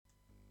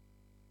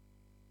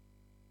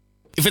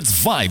If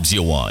it's vibes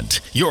you want,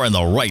 you're in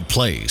the right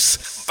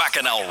place.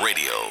 Bacchanal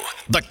Radio,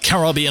 the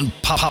Caribbean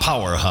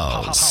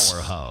powerhouse.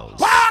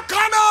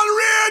 Bacchanal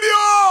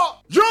Radio!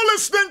 You're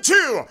listening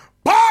to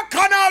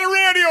Bacchanal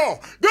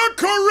Radio, the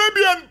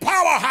Caribbean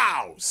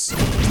powerhouse.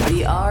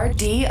 The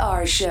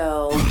RDR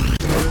Show.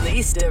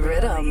 Release the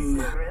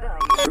rhythm.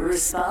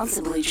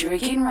 Responsibly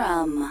drinking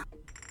rum.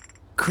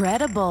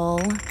 Credible,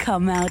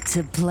 come out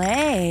to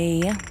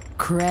play.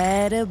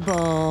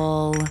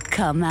 Credible,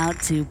 come out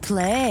to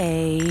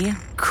play.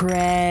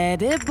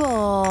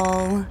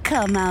 Credible,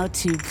 come out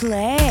to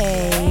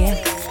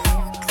play.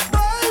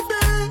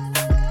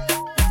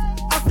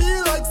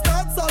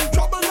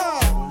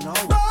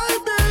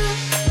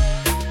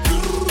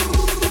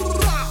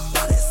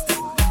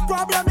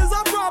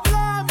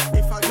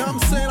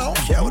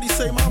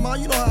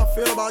 You know how I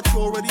feel about you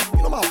already.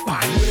 You know my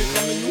body when it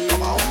comes to you.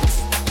 Come on.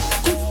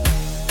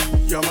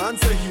 Your man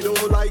say he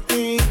don't like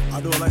me.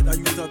 I don't like that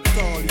you at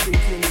all. You think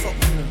you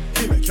something.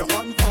 He make you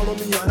unfollow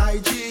me on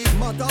IG.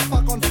 Matter of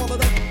fact, unfollow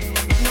that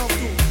now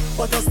too.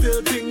 But I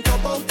still think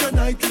about you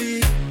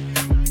nightly.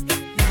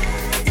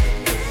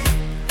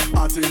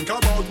 I think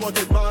about what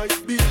it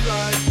might be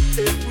like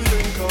if we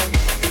link up.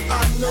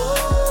 I know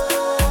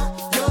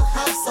you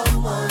have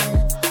someone.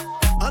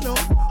 I know,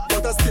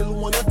 but I still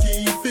wanna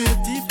keep it.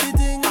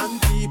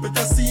 But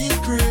a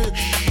secret.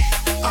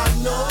 I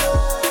know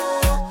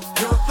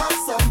you have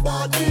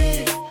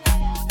somebody,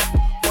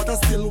 but I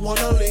still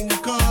wanna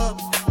link up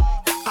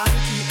and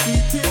keep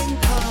it in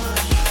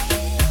touch.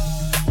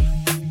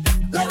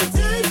 Let me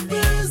take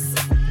this.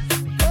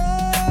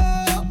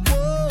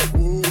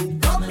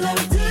 Come, let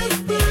me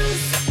take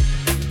this.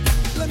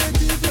 Let me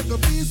give you a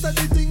piece of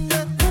the thing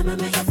that let me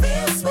make you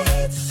feel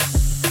sweet.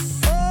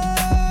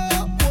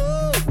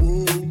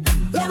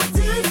 Let me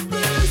take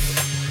this.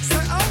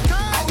 Say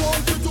okay.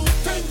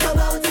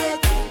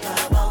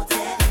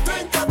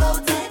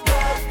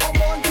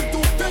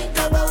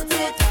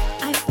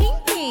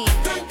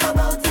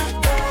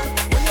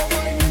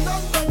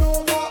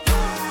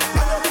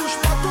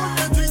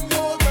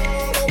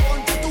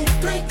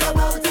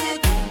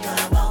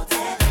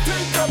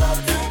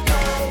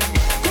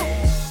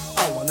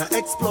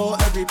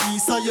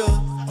 Piece of you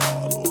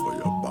all over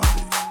your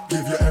body.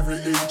 Give you every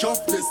inch of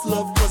this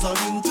love, cause I'm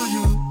into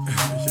you.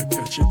 You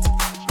catch it.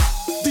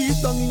 Deep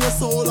down in your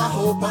soul, I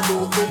hope I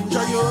don't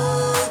injure you.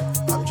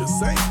 I'm just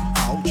saying,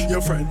 ouch.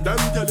 Your friend them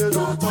tell you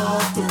don't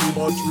talk too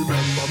much. Remember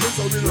me,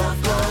 so we love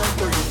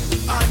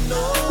company. I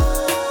know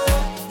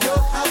you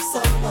have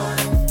someone.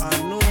 I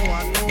know,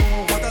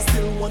 but I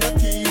still wanna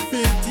keep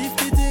it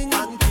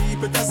and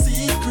keep it a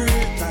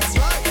secret. That's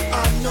right. I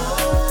know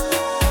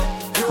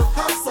you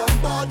have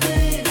somebody.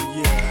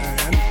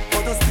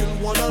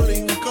 Wanna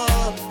link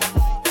up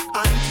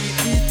and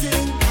keep it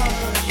in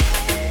touch.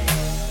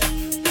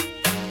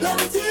 Let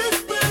me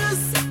take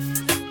this.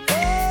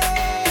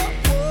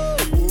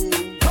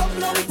 Come,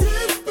 let me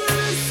take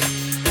this.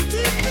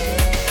 Take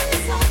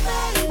this, oh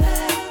baby.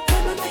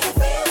 Let me make you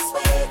feel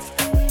sweet.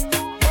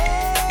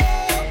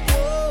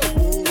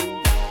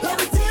 Let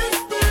me take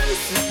this.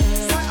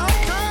 Say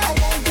okay. I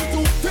want you to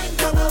think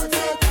about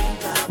it.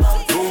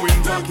 No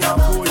winter can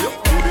pull you,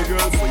 baby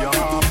girl, for your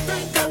heart.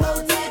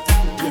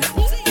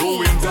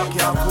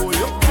 Can't pull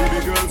you, baby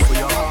girl, for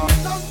your heart.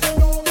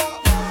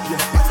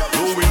 Yeah.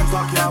 No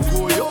winter can't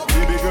pull you,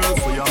 baby girl,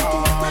 for your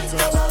heart.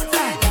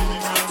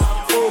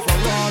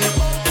 Overall,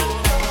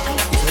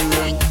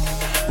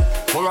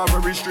 for a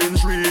very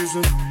strange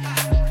reason,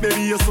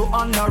 baby, you're so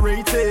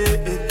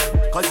underrated.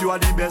 Cause you are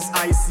the best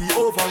I see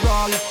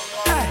overall.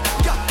 Hey,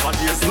 yeah. But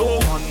there's no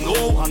one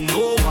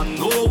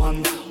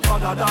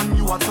other than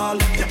you at all.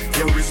 Yeah.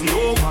 There is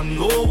no one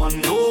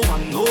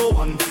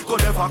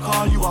could ever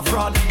call you a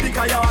fraud.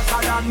 Because you're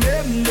hotter than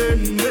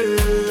them.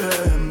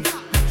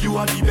 You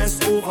are the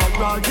best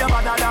overall. You're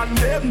better than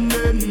them.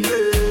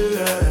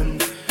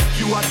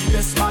 You are the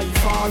best by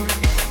far.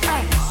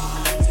 Hey.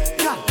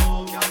 Yeah.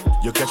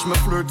 You catch me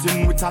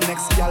flirting with our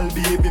next gal,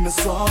 baby, me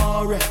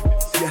sorry.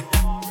 Yeah.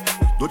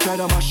 Don't try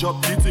to mash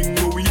up the thing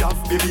we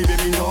have,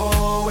 baby,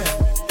 no way.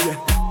 Yeah.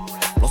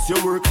 Plus you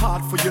work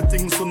hard for your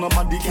things, so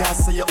nobody can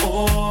say you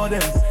owe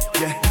them.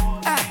 Yeah.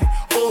 Hey.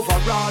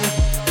 Overall.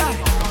 Hey.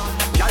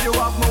 Yeah, you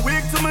have my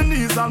wake to my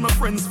knees and my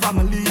friends,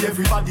 family,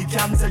 everybody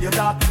can tell you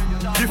that.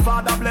 The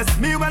Father bless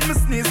me when me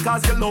sneeze,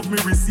 cause you love me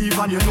receive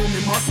and you know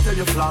me must tell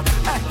you flat.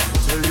 Hey,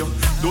 tell you,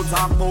 don't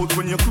talk about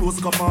when your clothes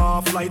come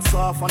off, lights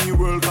off and your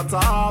world cut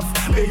off.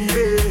 Hey,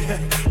 hey,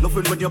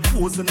 loving when you're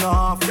posing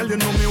off, girl you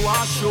know me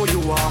want show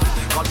you off.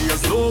 Cause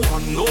there's no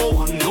one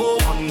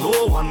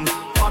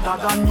other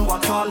than you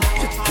at all.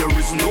 There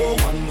is no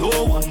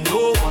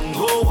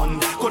one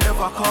could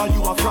ever call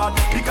you a fraud.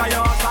 Because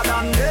you're hotter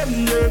than them.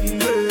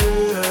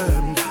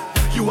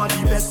 You are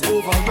the best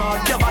overall.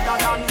 You're better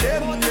than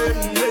them.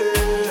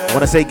 I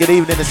want to say good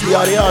evening, it's the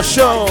RDR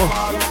Show.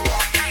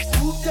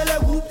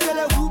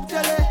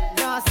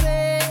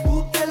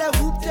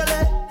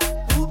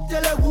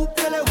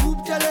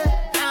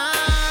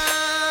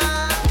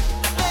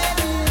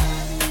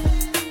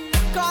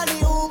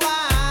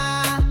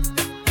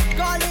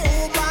 Call the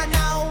Uber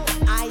now.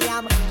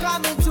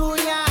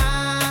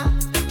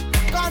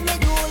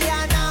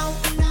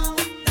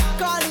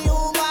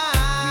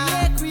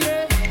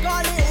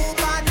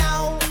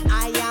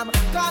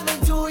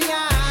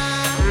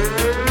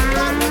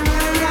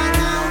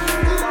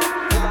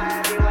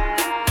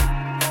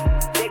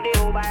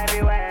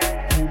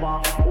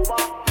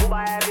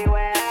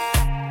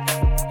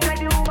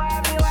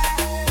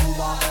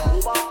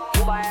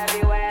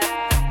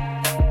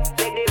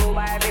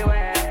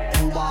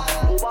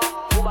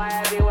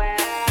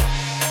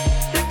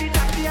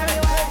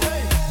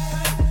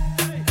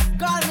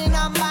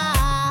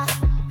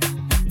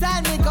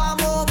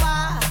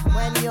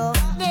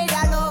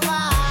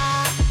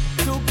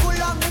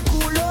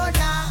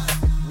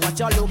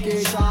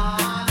 location?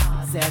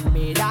 Send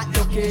me that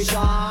location.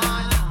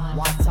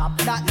 WhatsApp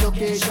that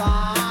location.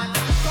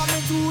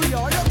 Coming to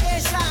your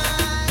location.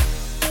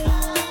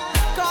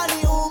 Call the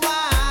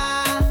Uber.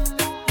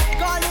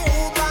 Call the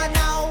Uber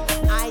now.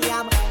 I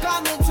am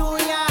coming to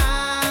ya.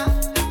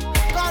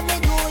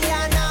 Coming to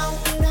ya now.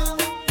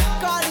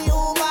 Call the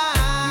Uber.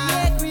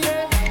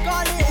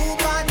 Call the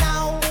Uber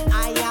now. I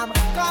am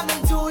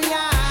coming to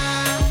ya.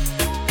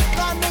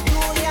 Coming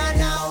to ya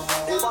now.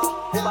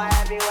 Uber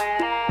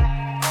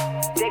everywhere.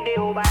 Take the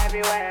Uber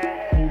everywhere.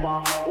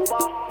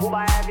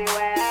 Uber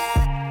everywhere.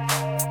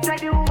 Take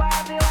the Uber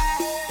everywhere.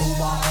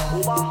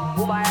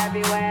 Uber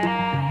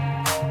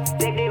everywhere.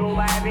 Take the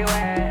Uber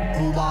everywhere.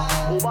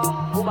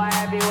 Uber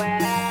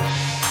everywhere.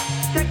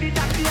 Take the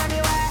taxi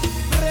anywhere.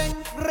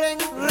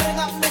 Ring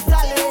up me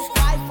Sally.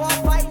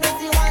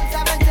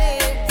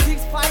 545-9170.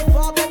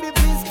 654, baby,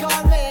 please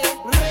call me.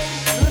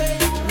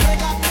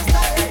 Ring up me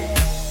Sally.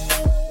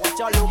 What's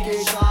your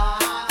location?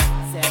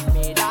 Send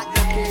me that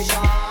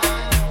location.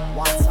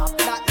 WhatsApp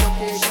that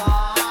location.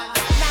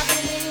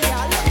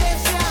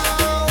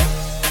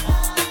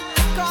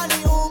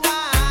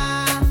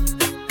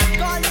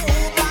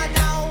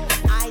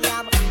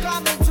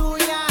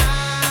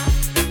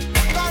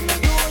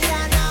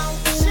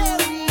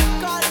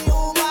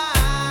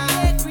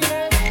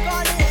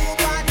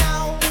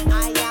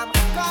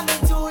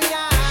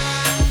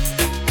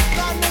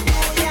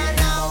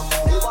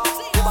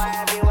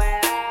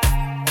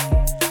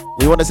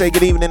 We want to say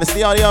good evening. It's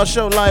the RDR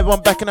show live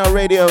on Bacchanal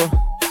Radio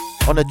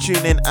on the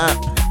TuneIn app.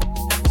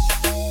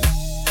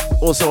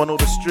 Also on all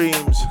the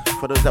streams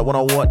for those that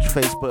want to watch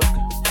Facebook,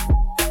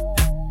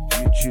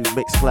 YouTube,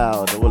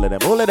 Mixcloud, all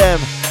of them.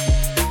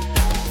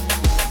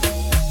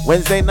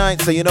 Wednesday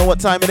night, so you know what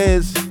time it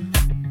is.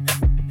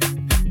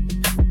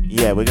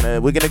 Yeah, we're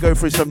gonna go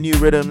through some new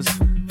rhythms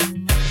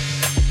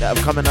that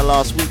have come in the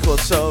last week or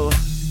so.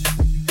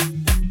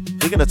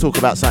 We're gonna talk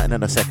about something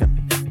in a second.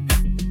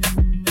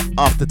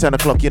 After 10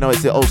 o'clock, you know,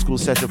 it's the old school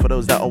session for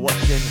those that are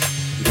watching.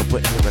 You can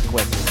put in your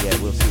request and yeah,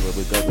 we'll see where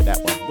we go with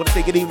that one. Want to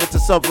say good evening to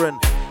Sovereign.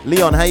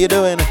 Leon, how you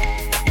doing?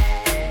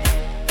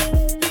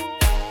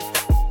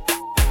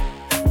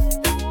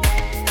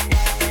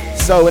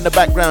 So in the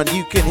background,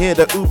 you can hear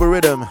the Uber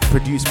rhythm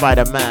produced by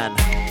the man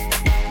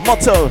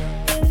Motto.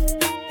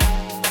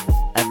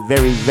 And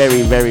very,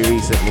 very, very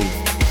recently,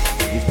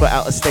 he's put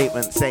out a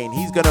statement saying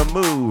he's gonna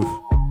move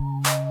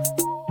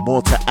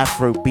more to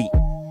Afrobeat.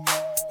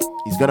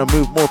 He's gonna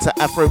move more to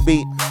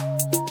Afrobeat,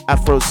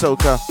 Afro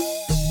Soca,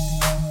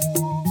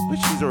 which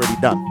he's already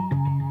done.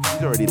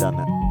 He's already done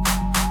that.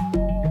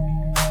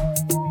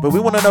 But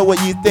we want to know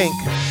what you think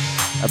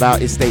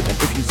about his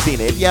statement. If you've seen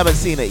it, if you haven't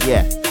seen it,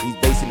 yeah, he's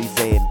basically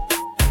saying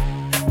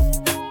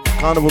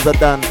carnivals are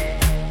done.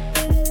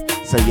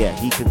 So yeah,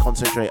 he can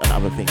concentrate on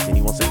other things, and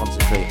he wants to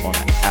concentrate on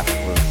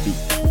Afrobeat.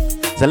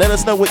 So let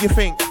us know what you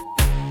think.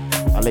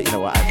 I'll let you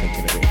know what I think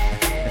in a bit.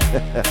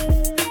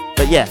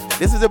 But yeah,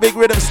 this is a big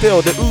rhythm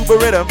still, the Uber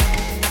rhythm.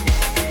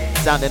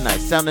 Sounding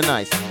nice.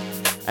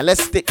 And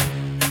let's stick.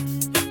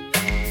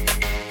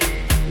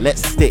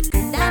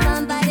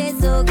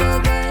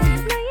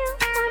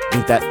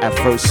 With that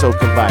Afro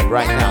Soca vibe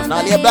right now.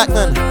 Nadia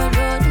Blackman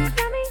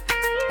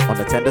on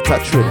the Tender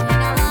Touch rhythm.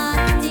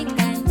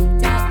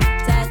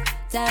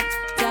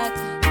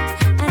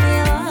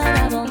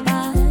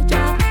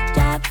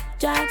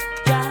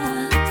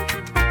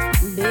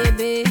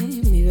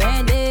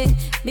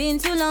 Been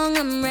too long,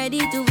 I'm ready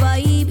to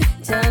vibe.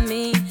 Tell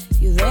me,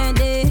 you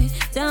ready?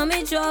 Tell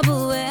me,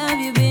 trouble, where have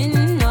you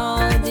been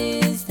all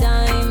this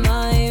time?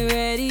 I'm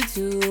ready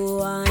to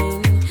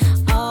whine.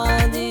 All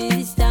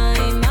this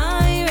time,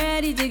 I'm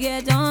ready to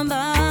get on board.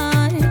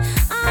 All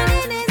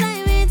the days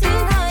I'm waiting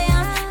for ya.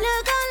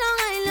 Look how long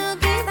I'm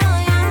looking for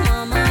ya.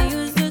 Mama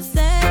used to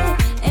say,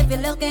 if you're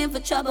looking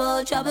for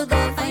trouble, trouble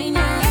go find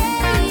ya.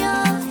 Hey yo,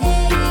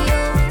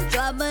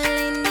 trouble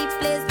in the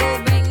place, go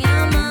bring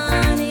your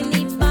man in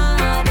the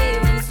party.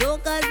 When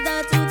soca's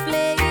start to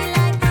play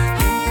like,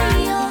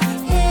 hey yo,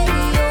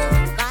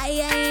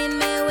 fire in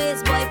my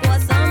waist, boy, pour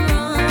some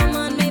rum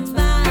on my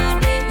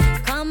body.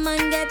 Come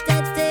and get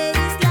that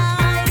taste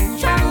like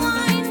trouble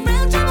wine,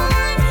 real trouble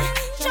wine,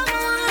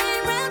 trouble wine,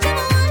 real trouble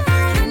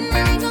wine. And then I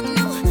go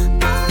no,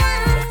 go on,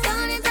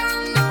 turn it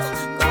around, no,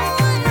 go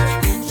on.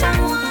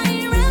 Trouble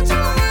wine, real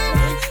trouble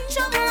wine,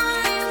 trouble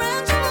wine,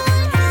 real trouble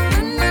wine.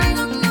 And then I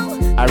go no.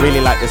 I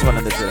really like this one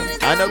on the film.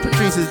 I know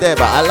Patrice is there,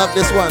 but I love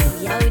this one.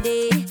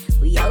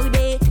 We out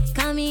there,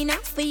 coming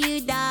up for you,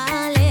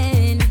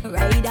 darling.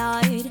 Ride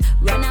hard,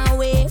 run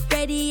away,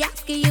 ready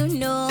after you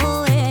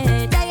know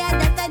it.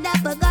 Tired of the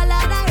girl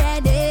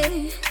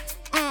already.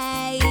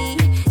 Hey,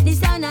 the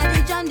sound of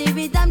the drum, the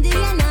rhythm, the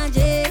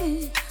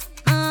energy.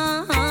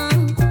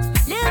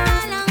 Look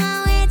how long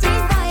I'm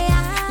waiting for ya.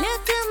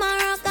 Look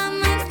tomorrow,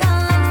 come and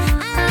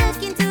gone. I'm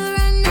looking to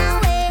run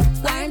away.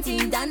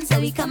 Quarantine done, so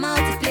we come out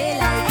to play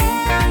like.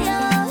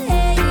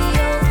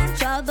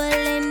 Trouble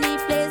in the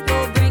place,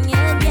 go bring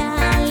your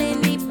girl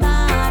in the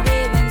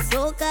party. When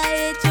soca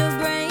hit your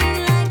brain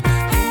like,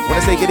 Want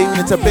to say good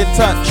evening to Big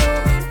Touch.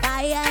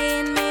 fire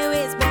in my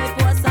waist, boy,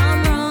 pour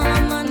some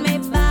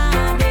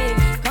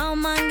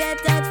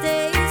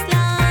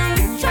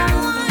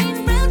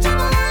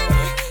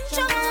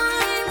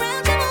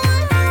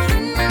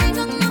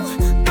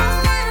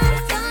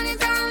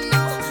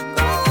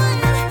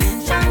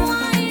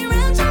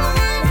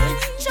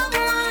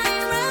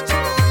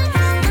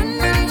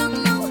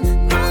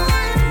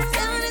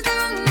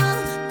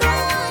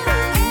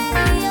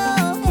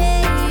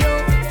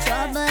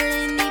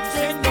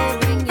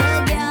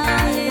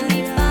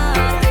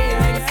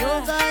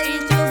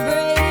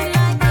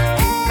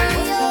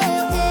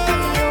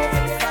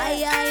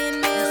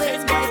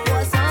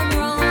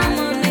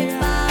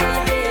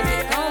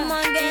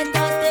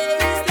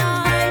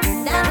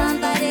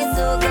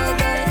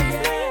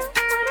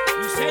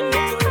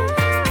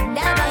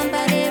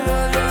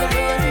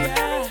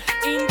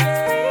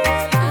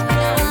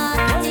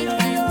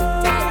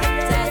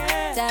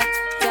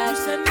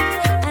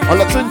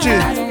Olatunji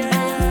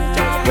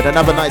with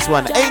another nice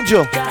one.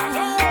 Angel.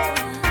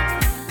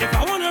 If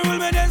I wanna rule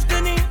my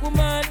destiny,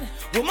 woman,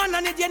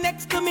 I need you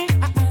next to me.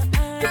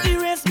 To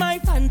erase my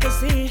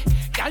fantasy,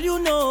 girl, you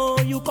know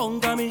you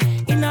conquer me.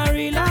 In a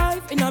real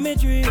life, in a me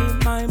dream,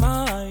 my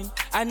mind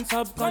and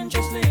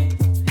subconsciously.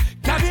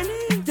 Can you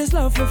leave this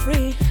love for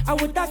free? I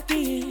would not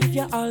give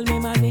you all my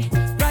money.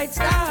 Bright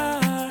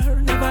star,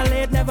 never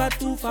late, never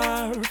too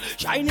far.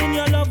 Shine in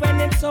your love when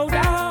it's so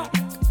dark.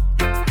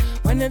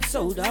 When it's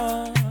so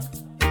dark.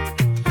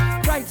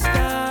 Bright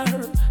star,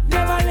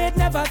 never late,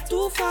 never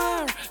too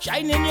far.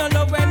 Shine in your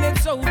love when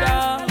it's so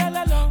dark.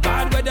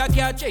 Bad weather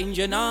can't change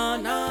you, nah,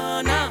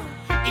 nah, nah.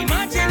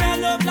 Imagine a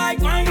love like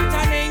mine with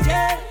an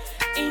angel.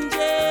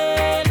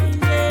 Angel,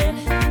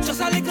 angel.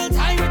 Just a little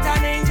time with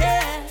an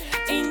angel.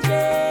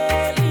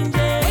 Angel,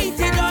 angel.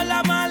 Waited all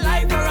of my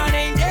life for an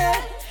angel.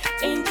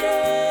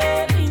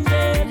 Angel,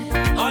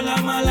 angel. All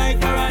of my life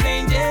for an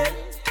angel.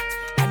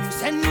 And you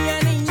send me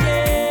an angel.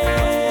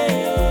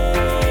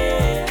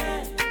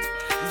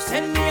 You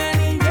send me an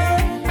angel.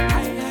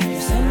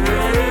 You send me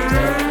an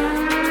angel.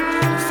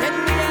 You send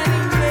me an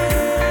angel.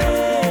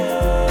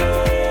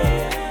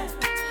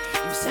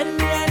 You send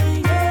me an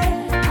angel.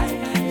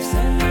 You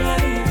send me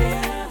an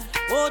angel.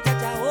 Oh,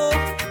 tata, oh.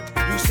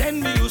 You send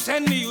me,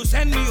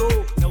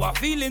 oh. Now I'm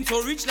feeling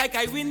so rich like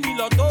I win the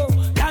lotto.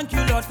 Thank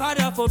you, Lord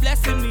Father, for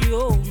blessing me,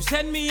 oh. You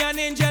send me an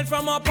angel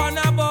from up on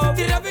above.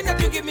 The loving that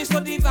you give me so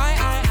divine,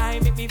 I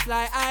make me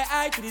fly,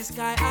 I to the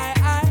sky,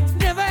 I.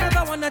 Never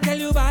ever wanna tell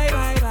you bye,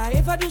 bye, bye.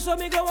 If I do so,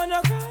 me go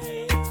wanna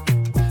cry.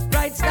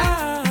 Bright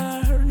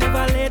star,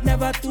 never late,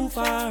 never too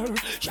far.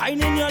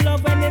 Shine in your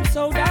love when it's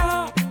so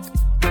dark.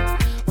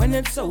 When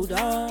it's so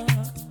dark.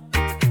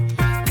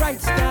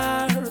 Bright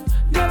star,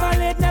 never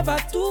late, never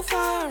too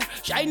far.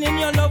 Shine in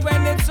your love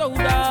when it's so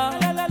dark.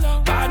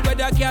 Bad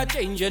weather can't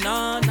change you,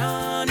 nah,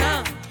 nah,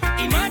 nah.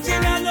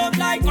 Imagine a love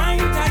like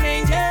mine with an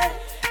angel.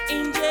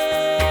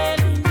 Angel,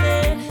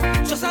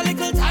 angel. Just a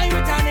little time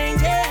with an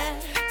angel.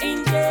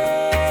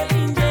 Angel,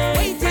 angel.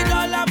 Waited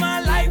all of my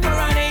life for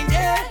an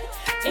angel.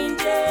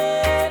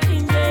 Angel,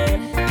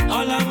 angel.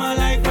 All of my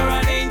life for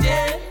an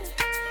angel.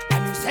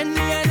 And you send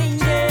me an angel.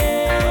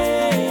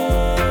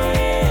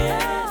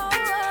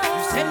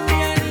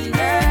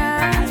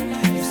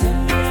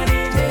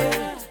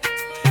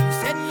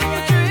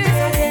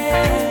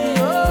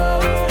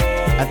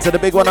 To the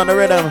big one on the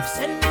rhythm.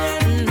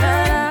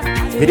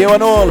 Video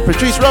and all.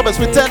 Patrice Roberts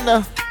with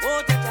Tender. All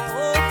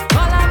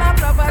of my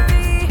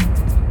property,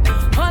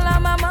 all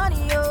of my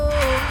money, oh.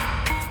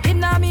 It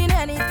not mean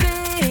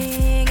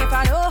anything if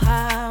I don't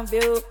have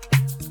you.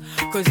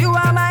 Cause you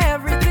are my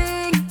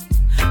everything.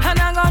 And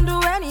I'm gonna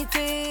do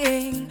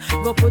anything.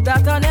 Go put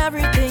that on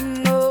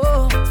everything,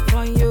 oh,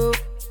 for you.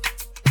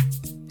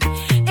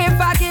 If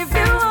I give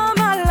you all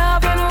my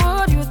love, and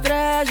would you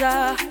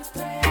treasure?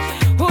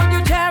 Would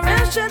you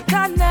cherish it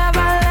and never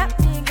let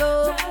me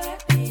go?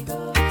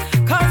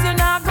 Cause you're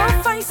not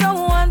gonna find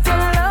someone to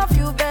love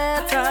you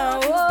better.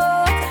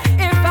 Oh,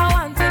 if I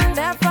want it,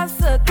 then for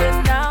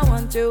certain I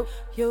want you.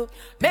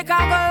 Make I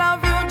go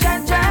love you,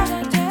 Jaja,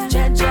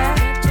 Jaja,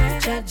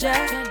 Jaja.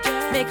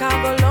 Make I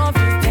go love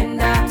you,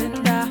 tender,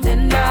 tender,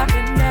 tender,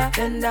 tender,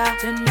 tender,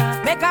 tender.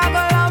 Make I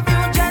go love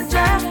you,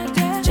 Jaja,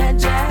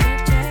 Jaja,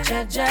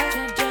 Jaja.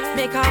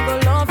 Make I go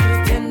love you,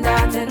 tender,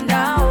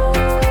 tender, oh.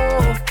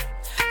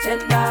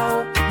 Tender,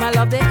 my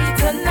love the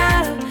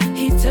eternal,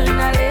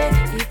 eternally,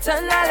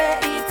 eternally,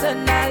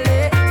 eternally.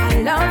 I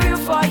love you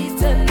for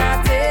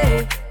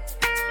eternity.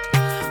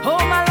 Oh,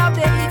 my love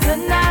the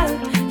eternal,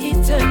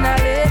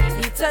 eternally,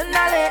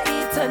 eternally,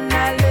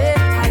 eternally.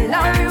 I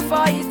love you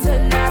for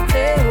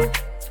eternity.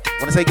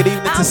 Wanna say good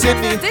evening to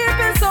Cindy. Deep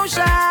in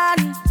ocean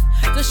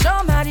to show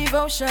my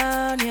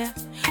devotion, yeah.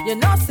 You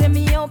know, see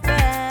me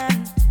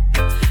open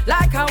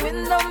like a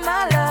window,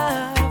 my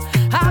love.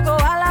 I go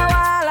walla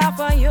walla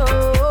for you.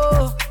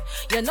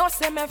 You know,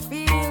 say me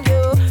feel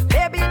you.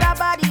 Baby, that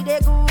body, they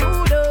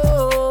good,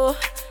 oh.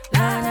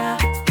 Nah, nah.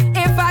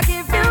 If I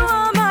give you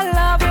all my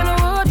love, you know,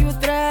 would you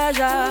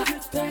treasure?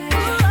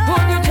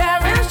 Would you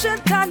cherish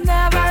it and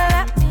never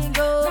let me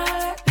go?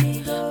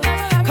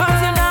 Cause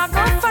you're not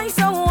gonna find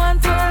someone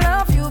to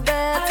love you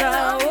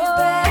better.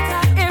 Oh,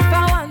 if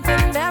I want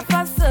it, then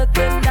for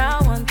certain I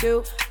want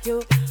you.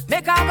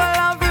 Make I go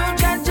love you,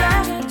 Jaja,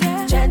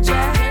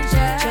 Jaja,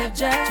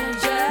 Jaja.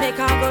 Make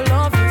I go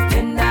love you,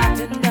 tender,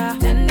 tender,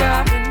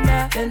 tender,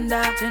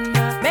 tender,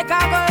 tender. Make I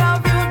go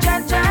love you,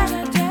 Jaja,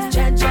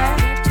 Jaja,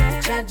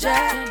 Jaja.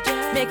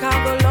 Make I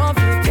go love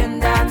you,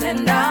 tender,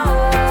 tender,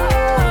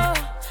 oh,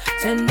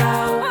 tender,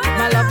 oh.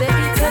 My love the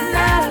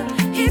eternal,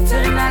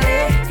 eternally,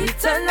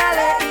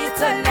 eternally,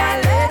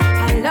 eternally.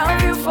 I love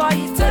you for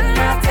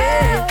eternity.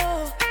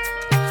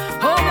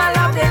 Oh, my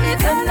love the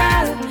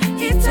eternal,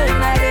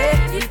 eternally,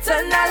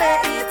 eternally,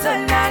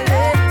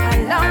 eternally. I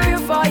love you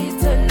for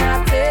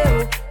eternity.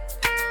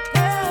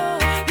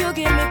 You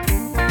give me.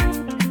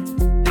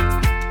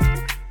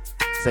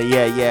 So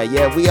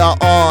yeah, we are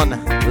on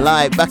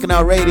live back in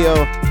our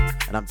radio,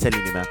 and I'm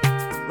telling you, man,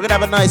 we're gonna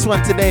have a nice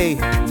one today.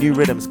 New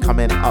rhythms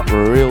coming up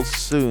real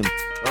soon.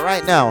 But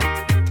right now,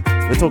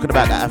 we're talking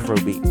about the Afro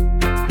beat.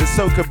 The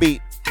soca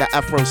beat, the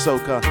Afro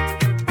soca.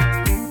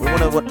 We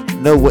want to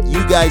know what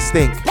you guys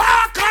think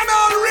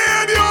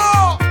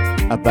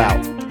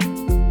about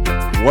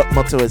what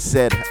Motto has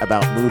said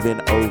about moving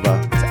over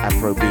to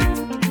Afro beat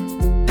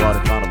while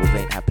the carnivals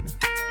ain't happening.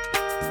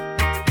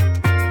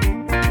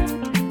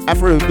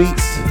 Afro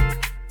beats,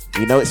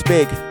 we know it's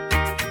big.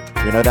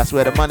 We know that's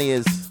where the money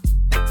is.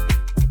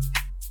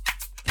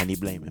 Can you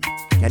blame him?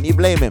 Can you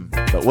blame him?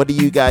 But what do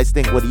you guys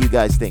think? What do you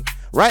guys think?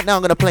 Right now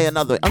I'm gonna play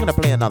another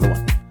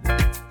one.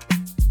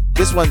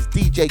 This one's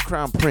DJ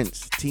Crown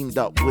Prince teamed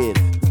up with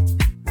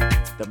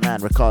the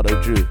man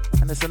Ricardo Drew.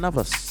 And it's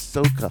another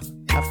soca,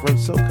 Afro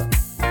soca.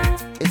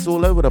 It's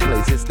all over the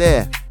place. It's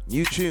there.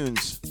 New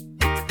tunes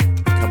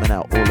coming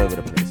out all over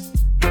the place.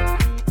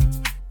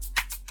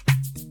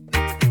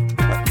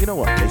 But you know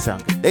what? They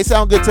sound good. They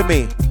sound good to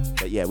me.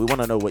 But yeah, we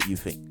want to know what you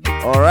think.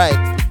 All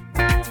right.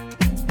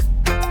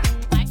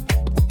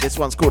 This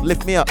one's called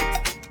Lift Me Up.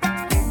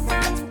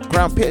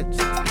 Crown Prince,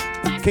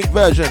 King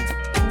version,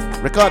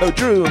 Ricardo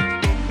Drew.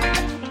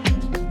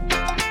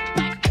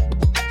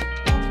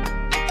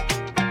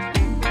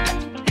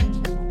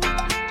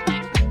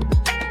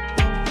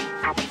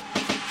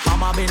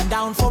 Mama been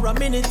down for a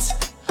minute.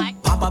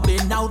 Papa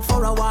been out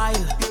for a while.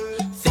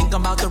 Think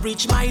I'm about to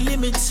reach my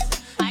limit.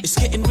 It's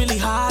getting really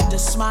hard to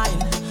smile.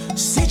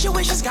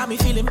 Situations got me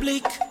feeling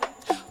bleak.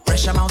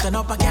 Pressure mounting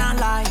up, I can't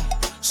lie.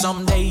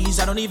 Some days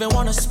I don't even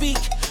want to speak.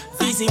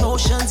 These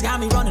emotions got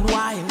me running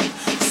wild.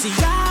 See,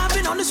 I've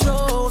been on this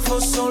road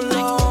for so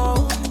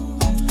long.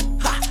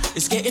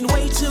 It's getting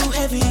way too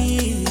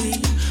heavy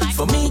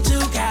for me to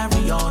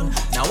carry on.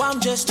 Now I'm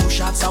just 2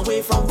 shots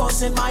away from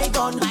busting my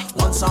gun.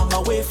 1 song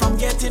away from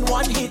getting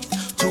 1 hit.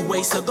 2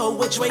 ways to go,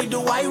 which way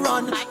do I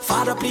run?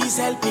 Father, please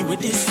help me with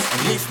this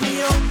and lift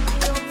me up.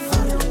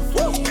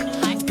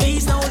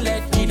 Please don't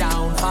let me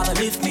down. Father,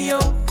 lift me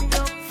up.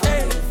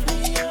 Hey.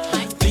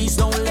 Please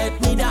don't let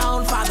me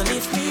down. Father,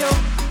 lift me up.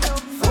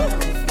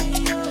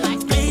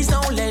 Please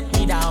don't let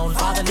me down.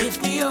 Father,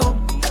 lift me up.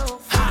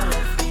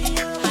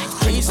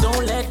 Please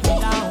don't let me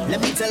down.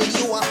 Let me tell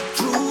you a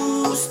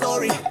true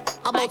story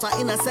about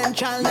an innocent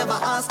child never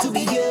asked to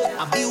be here.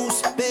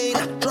 Abuse, pain,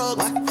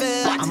 drugs,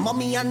 fear. And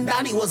mommy and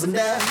daddy wasn't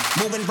there.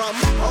 Moving from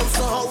house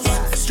to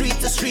house, street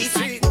to street,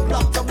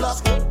 block to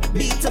block,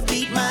 beat to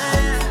beat,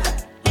 man.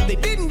 They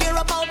didn't care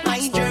about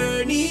my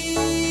journey.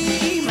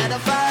 Matter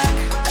of fact,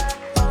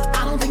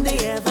 I don't think they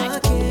ever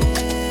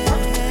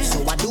care.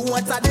 So I do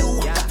what I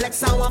do,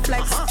 flex how I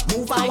flex,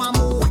 move how I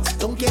move.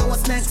 Don't care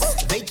what's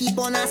next. They keep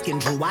on asking,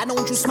 Drew, why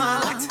don't you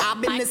smile?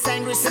 I've been this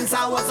angry since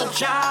I was a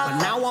child.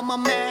 But now I'm a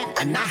man,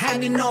 and I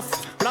had enough.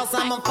 Plus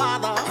I'm a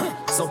father,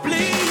 so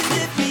please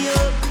lift me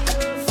up.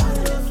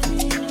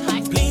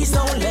 Please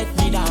don't let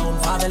me down,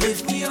 Father,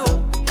 lift me up.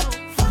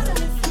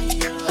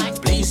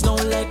 Please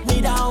don't let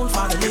me down,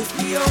 Father, lift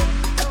me up.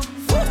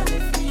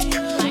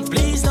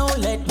 Please don't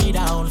let me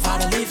down,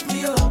 Father, lift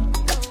me up.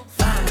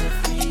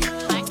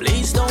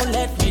 Please don't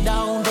let me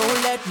down,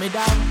 don't let me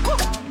down.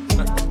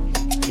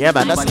 Yeah,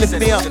 man, that's Lift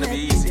Me Up.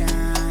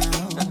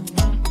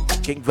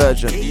 King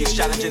version. These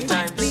challenging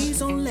times. Please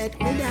don't let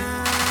me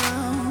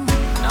down.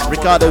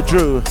 Ricardo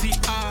Drew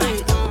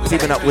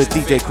teaming up with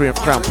DJ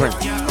Crown Prince.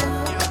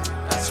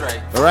 That's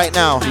right. All right,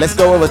 now let's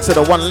go over to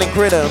the One Link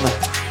Rhythm.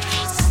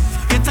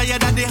 You're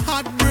tired of the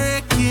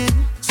heartbreaking,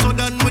 so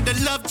done with the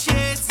love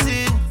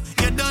chasing.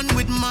 You're done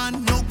with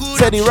man, no good.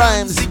 Teddy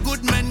Rhymes. The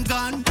good men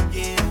gone.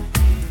 Yeah.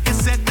 You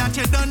said that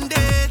you're done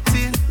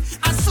dating.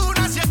 As soon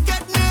as you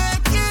get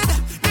naked,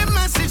 the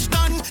message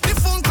done, the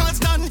phone calls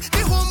done,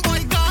 the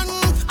homeboy gone.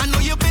 I know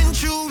you've been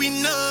through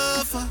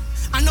enough.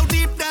 I know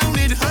deep down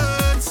it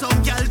hurts. So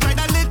girl, tried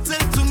a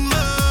little too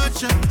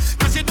much.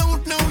 Cause you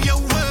don't know your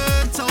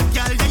worth. So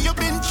girl, yeah, you've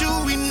been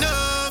through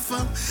enough.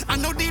 I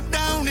know deep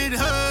down it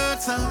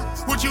hurts.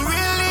 Would you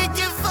really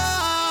give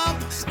up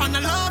on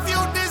the love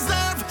you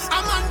deserve?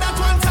 I'm on that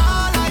one,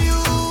 all of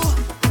you.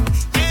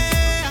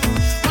 Yeah,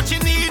 what you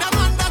need, I'm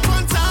on that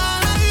one,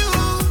 all of you.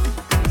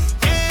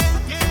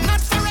 Yeah,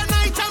 not for a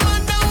night, I'm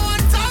on that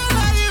one, all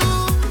of you.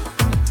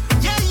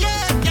 Yeah,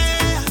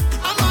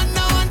 I'm on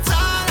that one,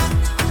 all.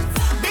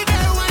 Be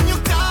there when you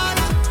call,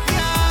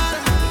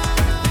 yeah.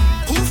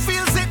 Who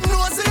feels it,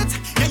 knows it.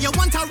 Yeah, you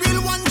want a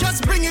real one,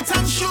 just bring it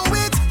and show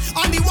it.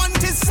 All you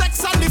want is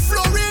sex on the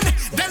flooring,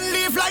 then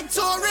leave like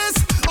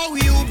tourists. Oh,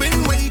 you've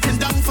been waiting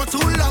down for too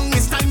long.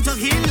 It's time to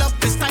heal up,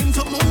 it's time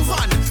to move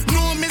on.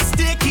 No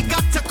mistake, you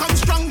got to come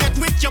strong, get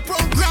with your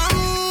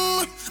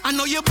program. I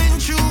know you've been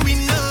through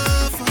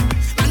enough.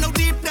 I know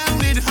deep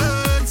down it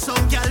hurts. So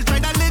girl,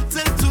 tried a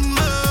little too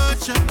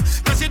much.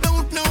 Cause you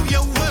don't know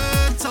your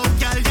worth. So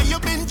girl, yeah,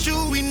 you've been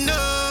through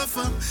enough.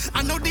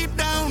 I know deep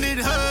down it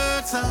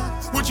hurts.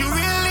 Would you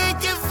really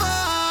give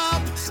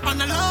up on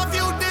the love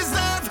you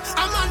deserve?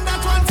 I'm on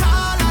that one,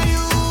 all of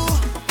you.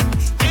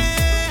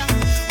 Yeah,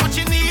 what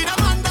you need,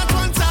 I'm on that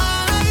one,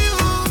 all of you.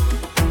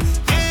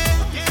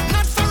 Yeah,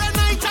 not for a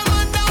night, I'm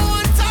on that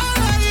one,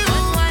 all of you.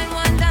 One wine,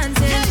 one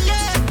dancing.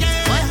 Yeah.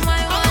 One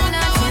wine, I'm one on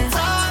that one,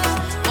 dancing. all.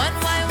 One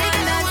wine, Be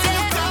one there when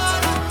you dancing. call.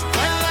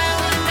 One wine,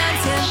 one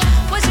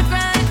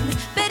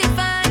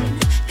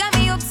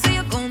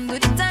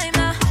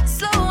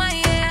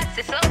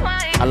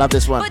love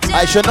this one.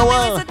 Aisha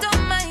Noel.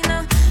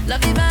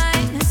 Love you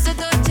mine, so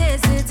don't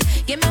chase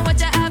it. Give me what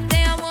you have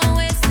there, I won't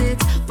waste it.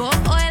 Pour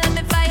oil on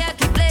the fire,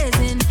 keep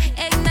blazing.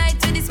 Ignite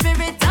to the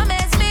spirit, don't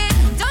miss me.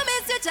 Don't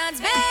miss your chance,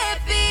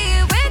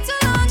 baby. Wait too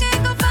long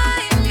and go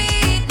find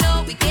me.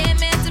 No, we came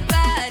here to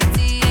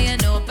party. I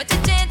know, but you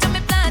change on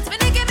me plans.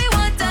 When you give me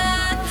one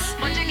dance,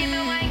 won't you give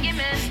me one, give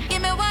me?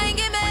 Give me one,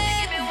 give me.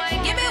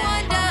 Give me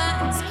one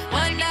dance,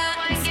 one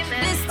dance.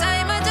 This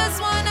time I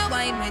just wanna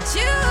wine with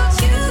you.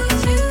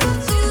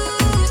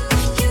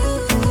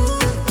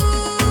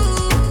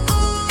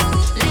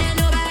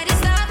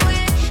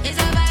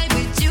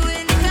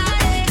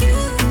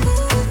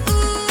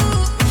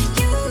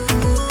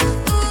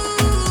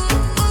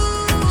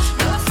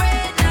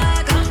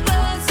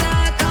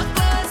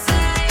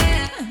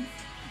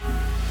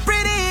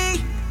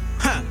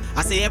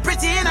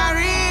 Pretty in a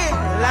real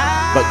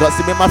life. But got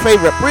to be my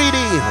favorite,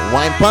 Pretty.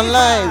 Wine Pun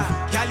Live.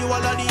 Girl, you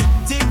all on the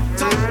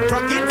TikTok,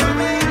 rockin' for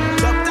me.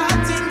 Drop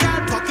that thing,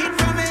 girl, pocket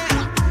for me.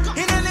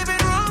 In the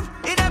living room,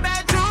 in the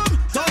bedroom.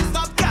 Don't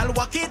stop, girl,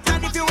 walk it.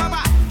 And if you have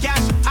a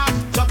cash app,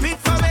 drop it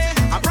for me.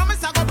 I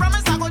promise I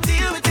go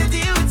deal with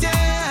you.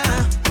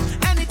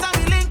 Anytime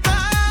we link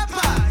up,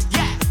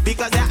 yeah.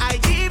 Because the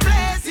IG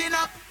blazing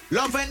up.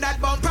 Love when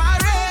that bumper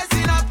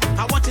raising up.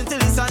 I watch until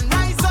the sun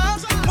rise up.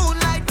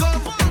 Moonlight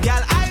come,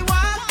 girl,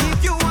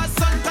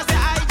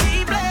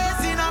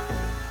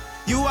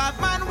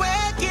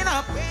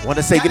 want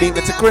to say good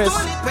evening to Chris.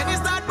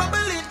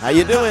 How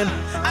you doing?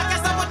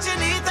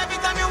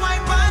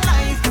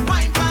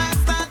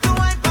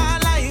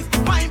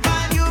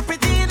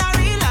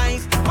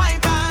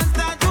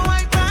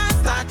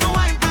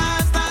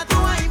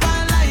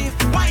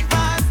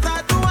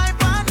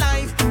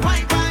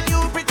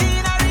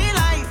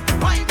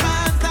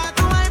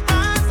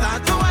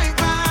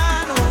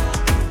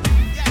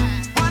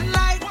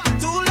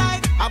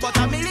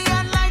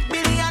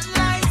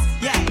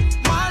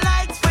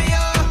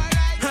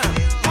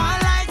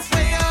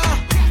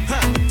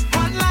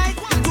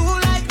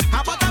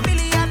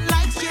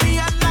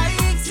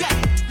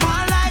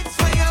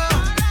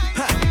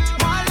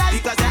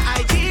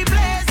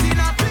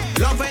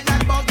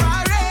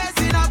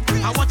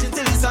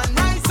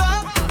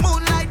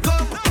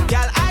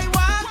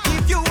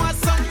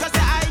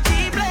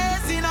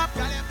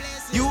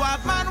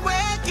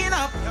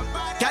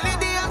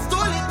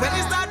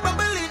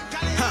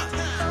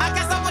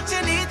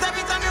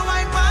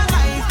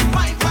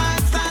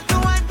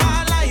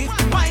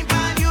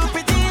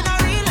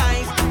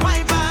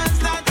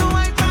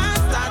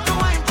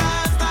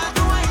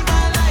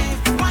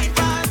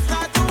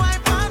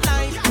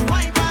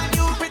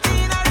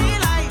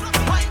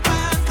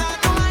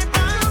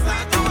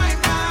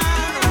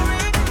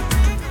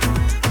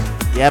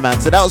 Yeah,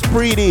 man, so that was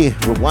Pretty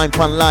with Wine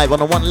Pun Live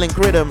on a One Link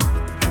Rhythm.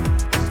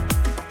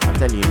 I'm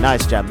telling you,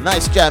 nice jam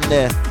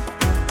there.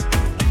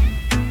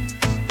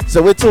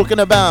 So we're talking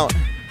about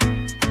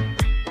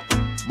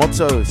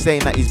Motto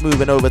saying that he's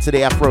moving over to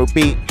the Afro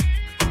beat.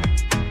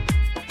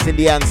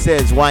 Cindy Ann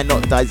says, why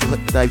not?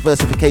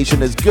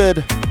 Diversification is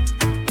good.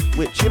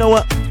 Which, you know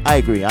what? I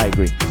agree.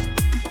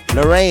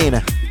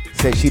 Lorraine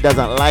says she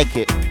doesn't like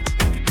it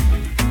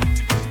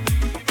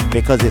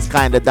because it's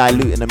kind of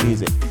diluting the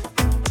music.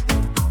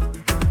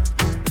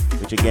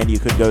 Again, you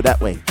could go that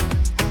way,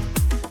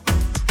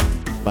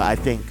 but I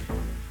think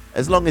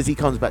as long as he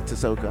comes back to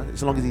soca,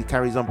 as long as he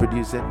carries on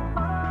producing,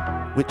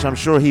 which I'm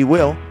sure he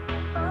will,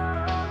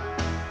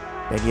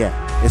 then yeah,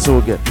 it's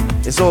all good.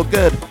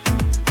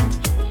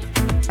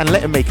 And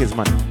let him make his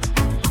money.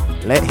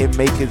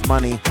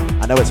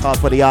 I know it's hard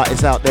for the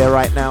artists out there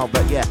right now,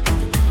 but yeah,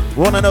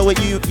 we want to know what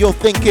you're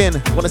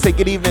thinking. Want to say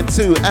good evening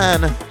to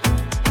Anne,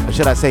 or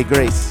should I say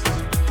Grace?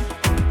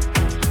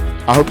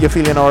 I hope you're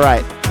feeling all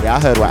right. Yeah, I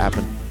heard what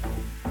happened.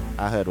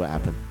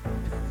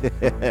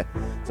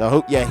 So I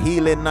hope you're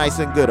healing nice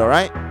and good, all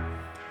right?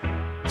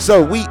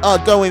 So we are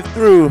going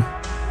through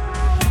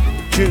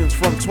tunes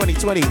from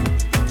 2020.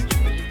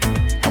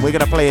 And we're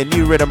going to play a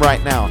new rhythm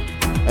right now.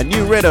 A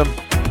new rhythm.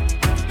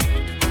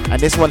 And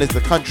this one is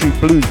the country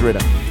blues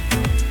rhythm.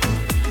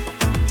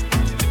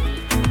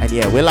 And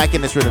yeah, we're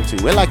liking this rhythm too.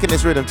 We're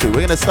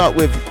going to start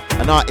with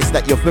an artist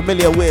that you're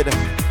familiar with.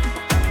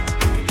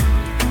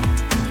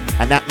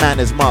 And that man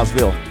is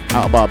Marsville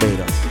out of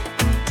Barbados.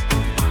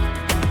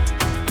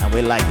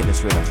 We're liking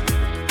this rhythm.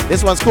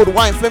 This one's called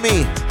Wine For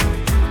Me.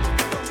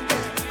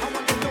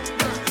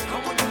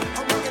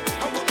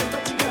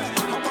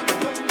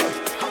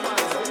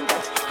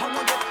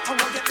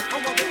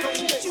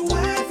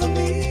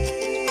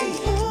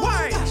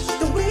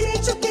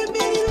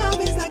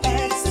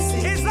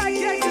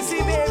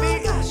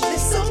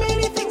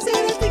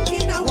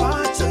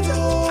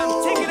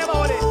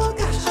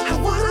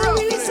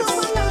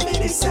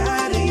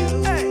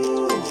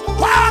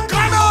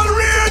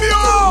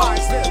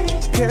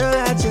 Girl,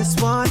 I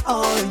just want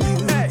all of you.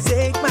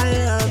 Take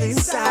my love.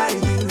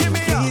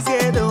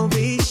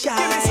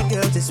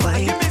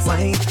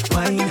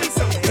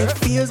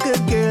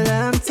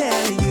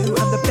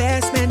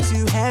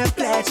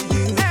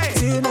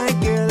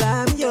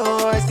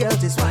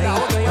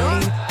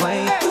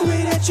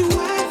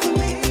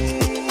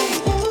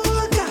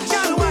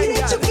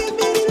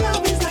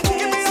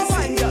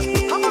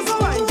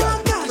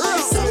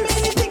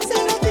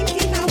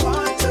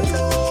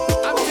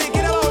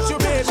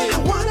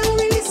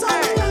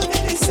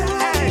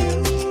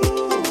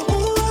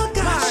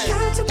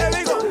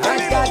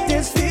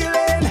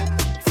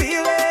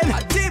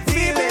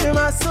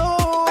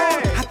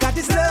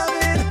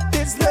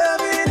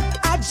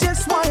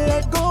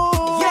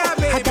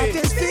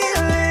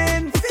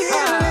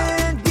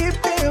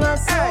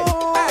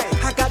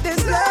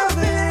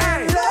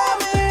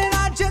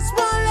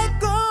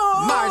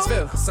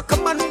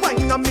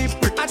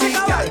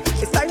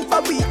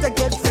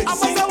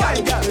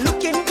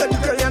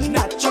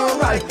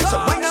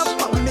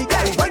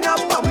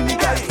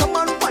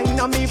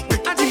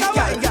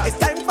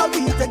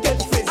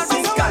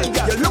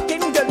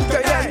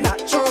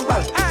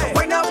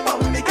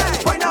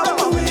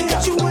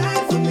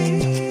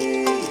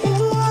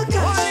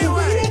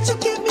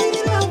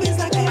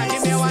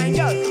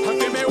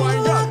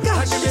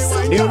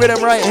 New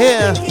rhythm right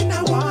here.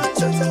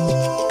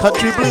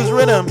 Country blues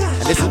rhythm.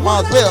 And this is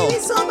Marsville.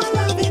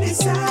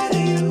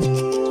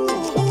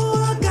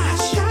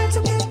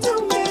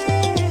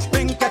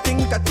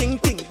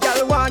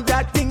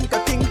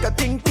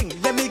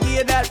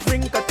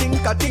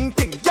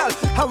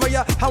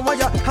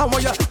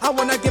 I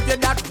wanna give you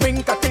that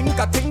ting,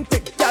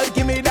 girl,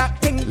 give me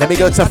that ting. Let me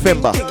go to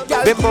Fimba.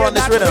 Fimba on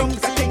this rhythm.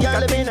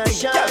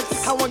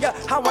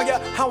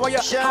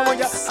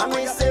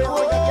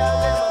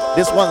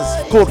 This one's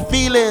called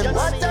Feelings.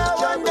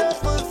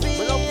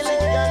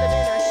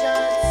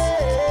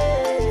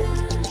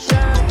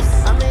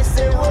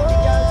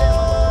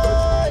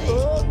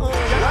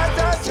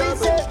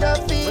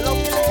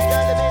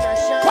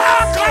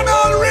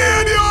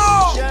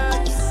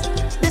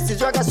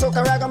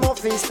 Soca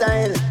ragamuffin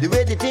style. The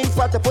way the thing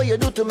fat up what you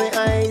do to my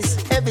eyes.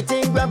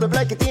 Everything grab up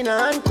like it in a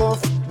handcuff.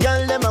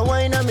 Girl, them a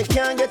wine and me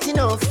can't get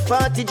enough.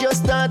 Party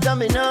just start and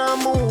me nah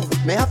move.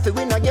 Me have to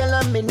win a girl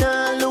and me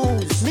nah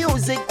lose.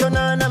 Music turn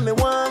on and me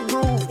want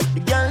groove. The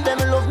girl them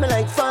love me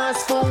like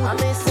fast food. I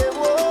me say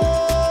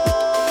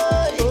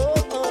whoa,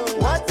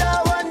 what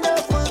a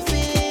wonderful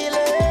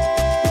feeling.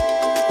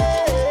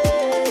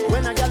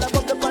 When a girl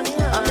above the bunny,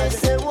 I me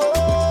say whoa.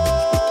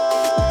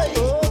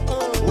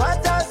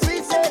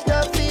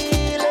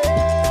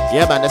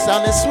 Yeah, man, the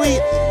sound is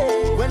sweet.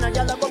 When I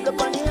got above the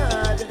bunny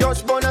hard,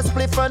 just burn a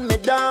spliff on me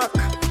dark.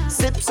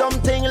 Sip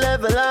something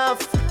level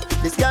off.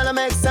 This girl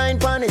make sign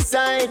on his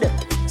side.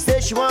 Say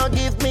she want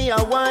give me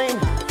a wine.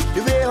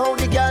 The way how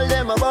the girl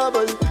them a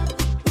bubble.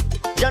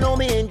 You know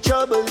me in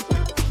trouble.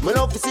 Me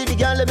love to see the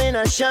girl them in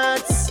a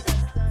shots.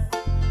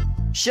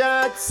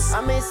 Shots.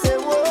 I may say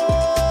whoa,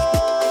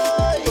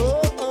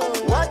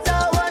 what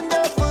a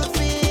wonderful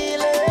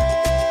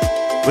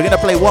feeling. We're gonna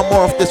play one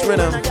more of this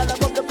rhythm.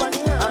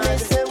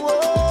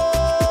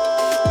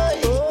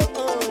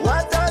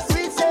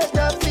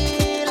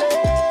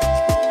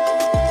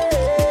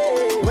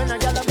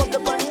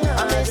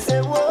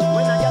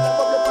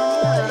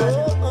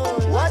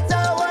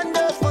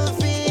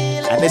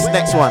 This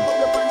next one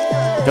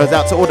goes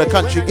out to all the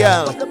country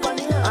girls.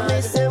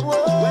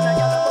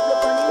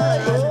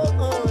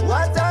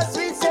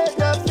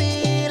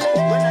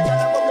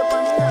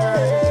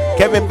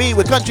 Kevin B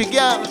with Country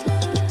Girl.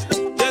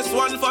 This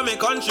one for me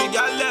country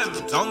girl them.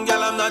 Tongue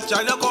girl I'm not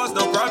trying to cause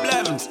no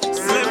problems.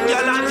 Slim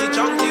girl and the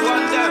chunky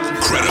one them.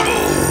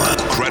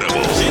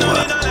 Credible. She don't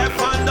need a left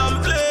hand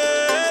and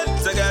play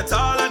to get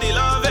all of the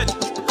loving.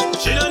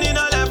 She don't need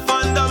a left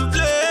hand and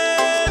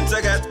play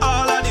to get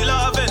all of the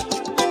loving.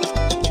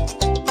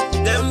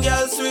 Them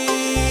girl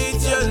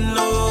sweet, you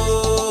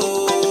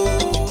know.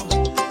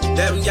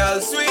 Them girl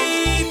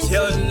sweet,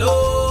 you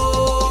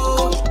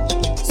know.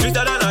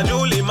 Sweeter than a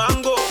Julie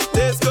mango.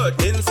 Tastes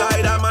good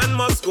inside a man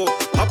must go.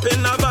 Up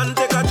in a van,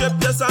 take a trip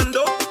to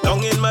Sando.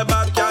 Down in my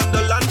back,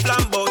 candle and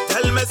flambeau.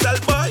 Tell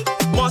myself, boy,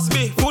 must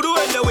be food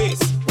in the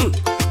waist.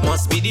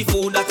 Must be the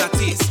food that I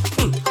taste.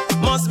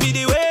 Must be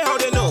the way how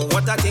they know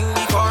what I think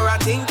before I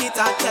think it.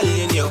 I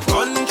telling you,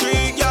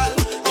 country girl,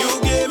 you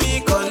gave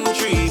me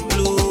country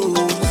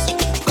blues.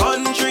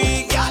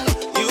 Country girl,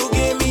 you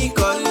gave me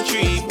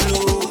country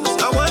blues.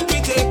 I want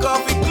to take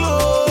off it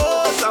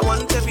clothes. I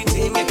want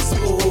everything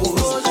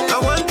exposed. I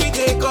want to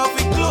take off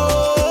it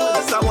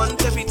clothes. I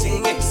want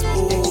everything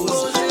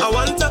exposed. I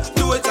want to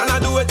do it and I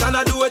do it and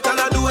I do it and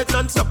I do it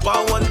non-stop.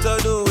 I want to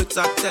do it,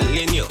 I'm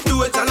telling you.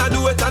 Do it and I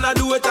do it and I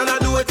do it and I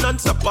do it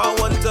non-stop. I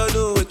want to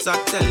do it,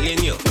 I'm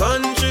telling you.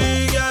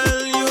 Country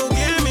girl, you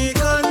give me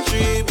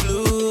country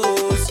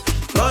blues.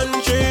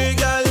 Country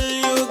girl,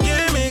 you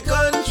give me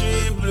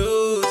country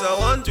blues. I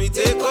want to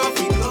take off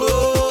your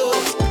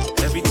clothes,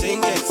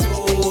 everything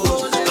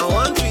exposed. I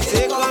want to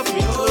take off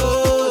your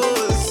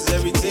clothes,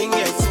 everything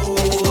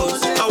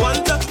exposed. I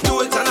want to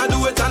do it and I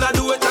do it and I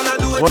do it and I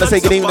do it. I want to say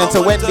good evening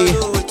to Wendy.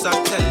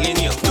 I'm telling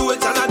you. Do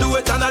it and I do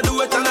it and I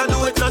do it and I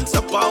do it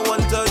non-stop. I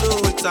want to do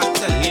it, I'm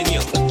telling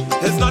you.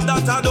 It's not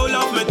that I don't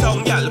love me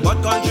tongue gal,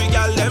 but country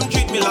gal them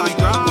treat me like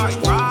right.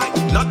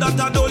 Not that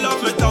I don't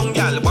love me tongue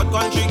gal, but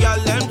country gal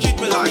them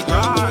treat me like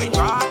right.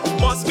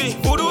 Must be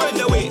food in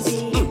the waist.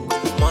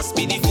 Must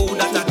be the food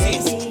that I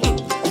taste.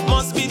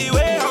 Must be the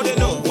way how they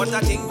know what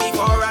I think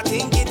before I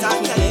think it.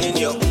 I'm telling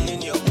you.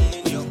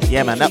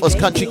 Yeah, man, that was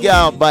Country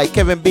Girl by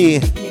Kevin B.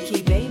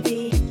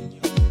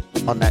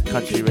 On that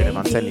country rhythm,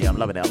 I'm telling you, I'm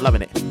loving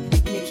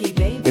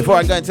it. Before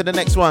I go into the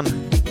next one,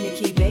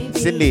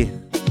 Cindy,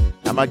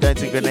 am I going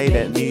to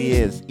Grenada at New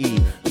Year's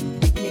Eve?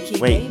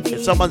 Wait,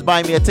 if someone's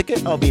buying me a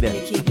ticket, I'll be there.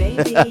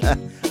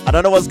 I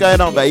don't know what's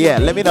going on, but yeah,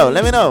 let me know.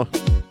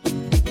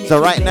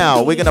 So right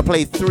now, we're going to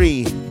play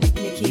 3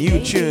 new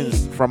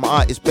tunes from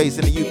artists based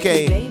in the UK.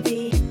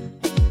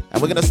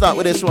 And we're going to start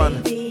with this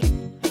one.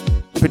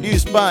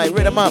 Produced by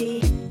Rhythm Up.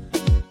 And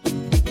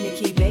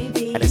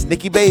it's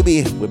Nikki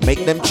Baby with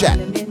Make Them Chat.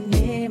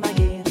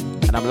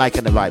 And I'm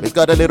liking the vibe. It's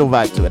got a little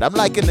vibe to it. I'm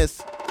liking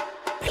this.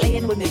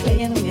 Playing with me,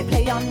 play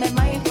on my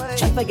mind.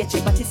 Try to forget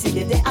you, but you see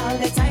you there all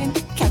the time.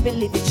 Can't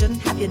believe it,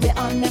 shouldn't have you there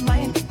on my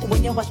mind.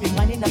 When you watch me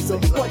winding up, so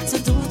what to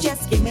do?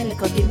 Just give me a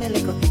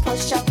little,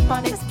 push up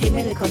on it. Give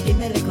me a little,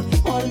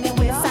 hold me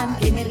way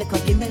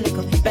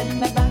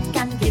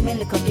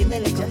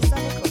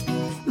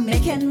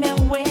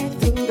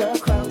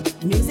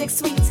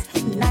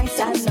sweet, nice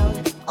and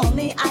loud.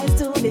 Only eyes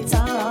do the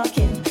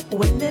talking.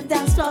 When the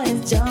dance floor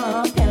is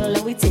jumping,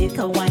 let we take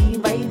a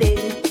wine right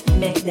there.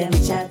 Make them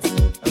chat.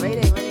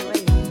 Ready.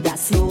 That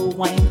slow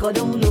wine go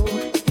down low.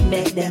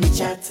 Make them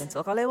chat.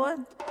 Talk all they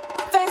want.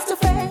 Face to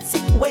face,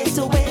 waist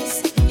to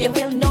waist. You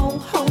will know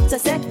how to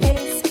set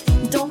pace.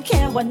 Don't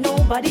care what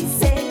nobody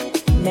say.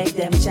 Make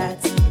them chat.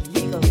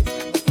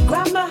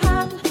 Grab my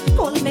hand,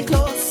 pull me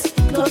close.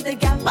 Close the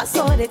gap, I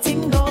saw the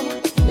thing go.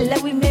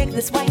 Let we make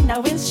this wine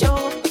now will show.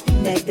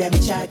 Make them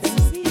chat.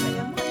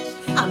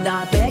 I'm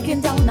not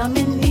begging down on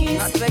my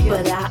knees,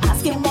 but I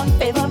ask him one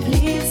favor,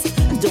 please.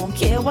 Don't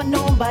care what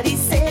nobody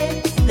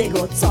say. They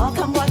go talk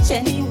and watch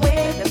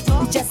anyway.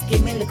 Just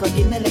give me a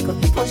little,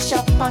 push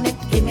up on it.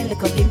 Give me a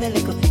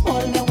little,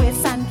 hold my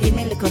waist and give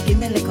me a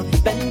little,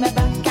 bend my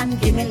back and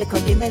give me a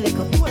little.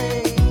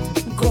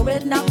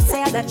 Growing up,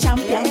 say the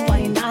champion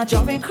wine. Now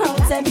drawing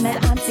crowds and my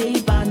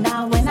auntie bar.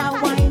 Now when I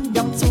wind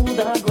down to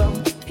the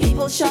ground,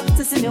 people shock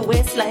to see me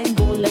waistline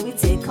go. Let me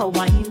take a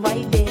wine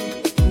right there.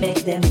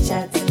 Make them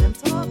chat.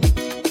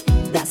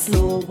 That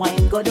slow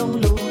wine go down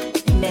low.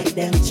 Make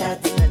them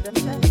chat.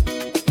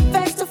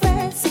 Face to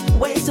face,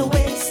 waist to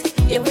waist.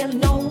 You will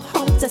know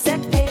how to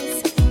set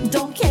pace.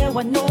 Don't care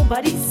what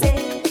nobody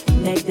say.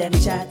 Make them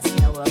chat.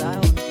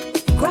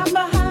 Grab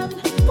my hand,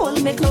 pull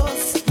me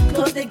close.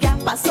 Close the gap,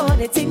 I saw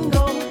the thing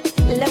go.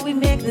 Let we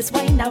make this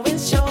wine now will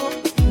show.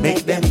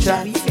 Make them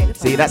chat.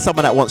 See, that's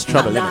someone that wants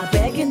trouble,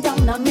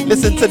 innit?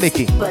 Listen to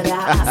Nikki. But I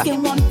ask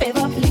him one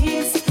favor,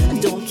 please.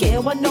 Don't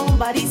care what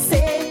nobody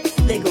say.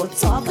 They go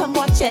talk and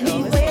watch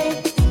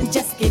anyway.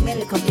 Just give me a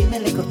little,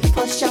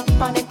 push up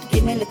on it.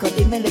 Give me a little,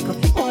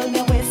 hold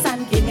my waist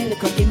and give me a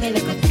little,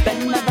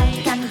 bend my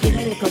back and give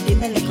me a little, give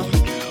me a little,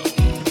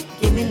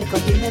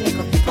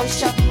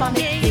 push up on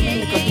it. Give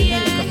me a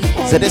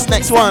little. So this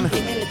next one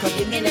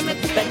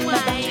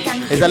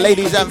is a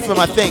ladies' anthem,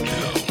 I think.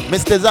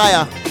 Miss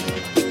Desire.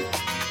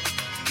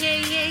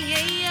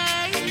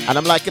 And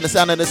I'm liking the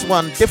sound of this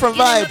one. Different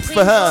vibe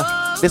for her.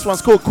 This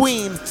one's called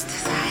Queen.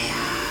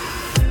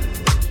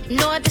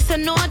 No, this a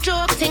no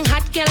joke thing.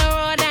 Hot girl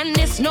road and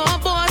this no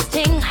boss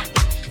thing.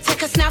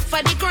 Take a snap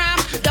for the gram.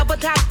 Double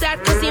tap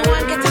that cause you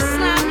won't get a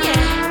slam,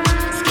 yeah.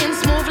 Skin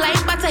smooth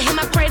like butter. Him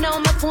a pray now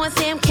my phone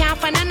say him can't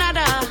find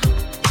another.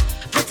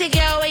 Pretty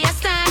girl where you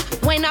stand.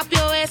 Wind up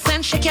your waist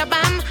and shake your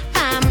bam,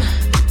 bam.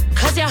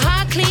 Cause your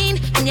heart clean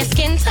and your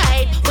skin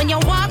tight. When you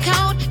walk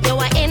out, you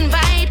are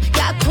invite.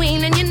 You're a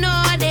queen and you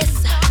know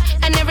this.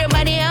 And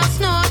everybody else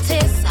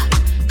notice.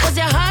 Cause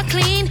your heart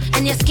clean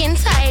and your skin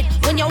tight.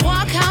 When you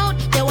walk out,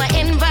 they were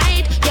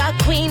invite. You're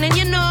a queen and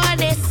you know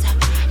this.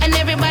 And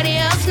everybody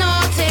else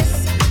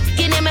notice.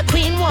 Give him a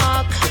queen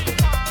walk.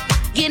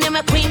 Give him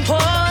a queen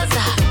pose.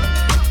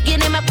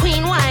 Give him a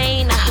queen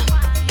wine.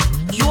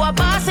 You a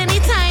boss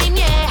anytime,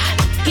 yeah.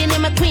 Give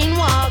him a queen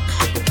walk.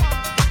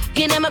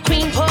 Give him a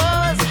queen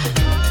pose.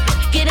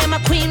 Give him a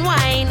queen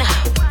wine.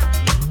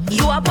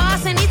 You a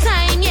boss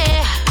anytime,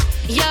 yeah.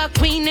 You're a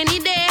queen any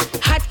day.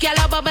 Hot girl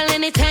a bubble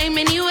anytime,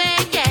 anyway,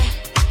 yeah.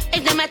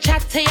 If them a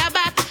chat to your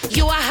back,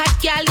 you a hot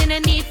girl, you no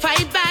need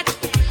fight back.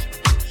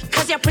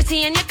 Cause you're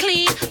pretty and you're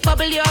clean.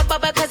 Bubble your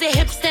bubble cause your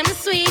hips them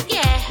sweet,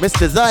 yeah. Miss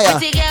Desire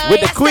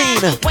with the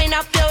queen. Wind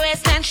up your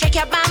waist and shake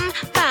your bam,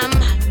 bam.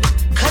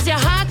 Cause your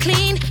heart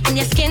clean and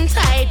your skin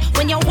tight.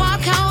 When you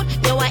walk out,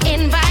 you are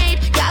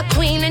invite. You're a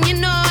queen and you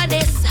know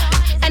this.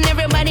 And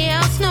everybody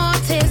else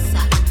notice.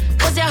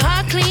 Cause your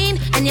heart clean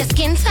and your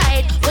skin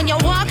tight. When you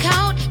walk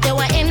out, they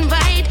were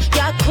invite.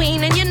 You're a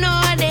queen and you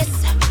know this.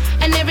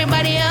 And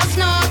everybody else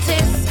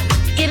notice.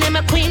 Give him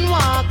a queen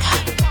walk.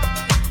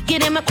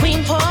 Give him a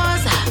queen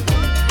pose.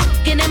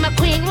 Give him a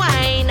queen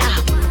wine.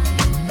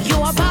 You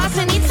a boss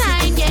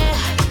anytime, yeah.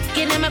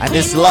 Give him a and queen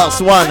this walk.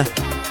 last one,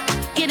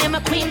 Give him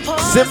a queen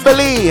pose.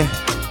 Simply.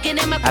 Give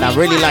him a And I'm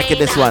really liking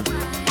this one.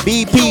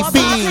 BPP.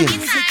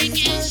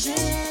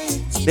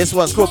 This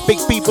one's called Big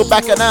People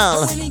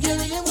Bacchanal.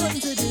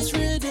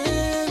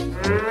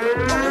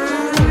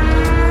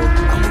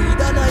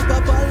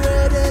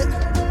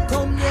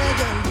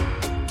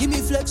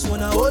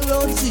 When I hold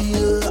on to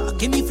you,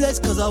 give me flex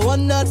cause I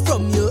want that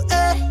from you.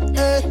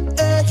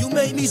 You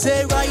make me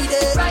say right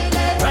there,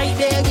 right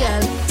there,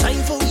 girl.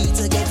 Time for me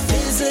to get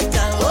physical.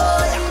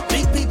 Oh yeah,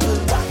 big people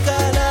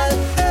bacchanal.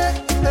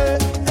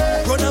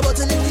 Run a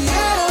bottle in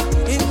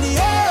the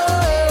air,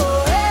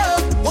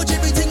 watch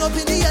everything up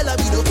in the air, like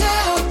we don't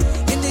care.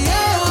 In the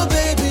air,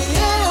 baby,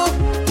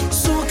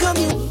 so come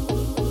you.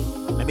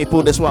 Let me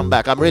pull this one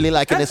back. I'm really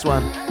liking this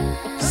one.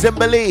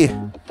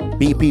 Zimbali.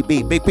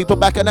 BPB, Big People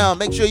Bacchanal.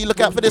 Make sure you look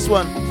out for this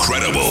one.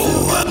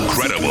 Credible.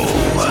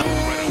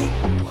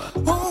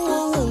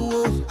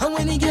 And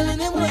when he girl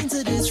them wine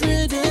to this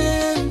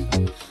rhythm,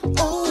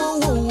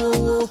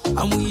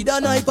 and we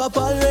done hype up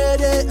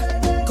already.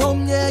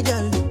 Come here,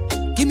 girl.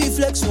 Give me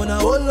flex when I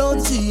hold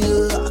on to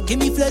you. Give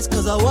me flex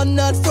cause I want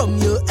that from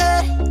you.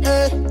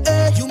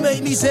 You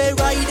make me say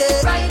right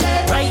there,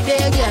 right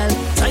there, girl.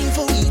 Time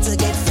for me to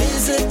get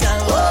physical.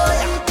 Oh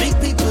yeah, big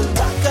people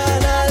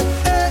bacchanal.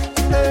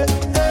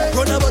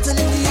 Run a bottle in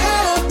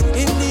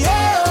the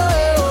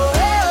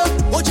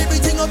air, watch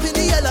everything up in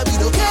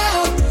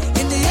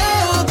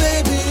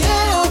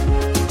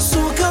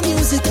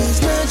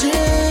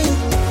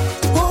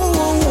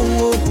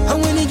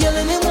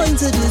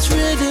this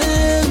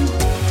rhythm.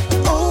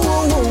 Oh,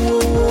 oh, oh,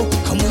 oh,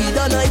 oh. Come with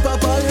a knife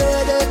up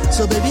already.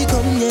 So baby,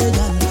 come here,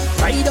 girl.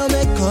 Ride on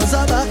me, cause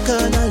I'm back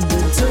and I'll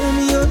turn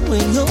me on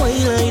when you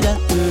whine like that,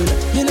 girl.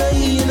 You know,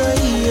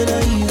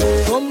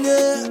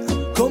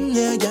 come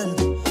here, girl.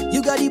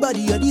 You got the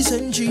body of the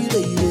century,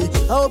 baby.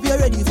 I hope you're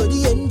ready for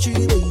the entry,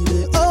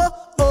 baby. Oh,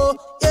 oh,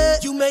 yeah.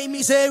 You made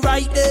me say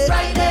right there,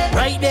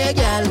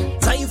 girl.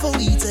 Time for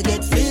we to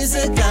get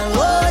physical.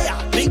 Oh,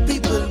 yeah. Big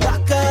people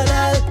back and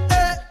I'll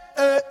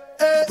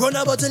run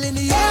a bottle in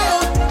the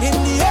air, in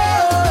the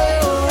air.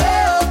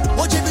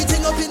 Watch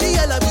everything up in the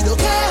air, like we don't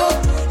care.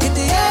 In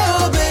the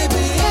air,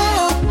 baby,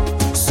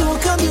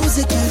 soca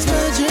music is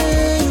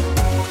magic.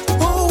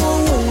 Oh,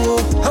 oh, oh,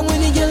 oh. And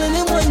when you get in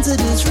the wine to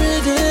this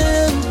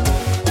rhythm.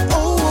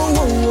 Oh, oh,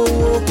 oh,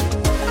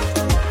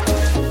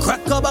 oh.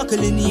 Crack a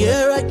buckle in the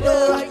air right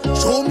now.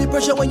 Show me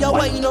pressure when you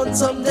wine on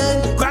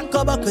something. Crack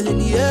a buckle in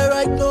the air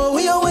right now.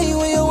 When you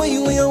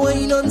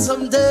wine on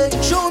something.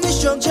 Show me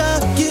structure,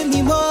 give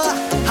me more.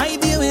 I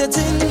be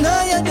waiting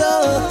now you do.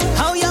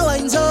 How you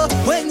wine so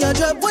when you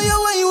drop. When you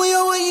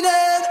wine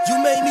then. You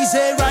make me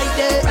say right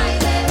there,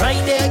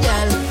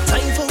 girl.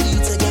 Time for me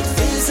to get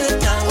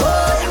physical. Oh,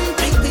 yeah.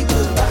 Big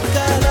people back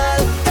and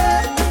all.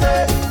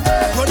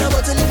 Run a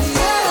bottle in the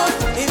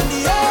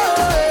air,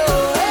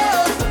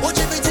 watch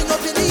everything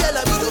up in the air,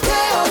 like we don't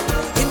care.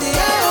 In the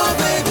air,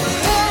 baby,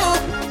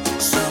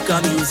 soca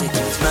music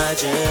is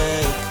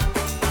magic.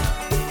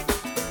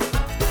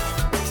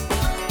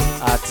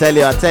 I tell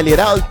you,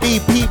 that was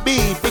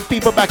BPB, Big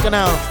People Backing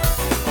Out.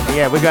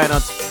 Yeah, we're going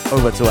on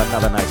over to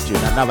another nice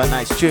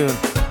tune.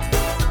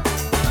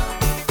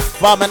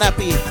 Farmer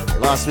Nappy,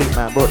 last week,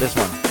 man, brought this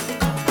one.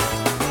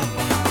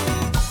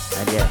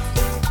 And yeah,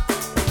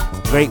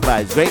 great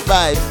vibes.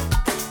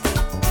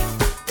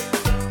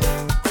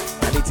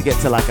 I need to get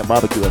to like a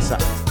barbecue or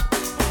something.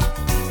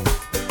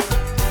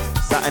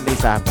 Something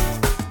needs to happen.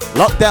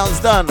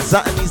 Lockdown's done,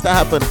 something needs to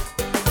happen.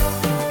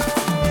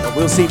 And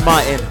we'll see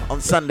Martin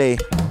on Sunday.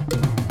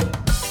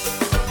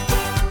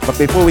 But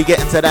before we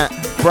get into that,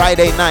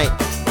 Friday night,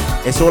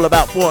 it's all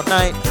about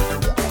Fortnite.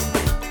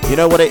 You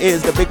know what it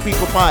is, the Big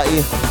People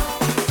Party.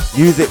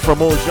 Music from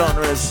all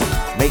genres.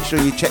 Make sure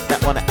you check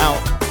that one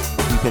out.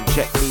 You can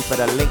check me for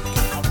the link.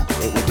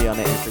 It will be on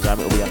the Instagram,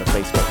 it will be on the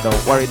Facebook.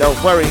 Don't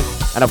worry.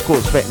 And of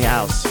course, Fetney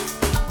House.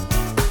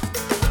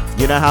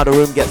 You know how the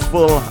room gets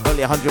full,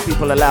 only 100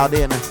 people allowed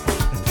in.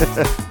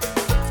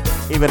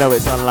 Even though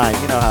it's online,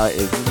 you know how it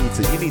is.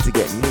 You need to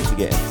get in.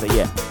 So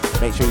yeah,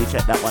 make sure you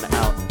check that one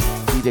out.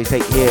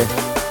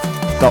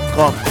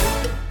 DJTakeHere.com.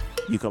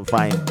 You can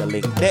find the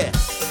link there.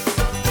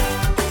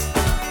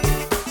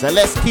 So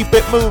let's keep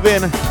it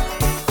moving.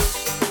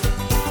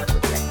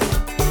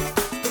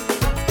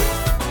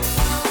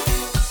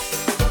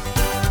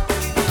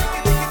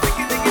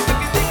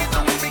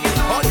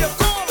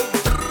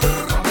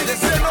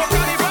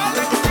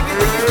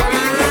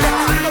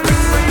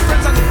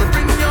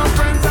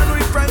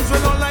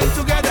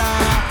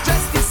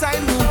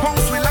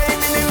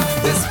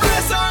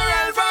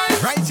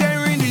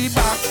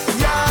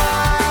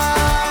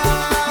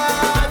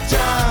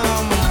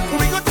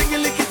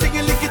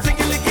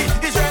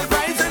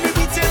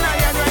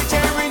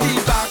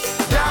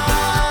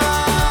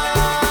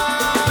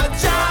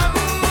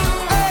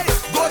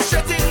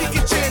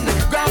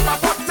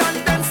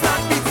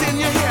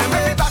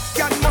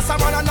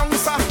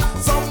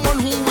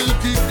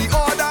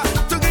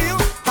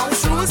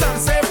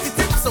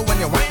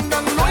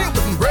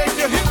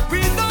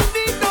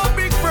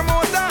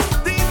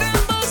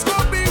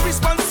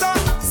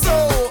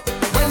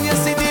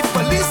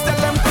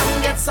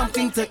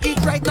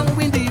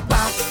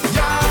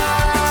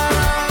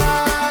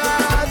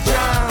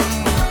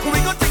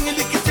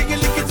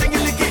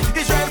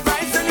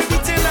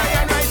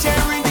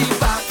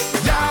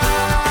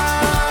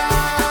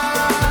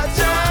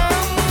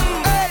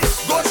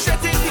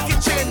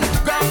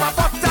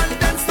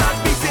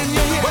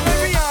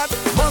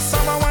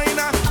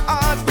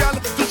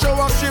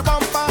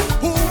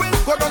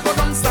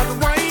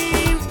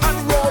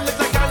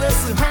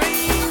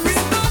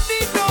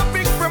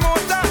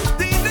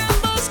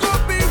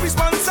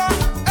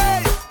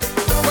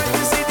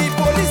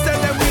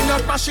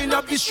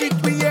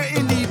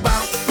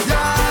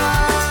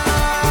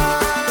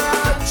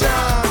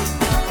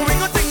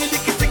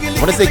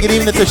 Good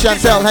evening to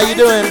Chantel, how you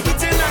doing?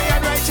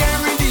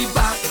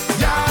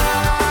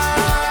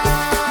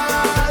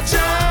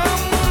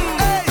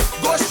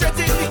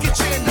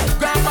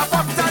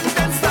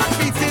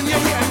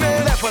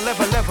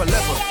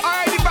 Level.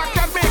 Alright, the back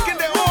and making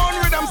their own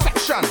rhythm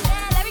section.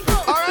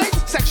 Alright,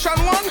 section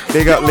 1.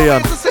 Big up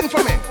Leon. Sing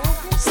for me.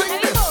 Sing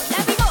this.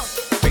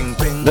 Bing,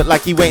 bing. Look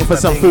like he waiting for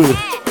some food.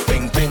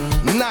 Bing, bing.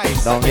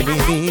 Nice.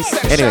 Anyway.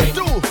 Section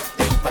 2.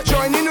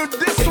 Join in with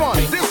this one.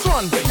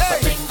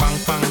 Hey.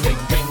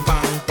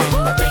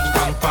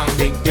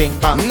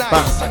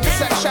 Nice.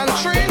 Section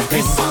 3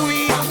 is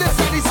sweet. This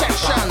are the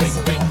sections.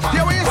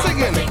 Here what you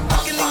singing?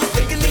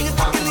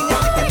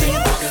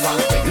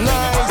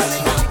 Nice.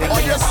 Oh,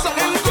 you're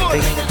something good.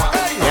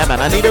 Yeah, man,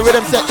 I need a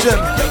rhythm section.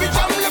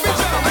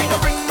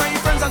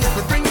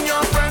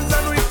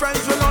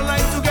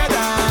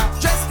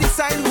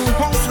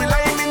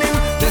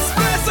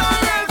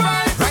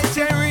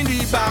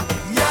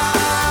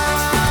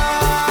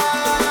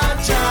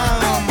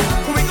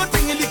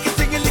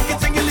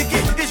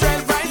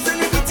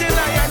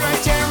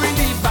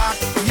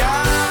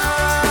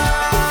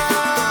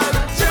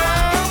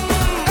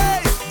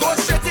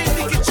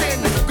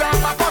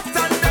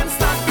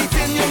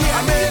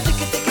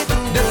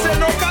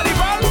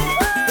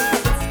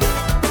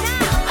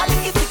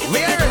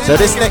 So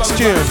this next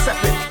tune,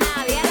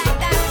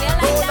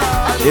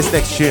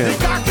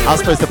 I was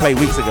supposed to play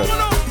weeks ago,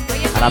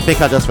 and I think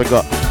I just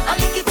forgot,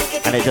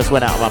 and it just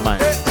went out of my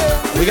mind.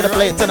 We're gonna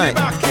play it tonight.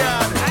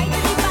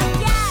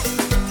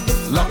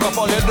 Lock up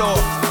all your door.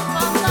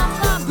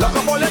 Lock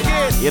up all your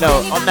gates. You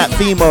know, on that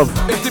theme of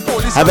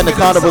having the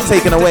carnival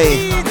taken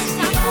away,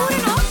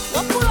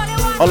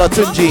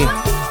 Olatunji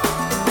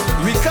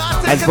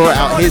has brought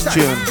out his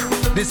tune.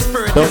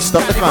 Don't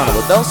stop the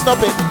carnival. Don't stop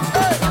it.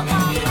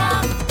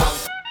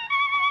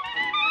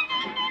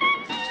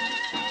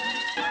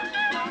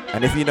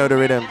 And if you know the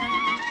rhythm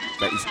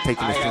that he's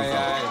taking this tune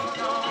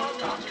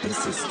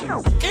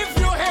from. If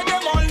you hear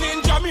them all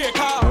in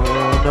Jamaica,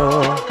 Oh no.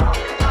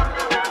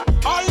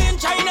 all in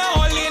China,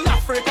 all in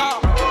Africa,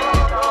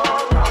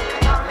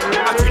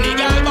 a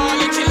Trinidad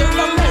Bali chilling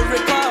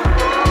America.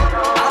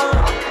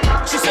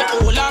 She said,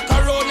 "Oh la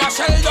Corona,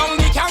 shell down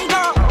the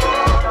canker."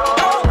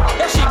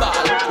 Yeah, she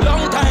ball.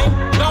 Long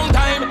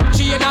time.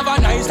 She ain't have a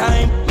nice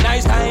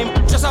time.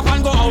 Just up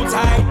and go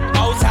outside.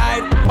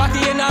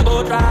 Party in a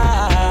boat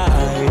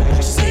ride.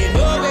 She say,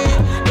 no way.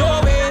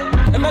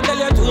 Let me tell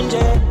you,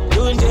 Tunje.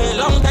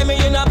 Long time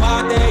in a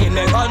party in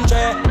the country.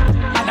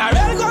 And I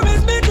real come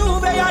is me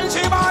Juve and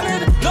she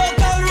ballin'.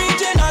 Local,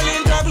 regional,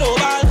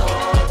 interglobal.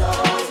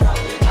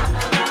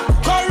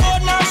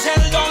 Corona,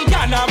 shell down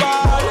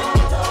carnival.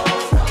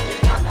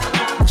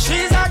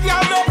 She's a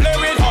girl no play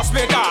with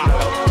hospital.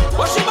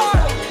 What she ball?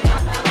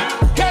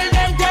 Tell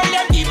them,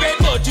 keep it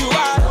what you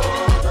are.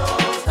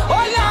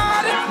 Oh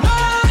Lord, no,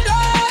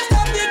 don't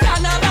stop the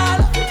carnival.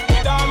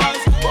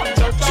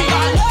 She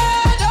ball, no,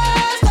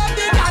 don't stop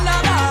the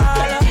carnival.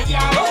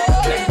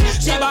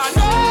 She ball,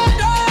 no,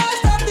 don't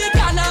stop the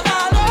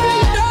carnival.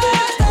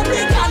 Don't stop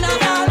the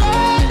carnival.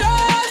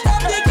 Don't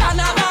stop the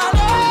carnival.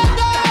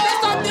 Don't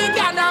stop the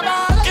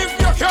carnival. If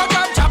you hear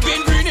them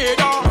chopping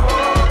Grenada,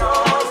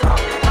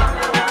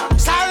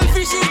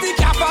 Saltfish is the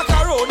cap for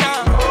Corona.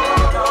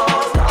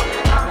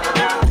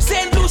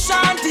 St. Lucia,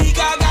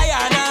 Antigua,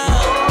 Guyana.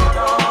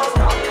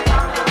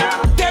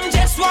 Them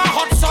just want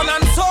hot sun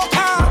and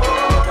soca.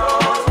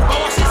 But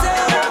what she say?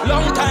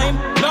 Long time.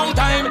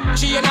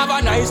 She ain't have a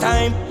nice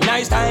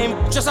time.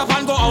 Just up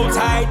and go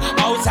outside.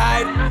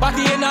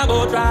 Party in a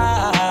boat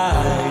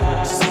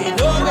ride. She say,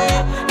 no way.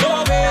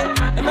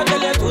 Let me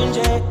tell you,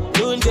 Tunje.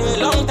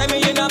 Long time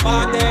in a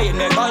party in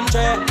the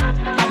country.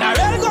 And I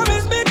real come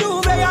is me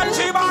Juve and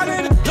she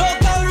ballin'.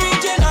 Local,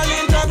 regional,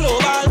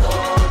 interglobal.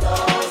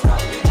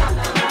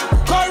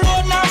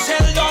 Corona,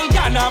 shell down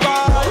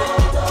carnival.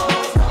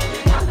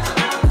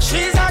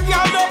 She's a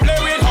girl no play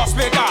with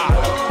hospital.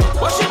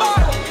 What she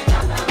ball?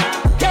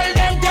 Tell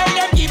them,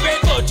 keep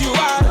it what you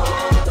are.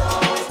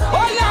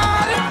 Oh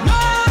Lord, no,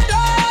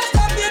 don't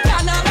stop the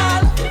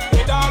carnival.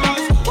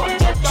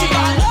 She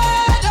ball, no,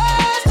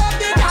 don't stop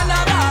the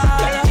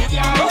carnival.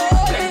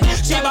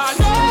 She ball,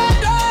 no,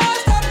 don't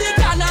stop the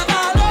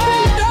carnival.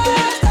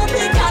 Don't stop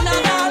the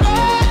carnival.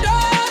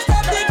 Don't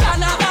stop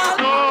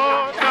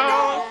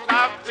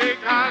the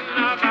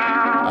carnival.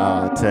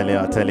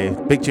 I'll tell you.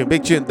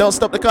 Big tune. Don't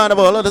stop the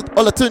carnival.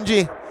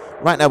 Olatunji.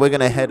 Right now we're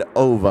going to head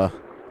over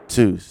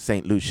to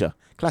St. Lucia.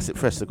 Classic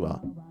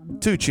Festival.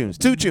 Two tunes.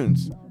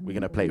 We're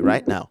going to play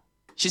right now.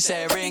 She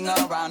said ring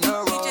around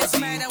the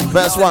rosy.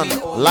 Verse 1,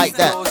 like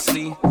that.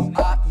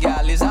 Hot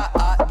gal is a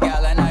hot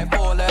gal and I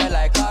pull her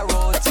like a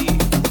roti.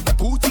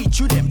 Who teach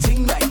you them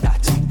ting like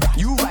that?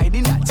 You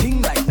riding that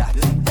ting like that?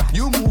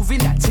 You moving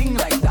that ting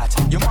like that?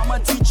 Your mama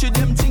teach you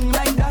them ting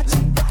like that?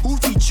 Who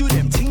teach you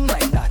them ting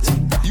like that?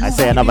 You I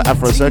say another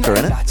Afro circle,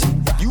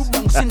 innit? You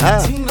bouncing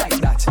that ting like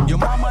that? Your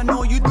mama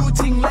know you do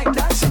ting like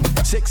that?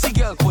 Sexy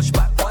girl push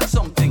back on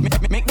something.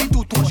 Make me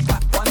do touch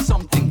clap on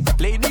something.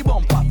 Lady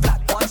bumper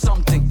flat on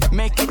something.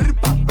 Make it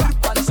rip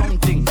on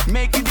something.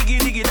 Make it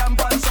diggy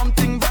damp on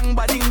something. Bang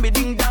bading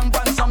bidding damp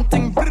on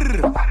something.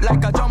 Brr,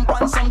 like a jump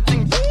on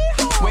something.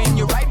 When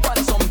you ride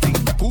on something,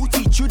 who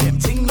teach you them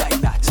ting like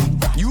that?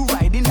 You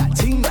riding that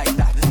ting like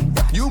that?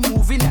 You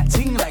moving that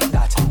ting like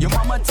that? Your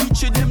mama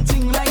teach you them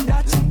ting like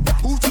that?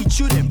 Who teach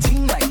you them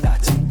ting like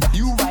that?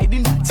 You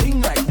riding that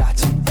ting like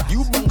that?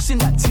 You bouncing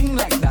that ting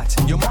like that?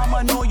 Your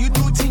mama know you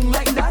do ting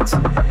like that?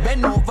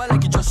 Bend over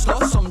like you just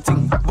lost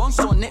something. Bounce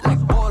on it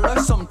like ball or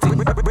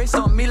something. Brace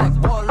on me like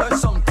ball or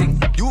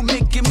something. You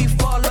making me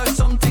fall or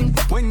something.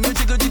 When you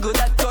jiggle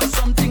that or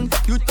something.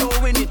 You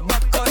throwing it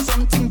back or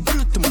something.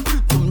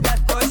 Brutum, that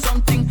or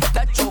something.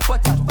 That chopper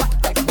that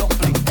back like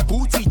dumpling.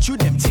 Who teach you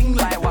them ting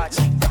like what?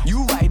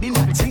 You riding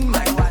that ting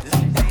like what?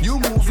 You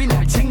moving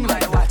that ting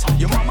like what?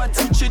 Your mama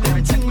teach you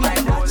them ting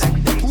like what?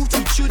 Who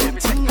teach you them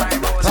ting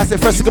like what? Classic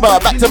Festival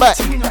back to back.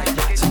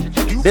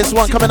 This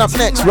one coming up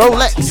next,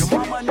 Rolex.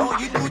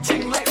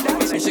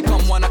 She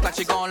come 1 o'clock,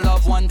 she gon'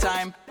 love 1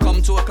 time.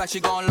 Come 2 o'clock, she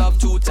gon' love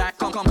 2 times.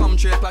 Come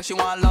 3 o'clock, she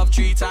want love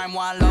 3 times.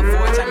 1 love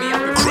 4 times. Me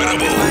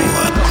incredible.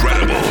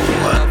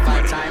 Love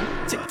 5 times.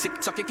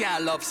 Tick tock, you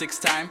can't love 6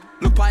 times.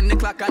 Look on the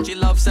clock and she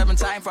love 7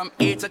 times. From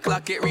 8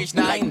 o'clock it reach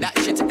 9. Like that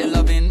shit, they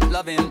loving.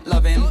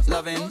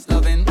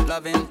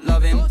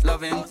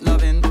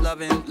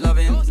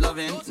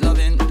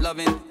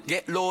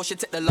 Get low, she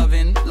take the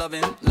loving,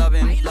 loving,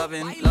 loving,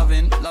 loving,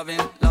 loving, loving, loving,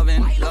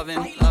 loving,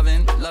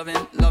 loving,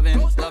 loving, loving,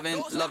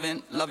 loving,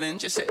 loving, loving.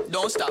 She said,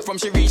 don't stop. From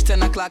she reach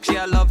 10 o'clock, she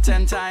a love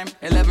 10 time.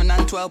 11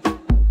 and 12,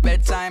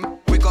 bedtime.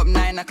 Wake up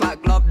 9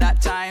 o'clock, love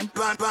that time.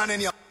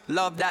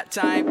 Love that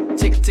time.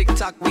 Tick, tick,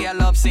 tock, we a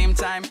love same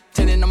time.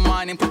 10 in the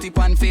morning, put it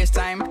on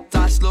FaceTime.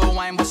 Touch slow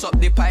wine, bust up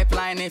the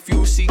pipeline. If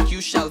you seek,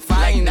 you shall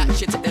find. Like that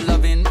shit at the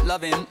loving,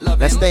 loving, loving.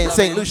 Let's stay in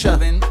St. Lucia.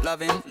 Loving,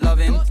 loving,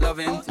 loving,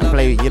 loving.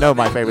 Play, you know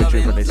my favorite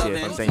tune from this year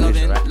from St.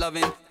 Lucia, right?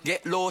 Loving,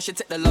 get low,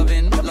 shit at the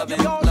loving,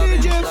 loving, loving,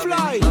 DJ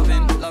Fly,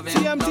 loving, loving,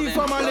 TMT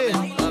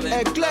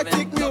family,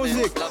 eclectic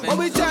music. What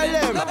we tell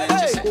them?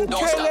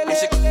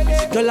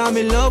 Hey, girl, I'm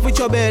in love with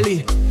your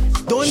belly.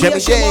 Don't Chevy be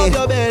ashamed of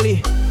your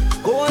belly.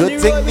 Go on Good the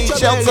thing road need with your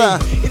shelter.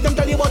 belly. If them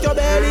tell you about your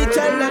belly,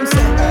 tell them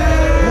say,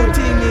 good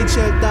thing need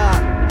shelter.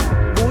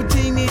 Good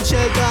thing need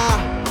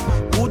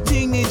shelter. Good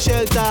thing need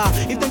shelter.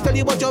 If them tell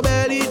you about your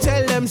belly,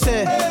 tell them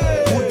say,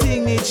 good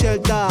thing need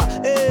shelter.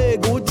 Hey,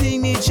 good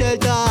thing need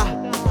shelter.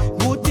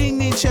 Good thing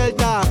need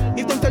shelter.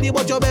 If them tell you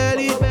about your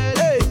belly,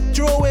 hey,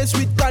 throw it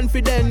with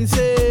confidence.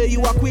 Hey,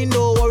 you a queen,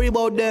 don't worry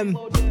about them.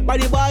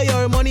 Body buy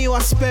your money you a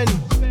spend.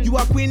 You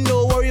a queen,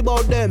 don't worry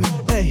about them.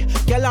 Hey,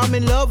 girl, I'm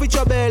in love with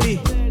your belly.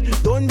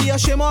 Don't be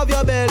ashamed of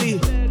your belly.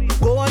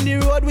 Go on the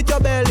road with your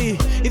belly.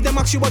 If them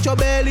ask you about your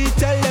belly,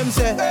 tell them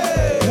say,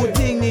 good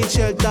thing need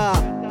shelter.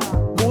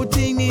 Good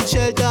thing need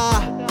shelter.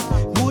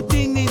 Good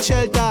thing need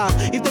shelter.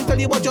 If them tell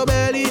you about your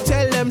belly,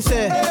 tell them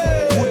say,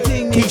 good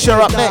thing need Keisha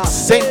shelter. up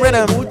next, St.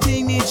 Rhythm. Good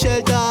thing need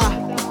shelter.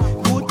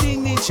 Good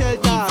thing need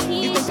shelter.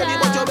 If them tell you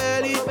about your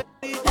belly.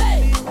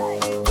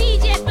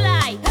 DJ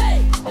Fly,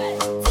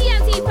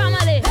 TNT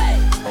family,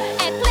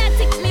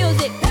 eclectic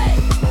music.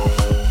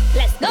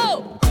 Let's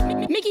go.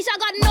 Mikisha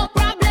got no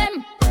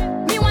problem.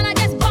 Me wanna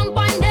just bump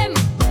on them.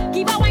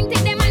 Give a wine,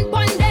 take them and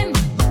pon them.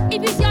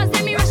 If it's yours,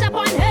 then me rush up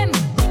on him.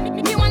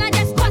 Me wanna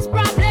just cause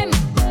problem.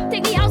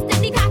 Take the house,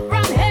 take the car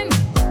from him.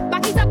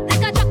 Back it up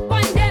like a truck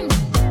on them.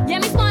 Yeah,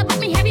 me small but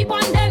me heavy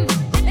on them.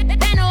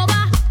 Bend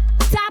over,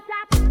 tap,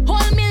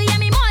 whole meal, yeah,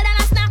 me more than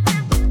a snack.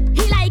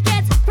 He like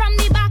it from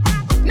the back.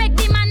 Make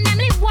the man them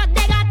live what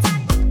they got.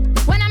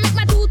 When I make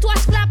my two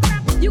touch clap,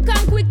 you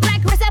come quick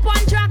like recipe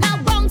on track. Now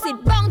bounce it,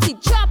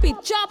 chop it,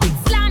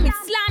 slam it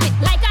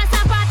like a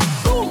sapat.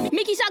 Boom,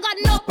 Mikisha got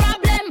no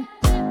problem.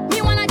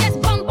 Me wanna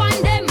just bump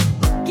on them.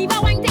 Give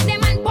a wine, take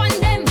them and pon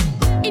them.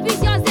 If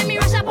it's yours, then me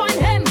rush up on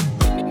him.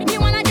 Me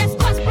wanna just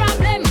cause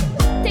problem.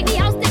 Take the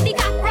house, take the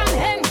car from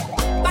him.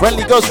 Back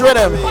Friendly it up, Ghost like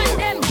a Rhythm. truck on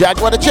them.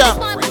 Jaguar the Yeah, champ.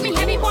 small, but me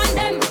heavy on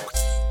them.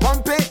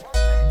 Pump it,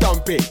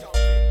 dump it,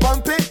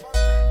 pump it,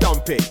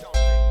 dump it,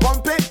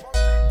 pump it,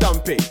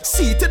 dump it.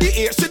 C to the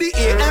A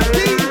and P.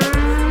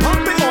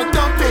 Pump it or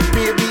dump it,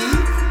 baby.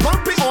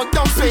 Pump it or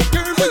dump it.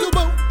 Where you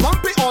bout?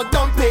 Pump it or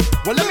dump it.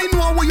 Well, let me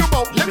know where you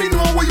bout. Let me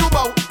know where you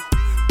bout.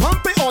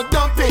 Pump it or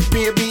dump it,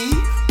 baby.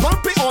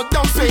 Pump it or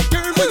dump it.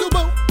 Where you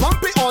bout?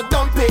 Pump it or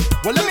dump it.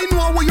 Well, let me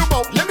know where you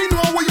bout. Let me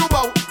know where you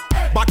bout.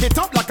 Back it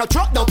up like a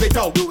truck, dump it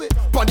out.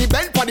 Pon the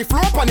bed, pon the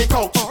floor, pon the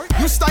couch.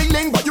 You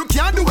styling, but you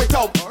can't do it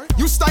out.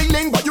 You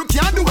styling, but you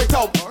can't do it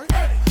out.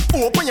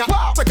 Open your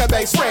take a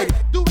base spread.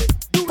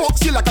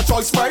 Box you like a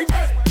choice spread.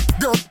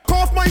 Girl,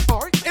 cough my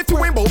part. If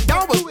you ain't both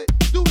down,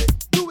 do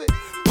it.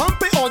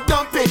 Pump it or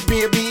dump it,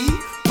 baby.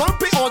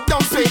 Pump it or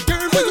dump it.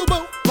 Where you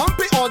bout? Pump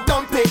it or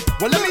dump it.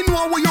 Well, let me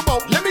know where you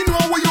bout. Let me know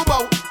where you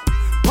bout.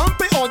 Pump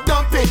it or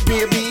dump it,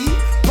 baby.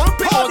 Pump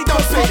it or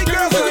dump it.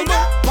 Where you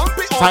bout? Pump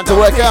it or Time to dump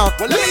work it. out.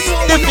 Well, let me know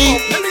where you Nippy.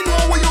 bout. Let me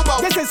know where you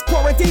bout. This is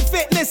Quarantine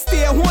Fitness,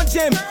 stay home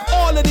gym.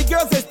 All of the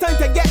girls, it's time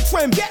to get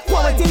trim.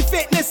 Quarantine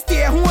Fitness,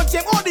 stay home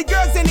gym. All the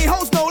girls in the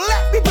house know,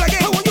 let me plug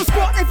in. When you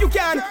squat if you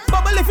can,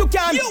 bubble if you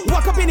can.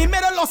 Walk up in the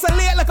middle,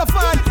 oscillate like a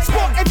fan.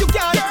 Squat if you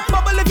can,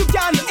 bubble if you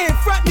can. In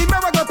front the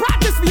mirror, go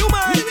practice for you,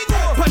 man.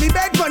 Pon the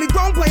bed, pon the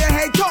ground, pon your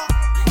head top.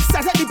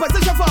 Start at the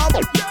position for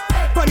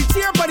pon the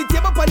chair, pon the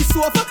table, pon the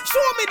sofa.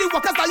 Show me the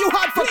workers that you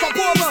had for cup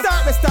over.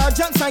 Start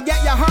jumps and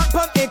get your heart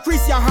pump.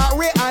 Increase your heart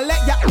rate and let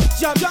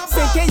your jump.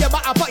 Sink in your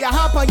butt and put your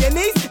heart on your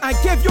knees. And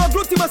give your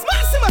gluteus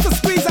maximus a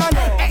squeeze and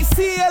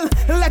exhale,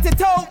 let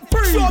it out.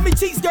 Show me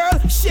cheeks, girl,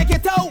 shake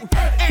it out.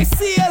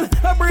 Exhale,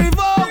 breathe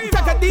out.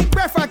 Take a deep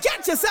breath and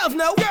catch yourself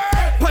now.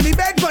 Pon the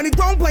bed, pon the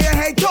ground, pon your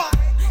head top.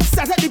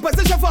 Start at the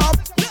position for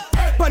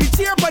pon the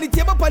chair, pon the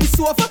table, pon the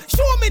sofa.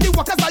 Show me the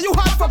workers that you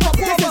had for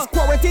proposal. This is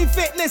Quarantine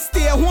Fitness,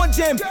 stay home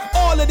gym.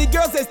 All of the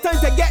girls, it's time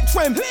to get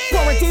trim.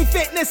 Quarantine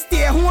Fitness,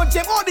 stay home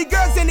gym. All the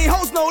girls in the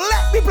house know,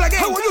 let me plug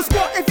in. When you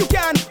squat if you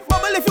can,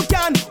 bubble if you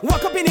can.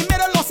 Walk up in the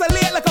middle,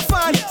 oscillate like a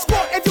fan.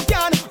 Squat if you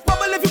can,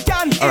 bubble if you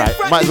can. All right,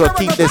 might as well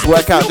keep this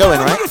workout going,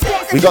 right?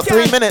 We got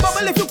 3 minutes.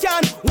 Bubble if you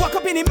can, walk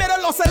up in the middle,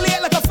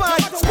 oscillate like a fan.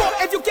 Squat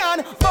if you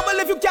can, bubble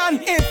if you can.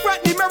 In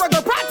front the mirror,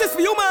 go practice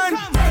for you, man.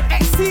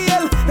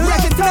 Exhale,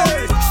 let it out.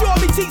 Show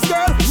me cheeks,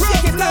 girl,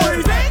 shake it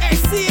out.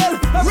 Exhale,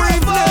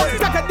 breathe out.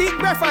 Take a deep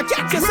breath and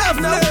catch yourself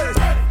now.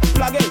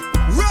 Plug in.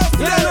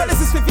 You don't know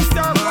this is 50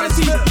 star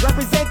quality.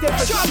 Represented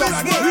for sure.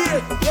 Plug in.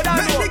 You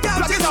don't know.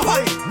 Plug in the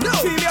hot.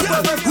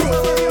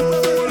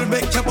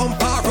 Make your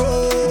bumper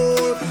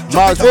roll.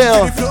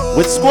 Marsville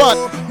with Squad.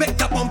 Make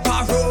your bumper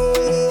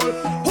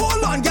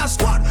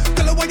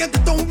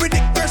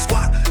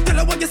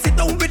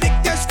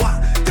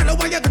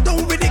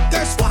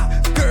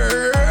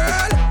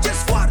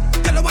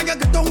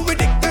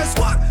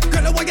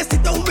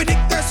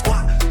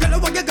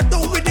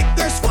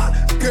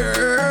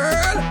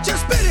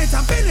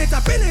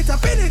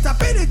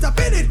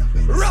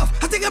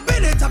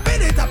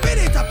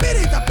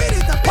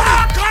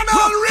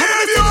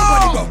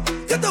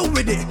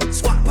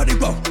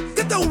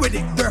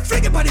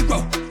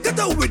get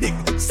down with it.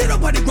 Sit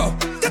up on the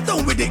ground, get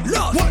down with it.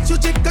 Lord, watch you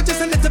jiggle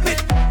just a little bit.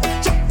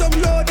 Chop down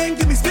low, then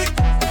give me stick.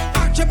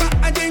 Arch your back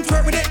and then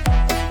twerk with it.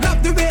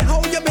 Love the way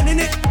how you bending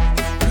it.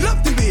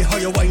 Love the way how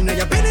you whine and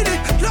you bending it.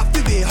 Love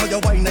the way how you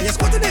whine and you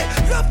squatting it.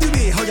 Love the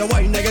way how you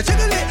whine and you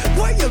jiggle it.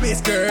 Why you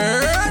waist, girl?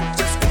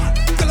 Just squat.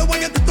 Tell her why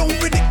you get down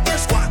with it, girl,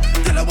 squat.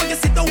 Tell her why you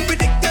sit down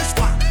with it, girl,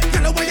 squat.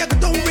 Tell her why you get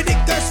down with it,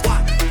 girl,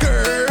 squat.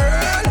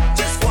 Girl,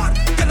 just squat.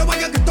 Tell her why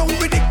you get down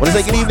with it. Want to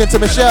say good evening to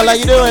Michelle? How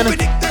you doing?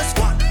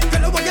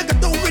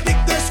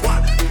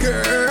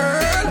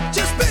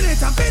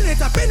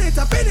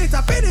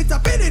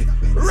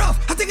 Rough,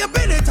 I think I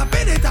bend it.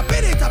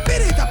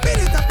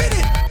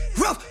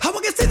 Rough, how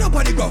I get sit up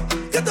on the ground.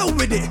 Get down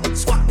with it,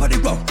 squat on the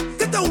ground.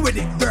 Get down with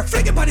it, girl,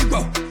 flick it on the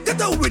ground. Get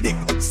down with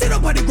it, sit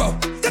up on the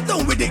ground. Get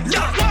down with it,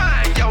 love.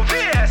 Wind your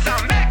waist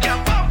and make your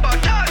bumper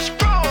touch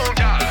ground,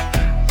 girl.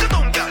 Get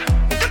down, girl.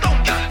 Get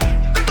down, girl.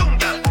 Get down,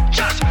 girl.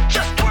 Just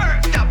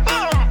twerk the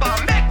bumper,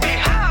 make me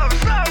have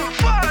some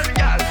fun,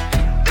 girl.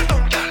 Get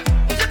down, girl.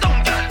 Get down,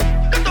 girl.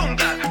 Get down,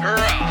 girl.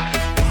 Rough.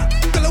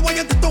 Tell her why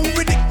you get down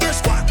with it, girl,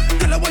 squat.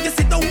 Tell her why you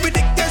sit down with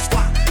it, girl,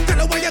 squat. Tell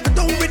her why you get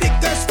down with it,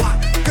 girl, squat.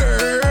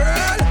 Girl,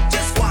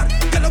 just squat.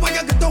 Tell her why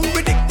you get down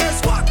with it, girl,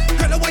 squat.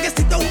 Tell her why you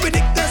sit down with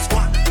it, girl,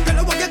 squat. Tell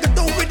her why you get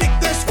down with it,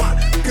 girl, squat.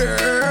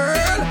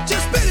 Girl,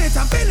 just spin it,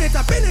 spin it,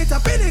 spin it,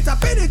 spin it,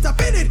 spin it,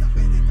 spin it.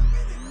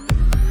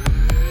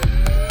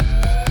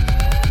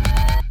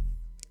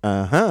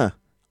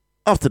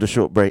 After the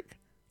short break,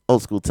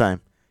 old school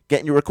time.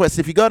 Getting your requests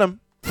if you got them.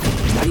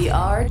 The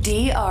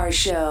RDR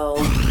Show.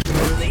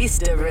 Release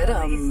the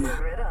rhythm.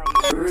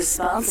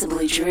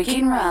 Responsibly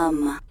drinking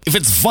rum. If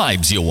it's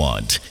vibes you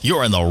want,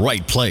 you're in the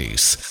right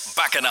place.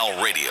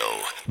 Bacchanal Radio,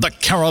 the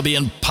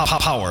Caribbean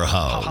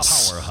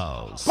powerhouse.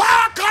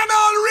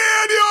 Bacchanal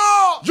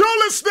Radio! You're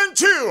listening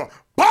to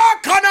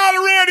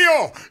Bacchanal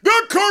Radio,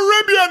 the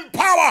Caribbean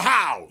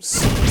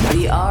powerhouse.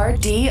 The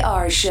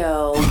RDR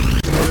Show.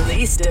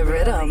 Release the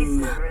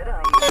rhythm.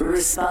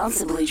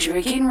 Responsibly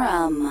drinking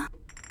rum.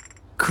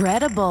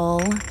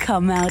 Credible,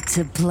 come out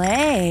to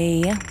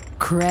play.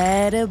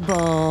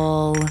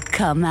 Credible,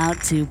 come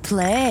out to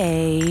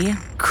play.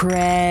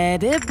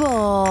 Credible,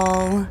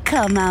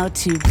 come out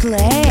to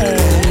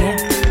play.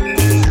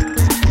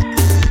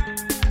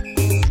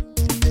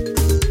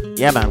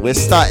 Yeah, man, we're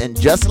starting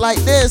just like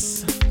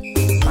this.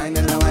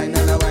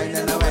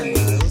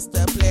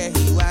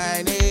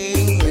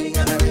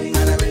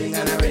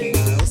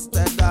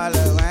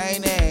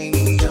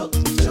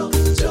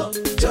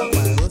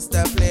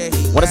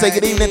 Want to say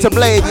good evening to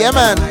Blade, yeah,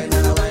 man.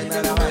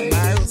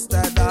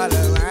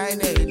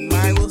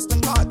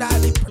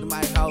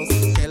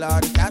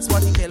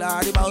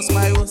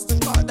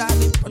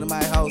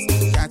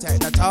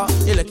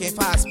 You're looking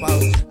for a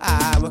spouse.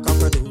 We come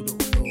for do.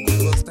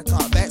 Rooster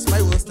car backs, my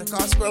rooster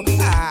car scrub. We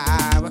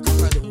come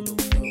for do.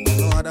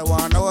 No other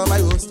one, no my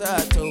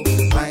rooster too.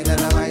 Wine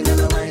and a wine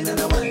and a wine and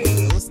a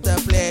wine. Rooster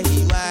play,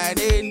 he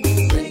whining.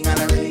 Ring and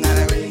a ring and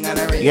a ring and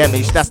a ring. Yeah,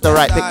 Mish, that's the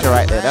right picture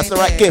right there. That's the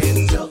right gift.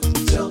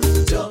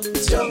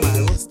 My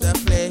rooster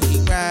play, he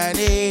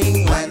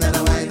grinding. Wine and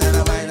a wine and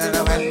a wine and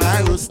a wine. My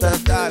rooster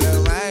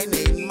dollar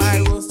whining. My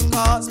rooster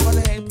cars for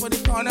the head, put the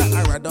corner.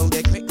 I run down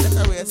there quick like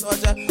a race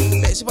soldier.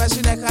 Make she wash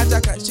she neck and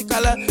jacket, she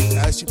color.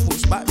 As she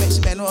push back, make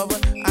she bend over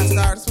and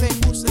start to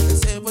spin, push like a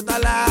silver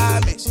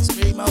dollar. Make she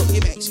scream out, he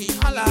make she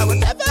holler,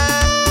 whatever.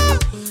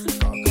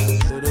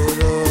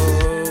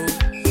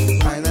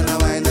 Wine and a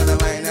wine and a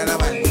wine and a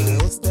wine. My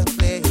rooster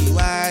play, he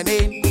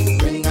whining.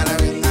 Ring and a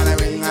ring and a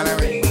ring and a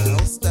ring. My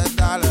rooster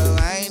dollar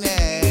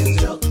whining.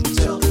 Jump.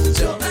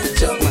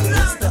 My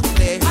rooster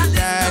play, he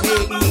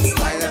whining.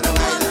 Wine and a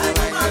wine and a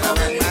wine and a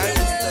wine. My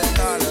rooster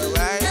dollar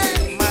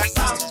whining.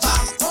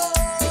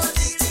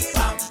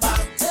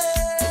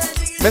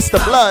 Mr.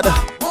 Blood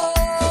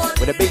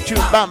with a big tune,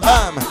 bam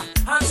bam.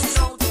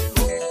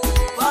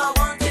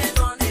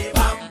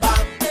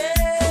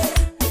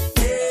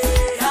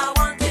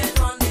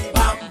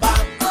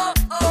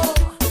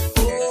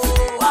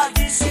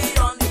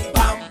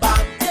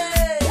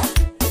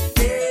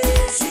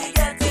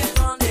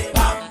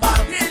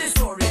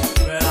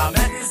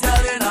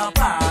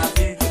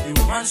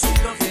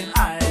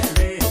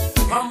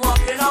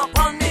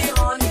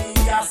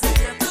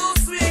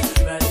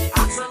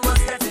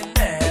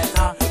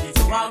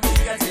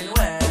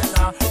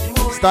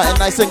 Starting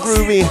nice and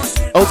groovy.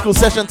 Old school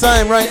session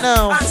time right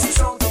now.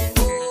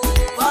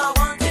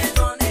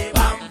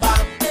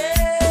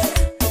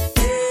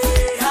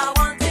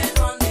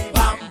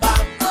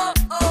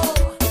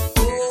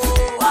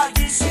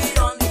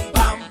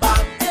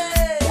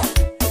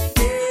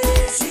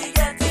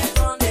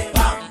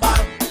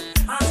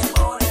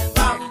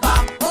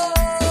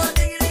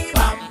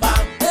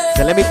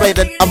 So let me play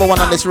the other one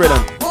on this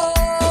rhythm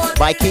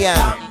by Kian.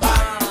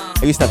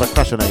 I used to have a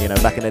crush on her, you know,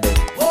 back in the day.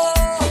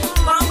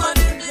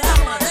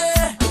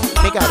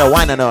 I think I had a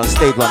wine on her on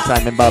stage one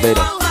time in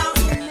Barbados.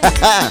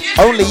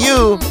 Only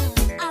you.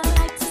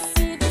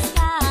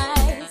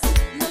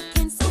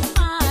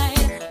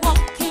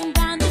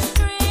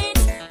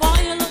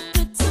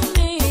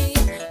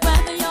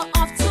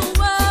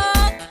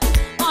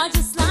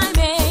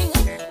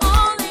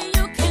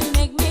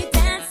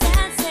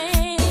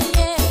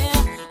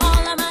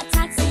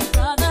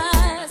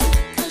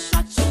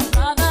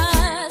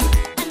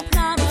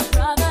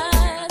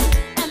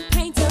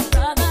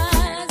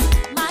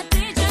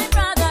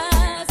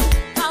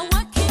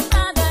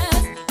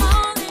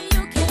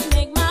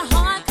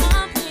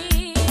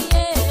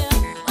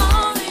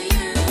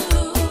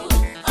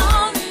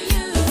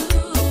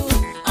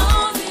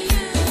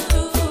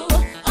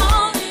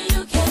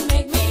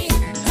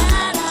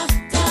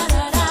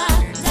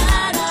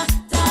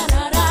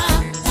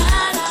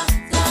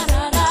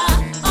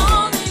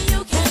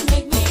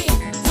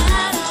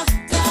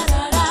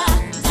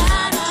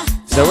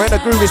 So we're in a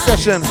groovy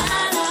session.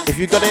 If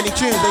you've got any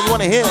tunes that you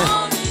want to hear,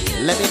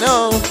 let me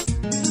know.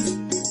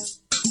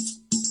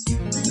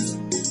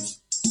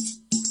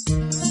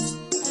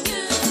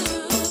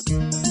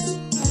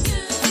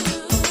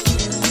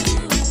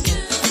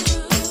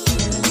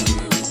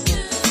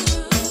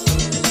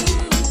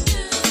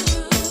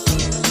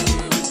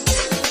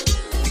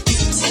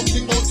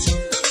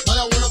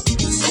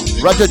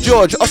 Roger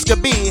George, Oscar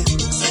B.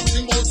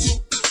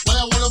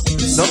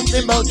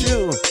 Something about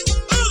you.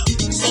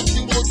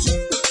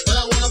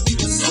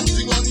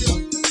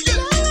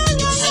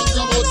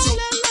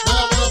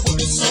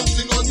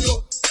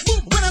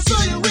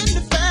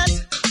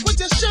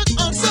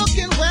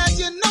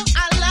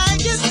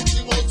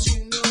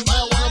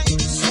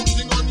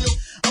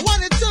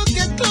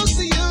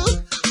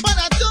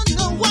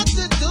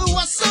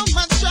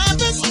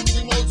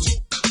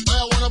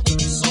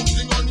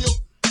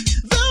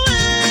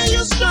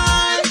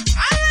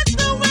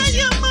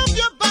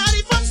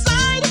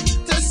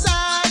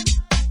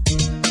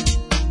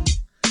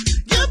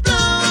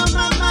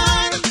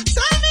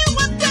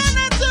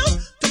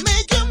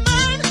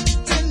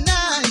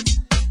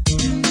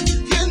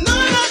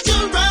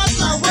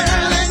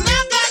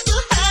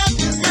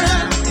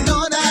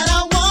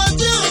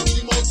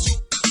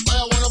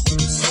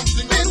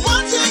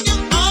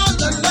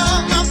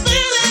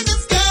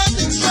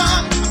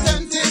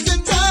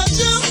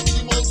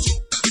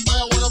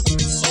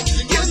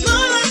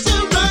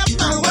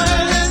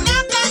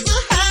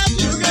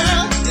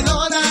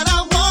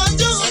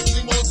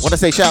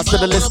 Say shouts to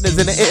the listeners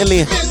in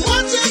Italy,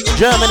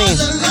 Germany,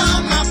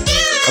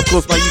 of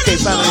course my UK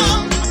family,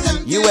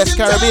 US,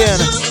 Caribbean.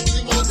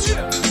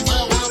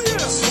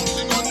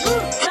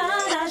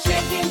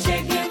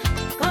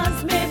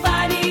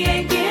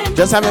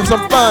 Just having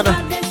some fun,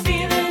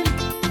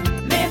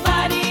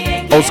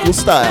 old school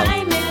style.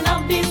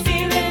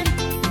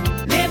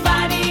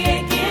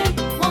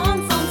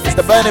 It's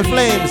the Burning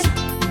Flames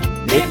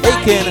with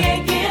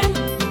Aching.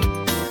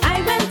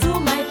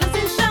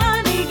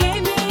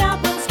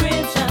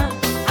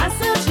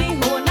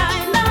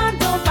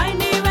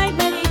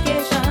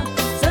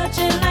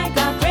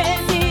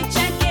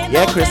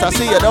 Yeah, Chris, I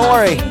see you. Don't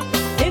worry.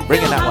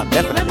 Bringing that one,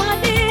 definitely.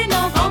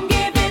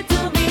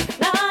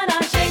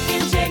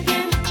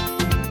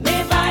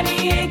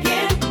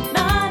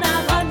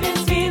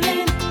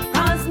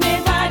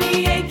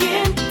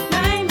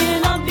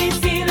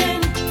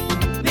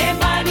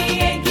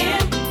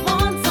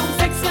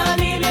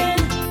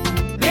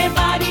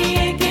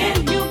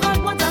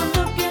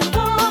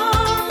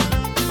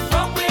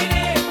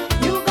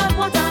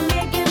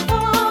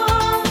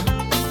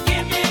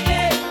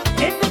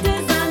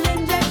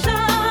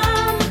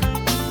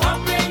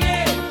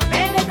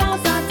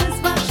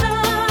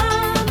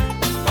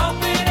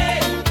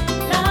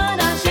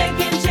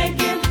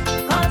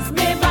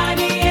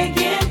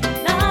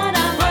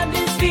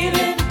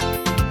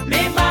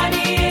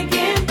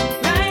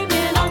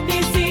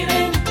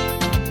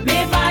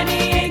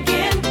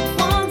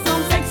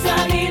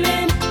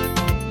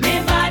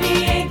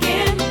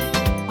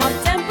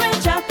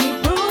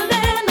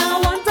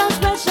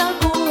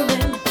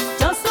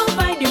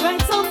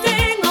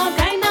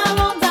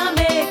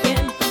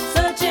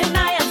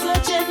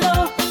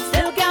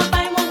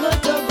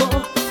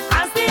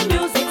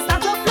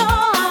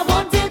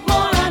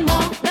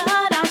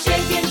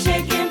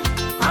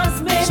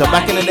 So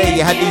back in the day,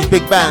 you had these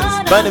big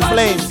bands: Burning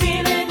Flames,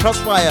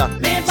 Crossfire,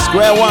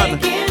 Square One,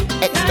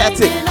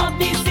 Ecstatic.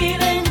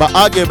 But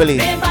arguably,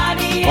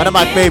 one of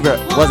my favorite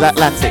was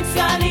Atlantic.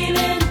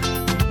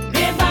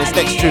 This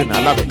next tune,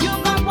 I love it.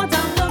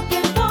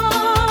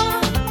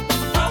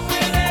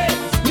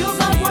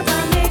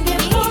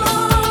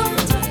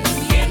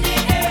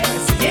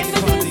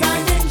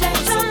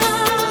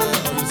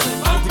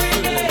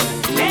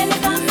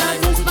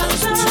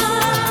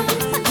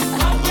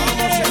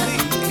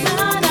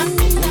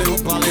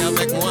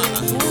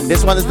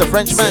 This one is the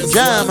Frenchman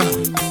Jam.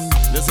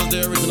 This is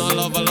the original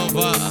lover.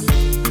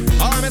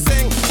 Alright, me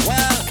sing.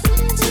 Well.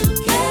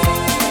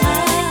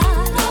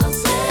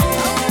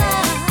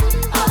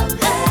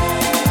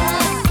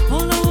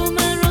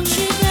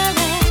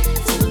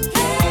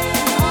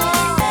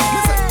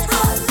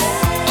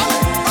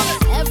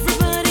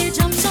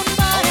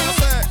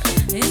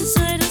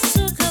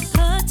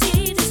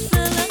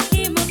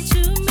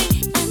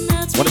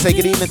 Want to say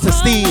good evening to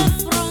Steve.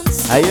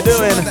 How you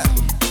doing?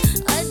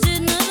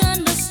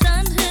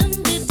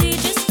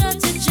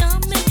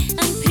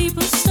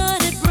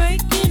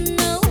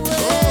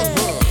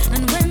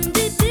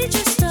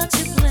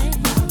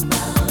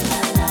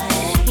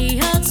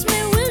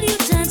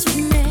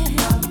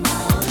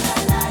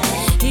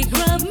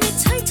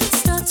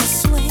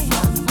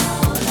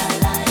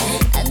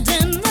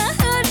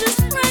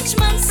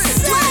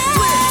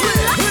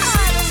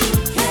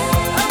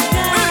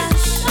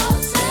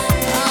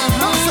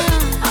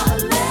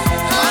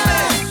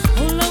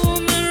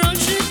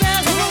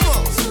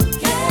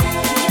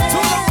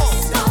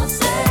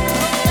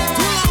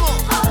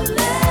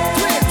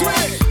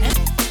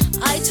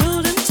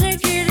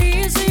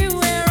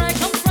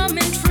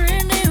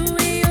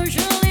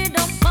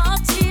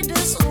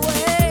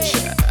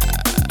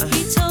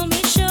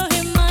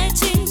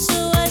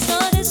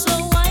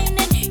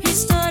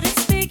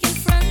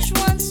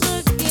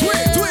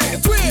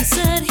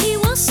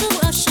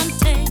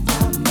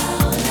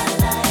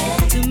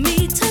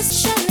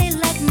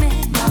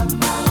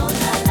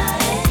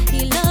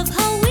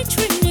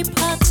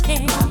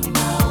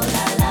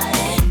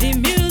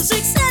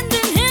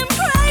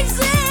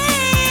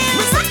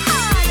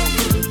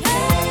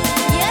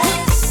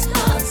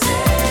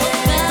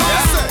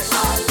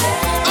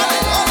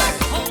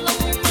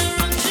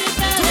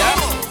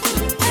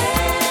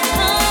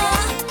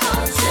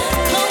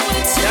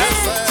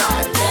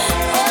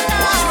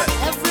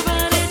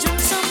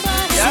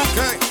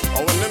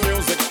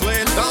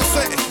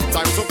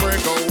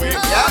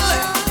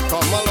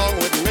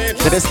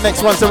 this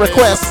next one's a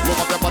request.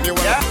 Everybody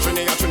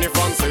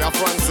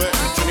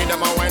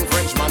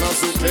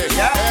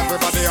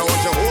I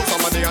want you hold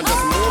somebody and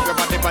just move your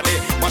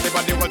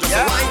body will just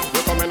right.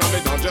 We're coming on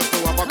it down just to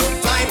have a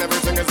good time.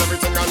 Everything is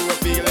everything and we're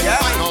feeling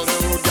fine. All the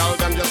rude girls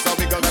them just a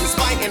wiggle them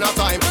spine in a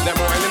time. Them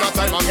wine in a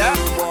time and the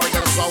rude boy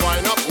them so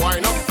wine up.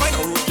 Find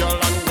a rude girl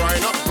and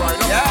grind up.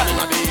 And in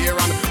the ear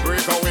and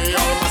break away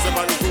all massive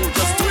and cool.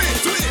 Just do it.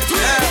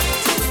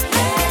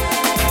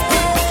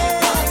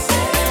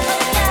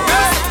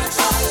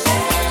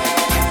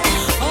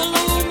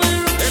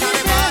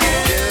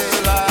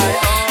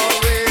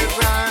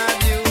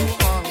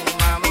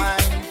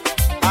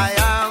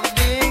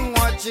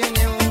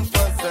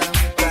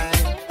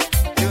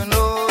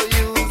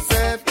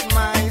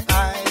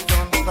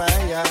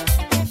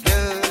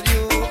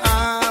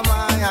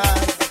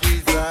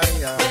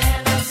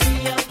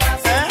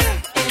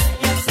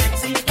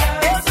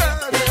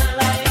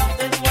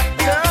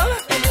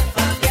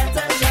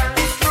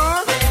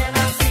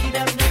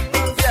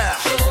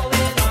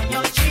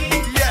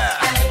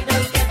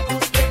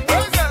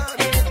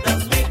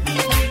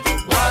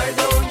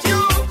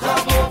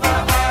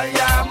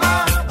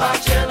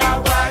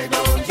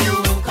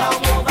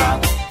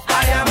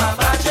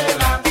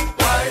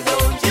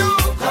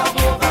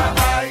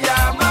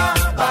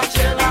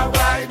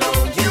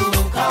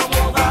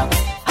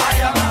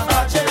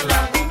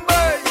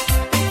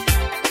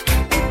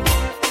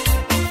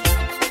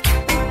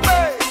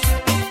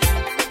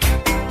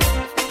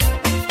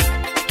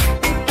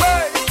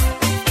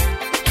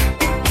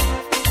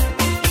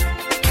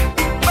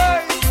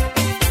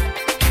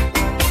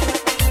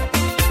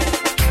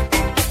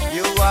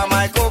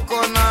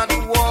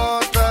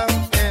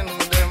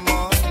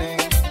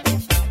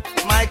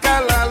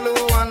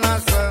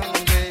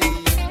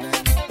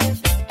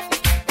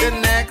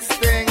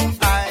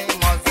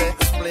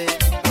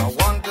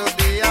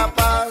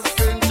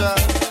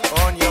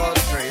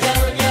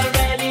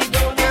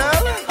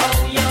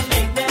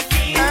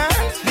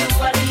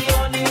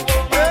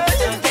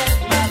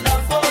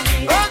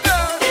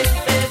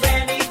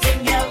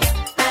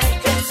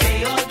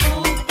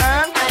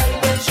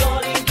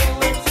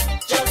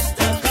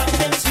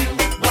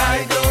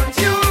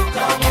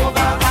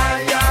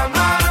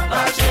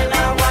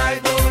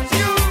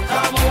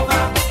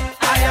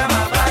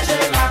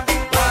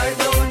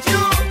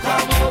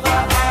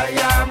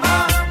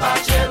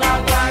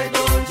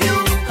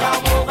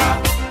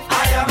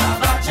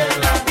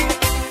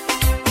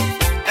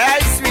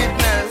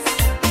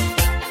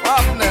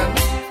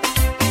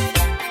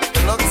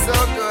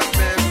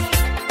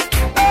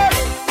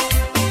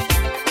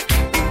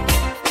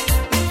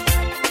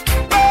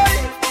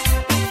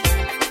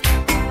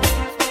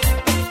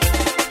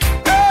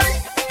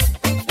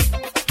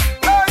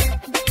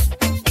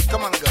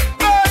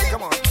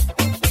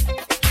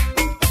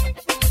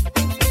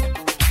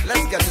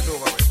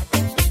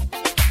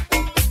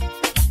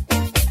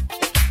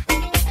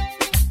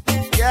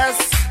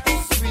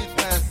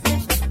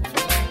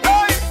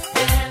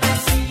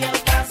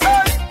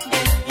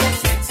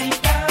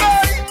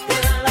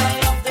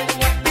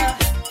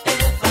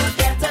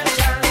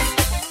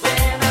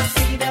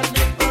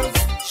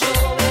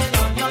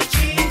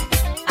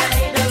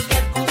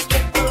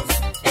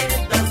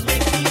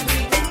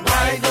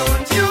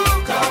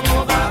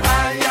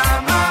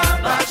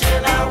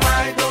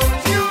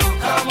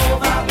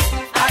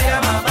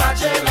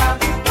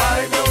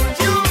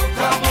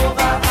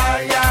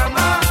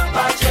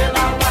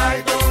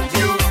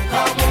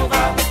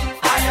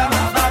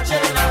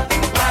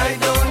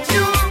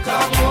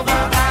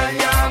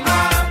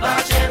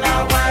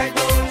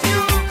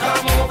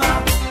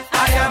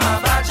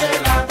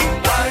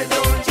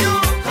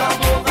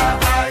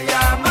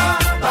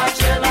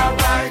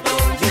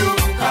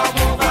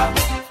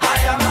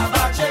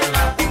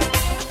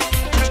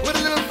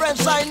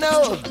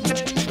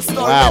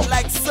 Wow.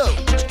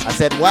 I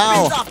said,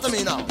 wow.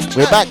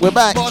 We're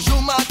back.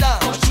 Bonjour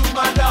madame,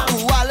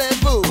 où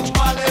allez-vous?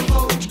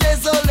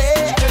 Désolé,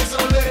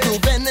 d'où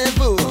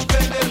venez-vous?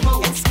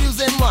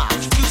 Excusez-moi,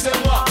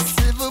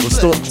 s'il vous plaît.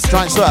 We'll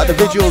try and sort out the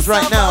visuals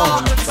right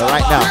now. But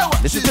right now,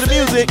 listen to the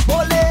music.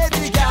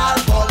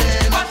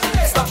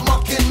 Stop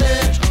mocking me.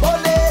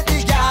 Stop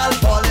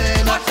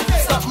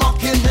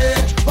mocking me.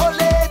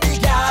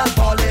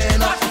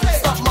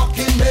 Stop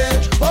mocking me.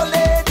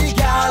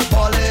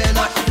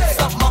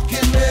 Stop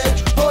mocking me.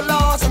 Oh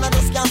Lord, and I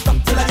just can't stop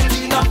till I get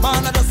enough.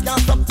 Man, I just can't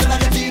stop till I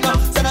get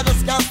enough. Said I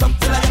just can't stop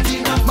till I get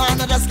enough.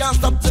 Man, I just can't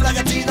stop till I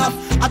get enough.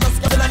 I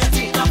just can't till I get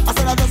enough. I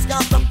said I just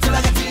can't stop till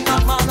I get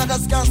enough. Man, I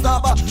just can't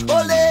stop.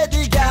 Oh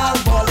lady girl,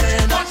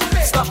 ballin'.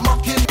 Stop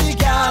mocking me,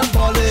 girl,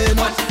 ballin'.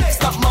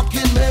 Stop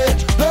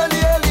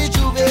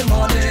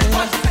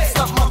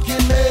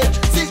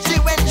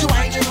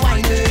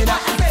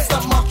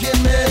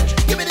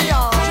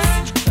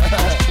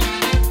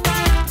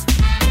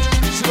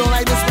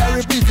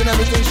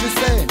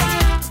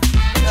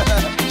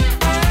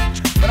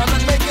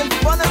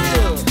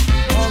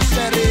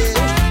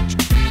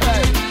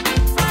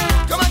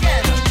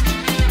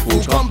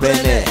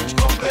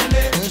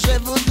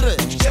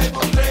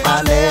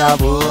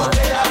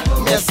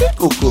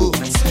beaucoup.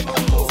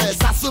 C'est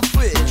ça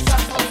souffrir,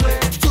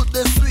 tout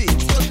de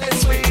suite,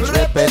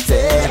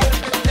 répétez,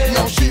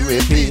 non j'y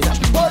repeat.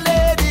 Oh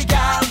lady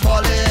gal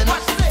ballin',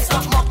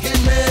 stop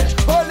mocking me.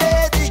 Oh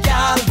lady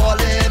gal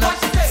ballin',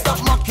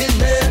 stop mocking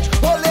me.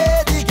 Oh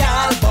lady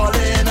gal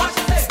ballin',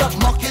 stop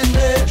mocking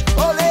me.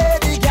 Oh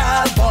lady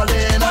gal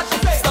ballin',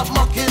 stop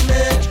mocking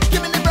me.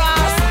 Give me the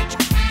brass.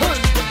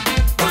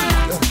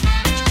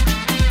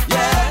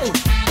 Yeah.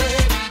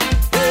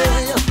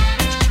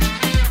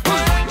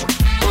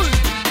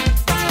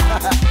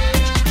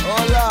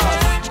 Oh Lord,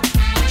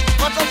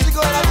 what up she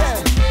going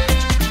again?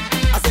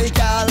 I say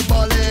gal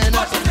ballin',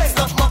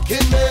 stop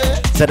mocking me.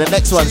 So the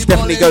next one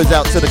definitely goes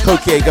out to the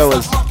Coquier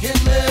goers.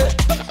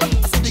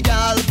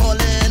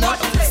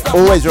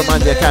 Always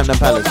reminds me of Camden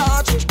Palace.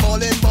 Stop,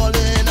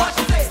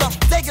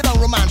 take it on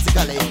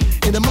romantically.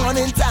 In the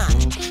morning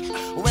time,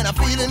 when I'm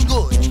feeling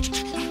good,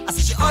 I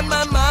see she on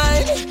my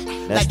mind,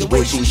 That's the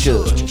way she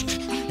should.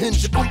 in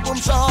she boom boom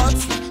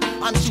shorts,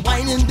 and she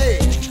whining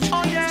there.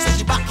 So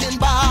she backing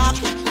back,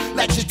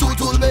 like she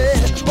tutul me.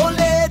 Oh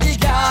lady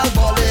gal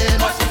ballin',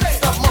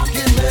 stop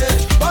mocking me.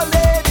 Oh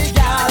lady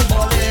gal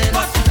ballin',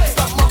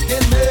 stop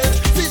mocking me.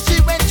 See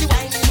she when she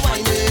whining,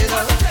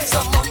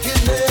 stop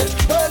mocking me.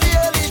 Early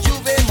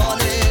Juve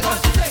morning,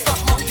 stop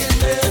mocking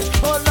me.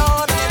 Oh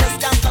Lord, I just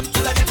can't stop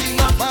till I get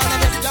enough. Man, I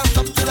just can't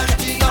stop till I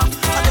get enough.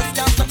 I just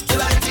can't stop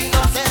till I get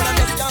enough. Man, I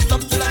just can't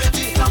stop till I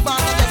get enough. Man,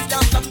 I just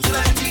can't stop till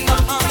I get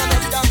enough. Man, I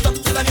just can't stop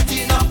till I get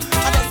enough.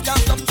 I just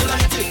can't stop till I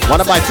get enough.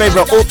 One of my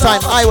favorite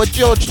all-time Iowa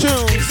George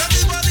tunes.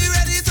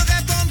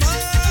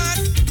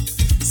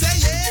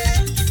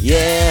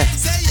 Yeah.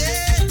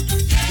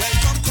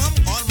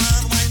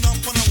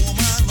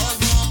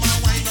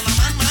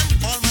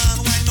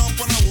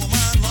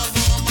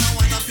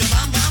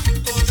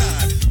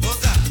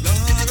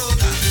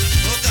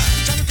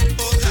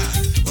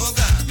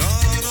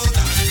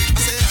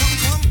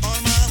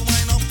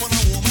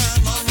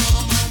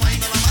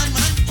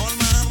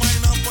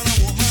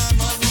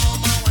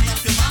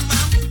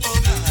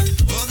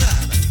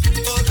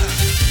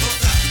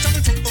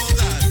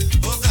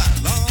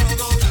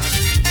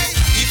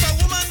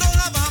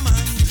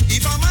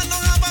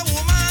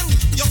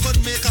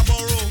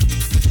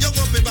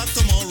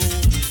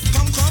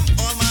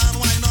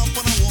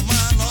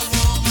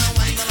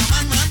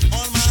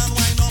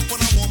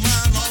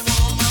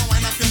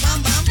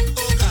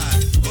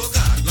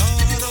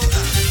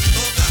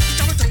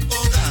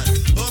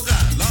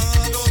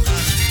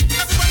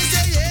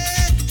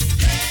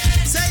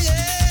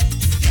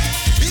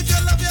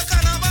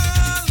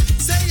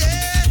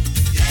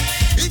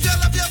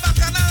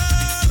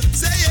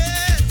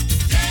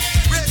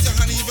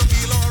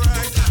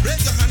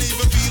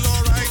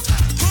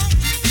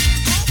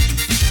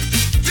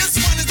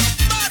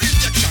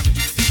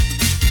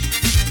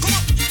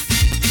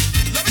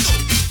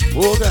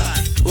 Oh God,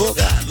 oh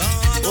God,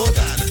 oh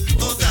God,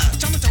 oh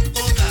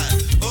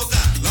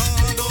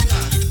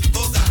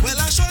God. Well,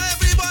 I show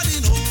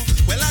everybody know.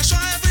 Well, I show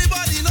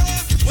everybody know.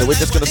 So we're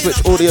just going to switch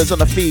audios on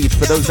the feed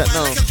for those that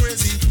know.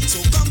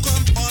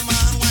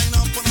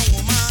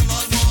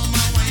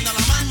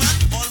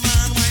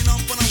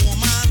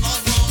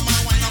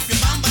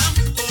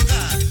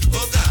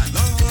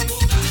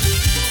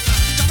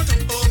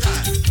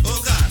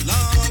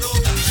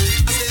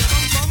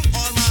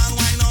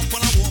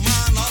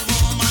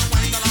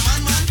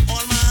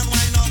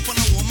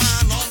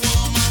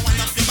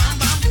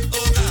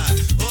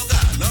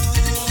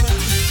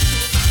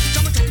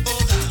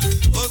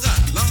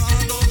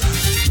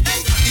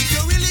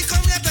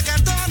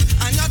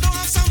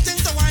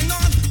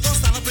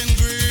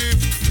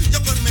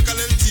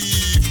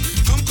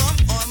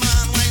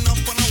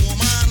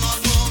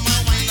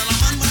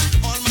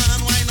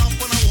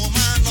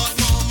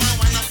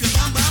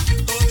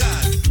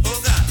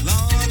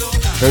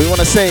 So we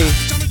want to say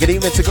good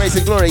evening to Grace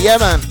and Glory. Yeah,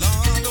 man.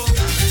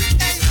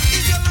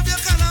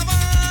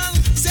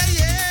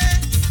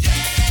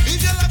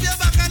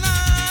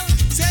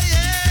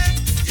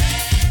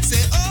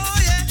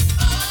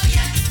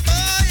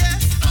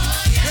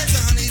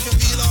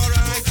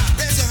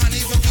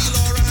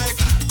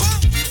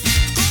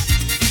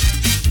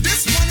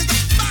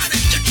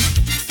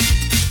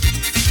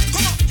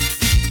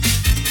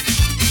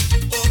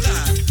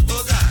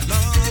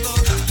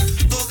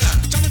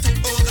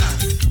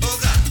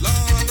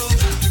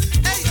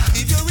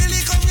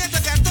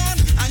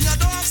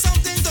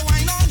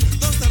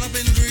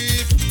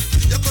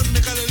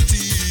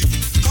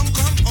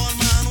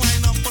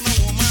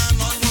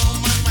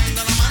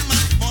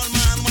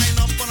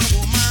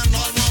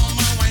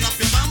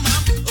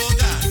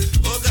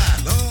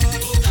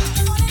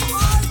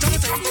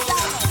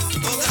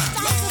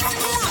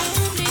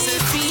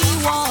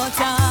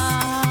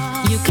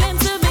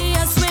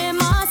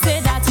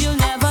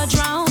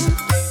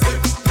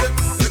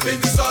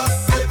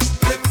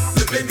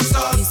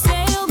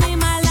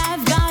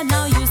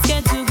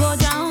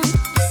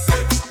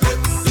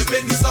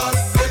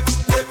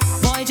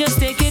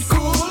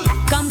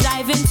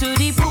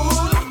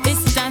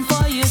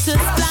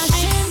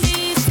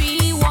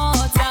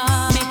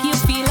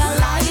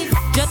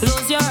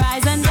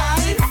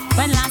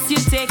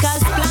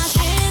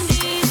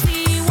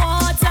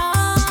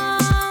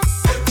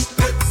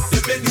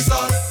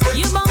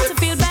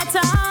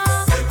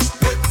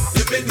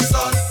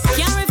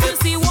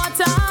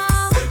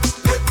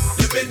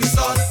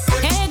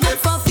 Hey, good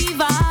for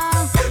fever.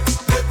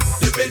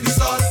 Dip in the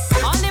sun.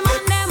 All the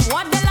man them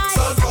what they like.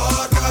 Salt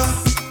water.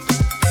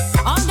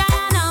 All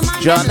Guyana man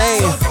them Johnny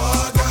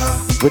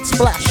like. with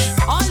Splash.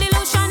 All the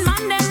Lucian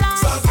man them like.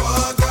 Salt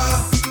water.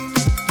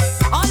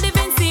 All the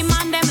Vincy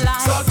man them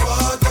like. Salt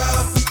water.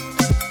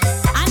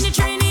 And the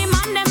Trini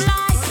man them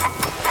like.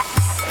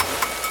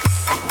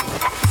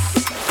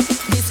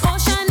 This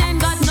ocean ain't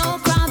got no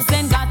crabs,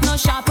 ain't got no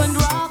sharpened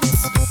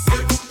rocks.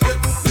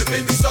 Dip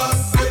in the sun.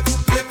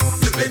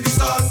 Dip in the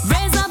sun.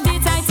 Raise up the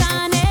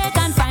Titanic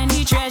and find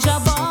the treasure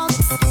box.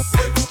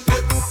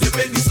 Dip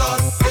in the sun.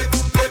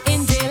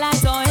 In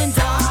daylight or in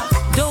dark,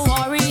 don't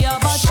worry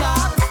about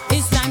shark.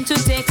 It's time to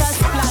take a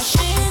splash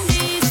in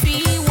the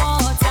sea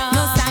water.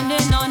 No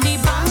standing on the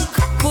bank,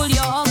 pull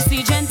your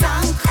oxygen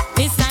tank.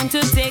 It's time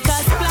to take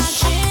a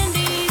splash in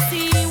the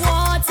sea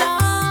water.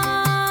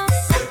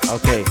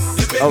 Okay.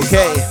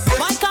 Okay.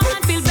 Why come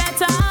and feel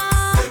better?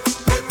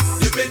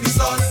 Dip in the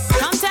sun.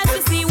 Come test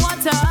the sea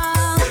water.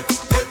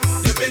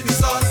 Dip in the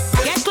sun.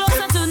 Get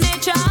closer to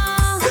nature.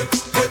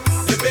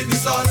 Dip in the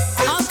sun.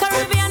 All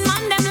Caribbean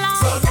man them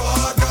love, Salt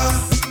water.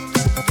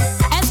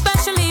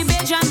 especially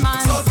Bajan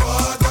man. Salt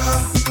water.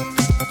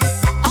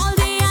 All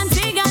the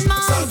Antiguan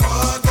man. Salt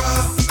water.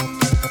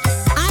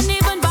 And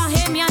even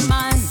Bahamian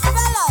man.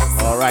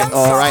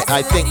 All right.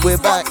 I think we're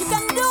back. You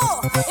can do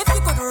if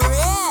you could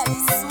really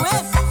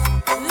swim.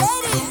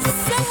 Ladies,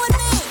 sing with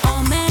me.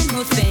 All men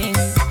who think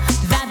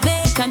that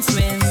they can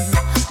swim,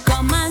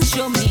 come and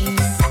show me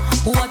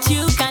what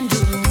you can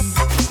do.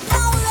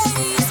 Now,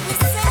 ladies, we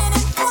singing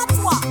in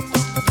patois.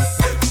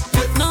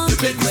 Non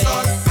pique,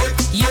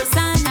 yo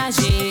sa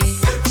nager,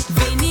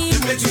 vini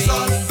montrer,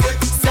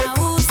 ça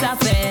où ça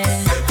fait.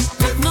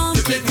 Non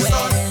pique,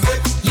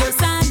 yo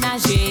sa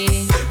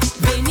nager,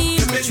 vini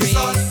montrer.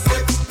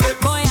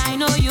 Boy, I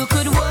know you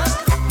could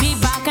work the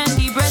back and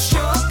the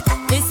breaststroke.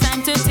 It's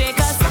time to take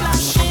a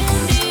splash in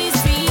the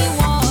sea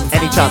water.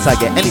 Any chance I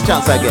get.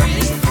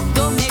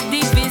 Don't make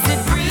the visit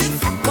brief.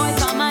 Boy,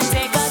 come and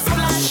take a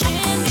splash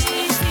in the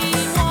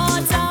sea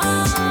water.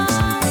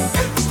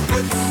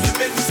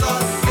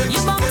 You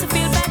bound to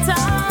feel better.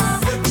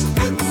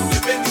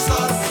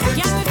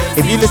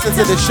 If you listen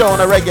to this show on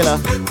a regular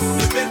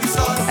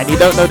and you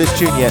don't know this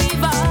tune yet,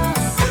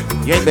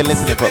 you ain't been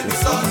listening properly.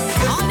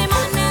 All the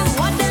man them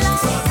what they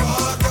like.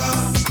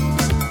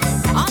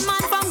 All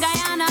man from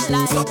Guyana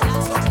like.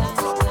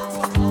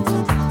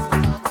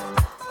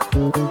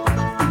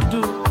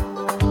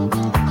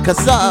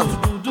 Kassav.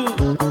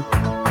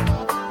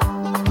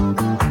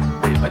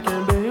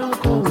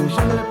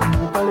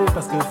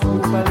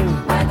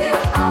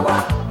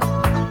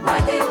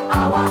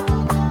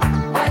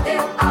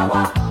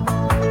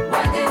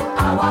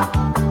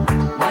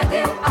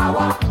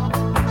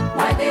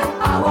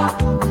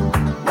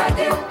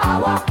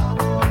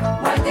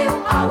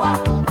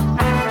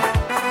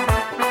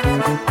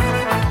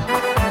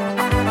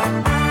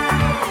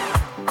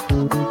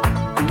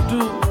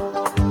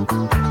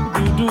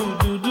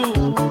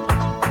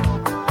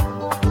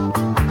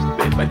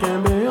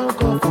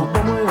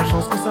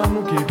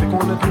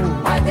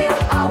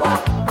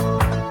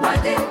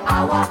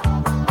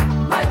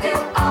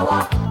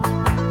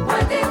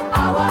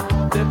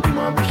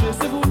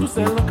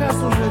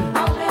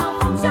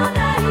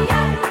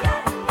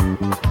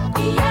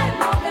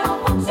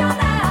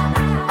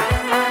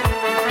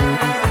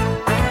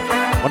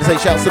 Want to say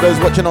shouts to those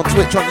watching on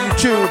Twitch, on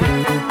YouTube,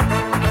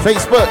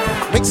 Facebook,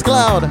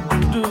 Mixcloud,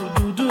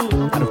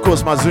 and of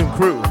course my Zoom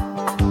crew.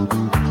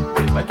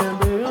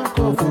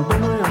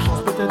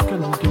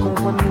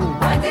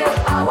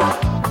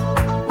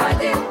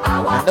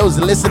 And those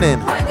listening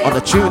on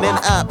the TuneIn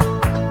app,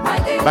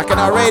 back in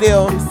our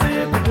radio.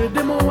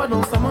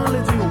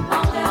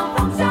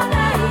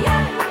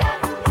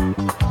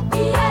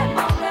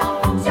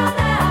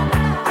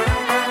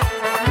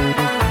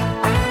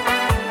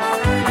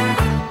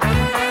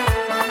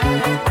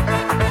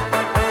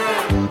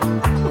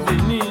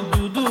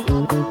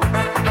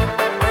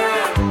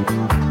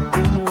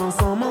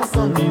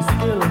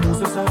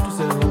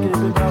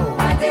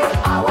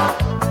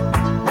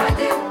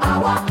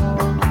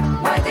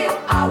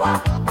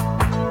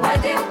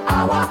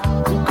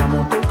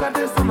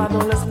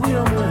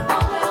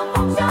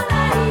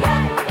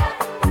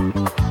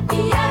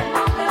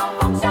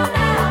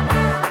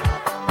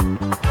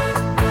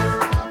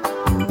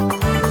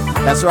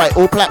 That's right,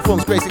 all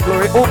platforms, Grace and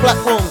Glory, all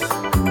platforms.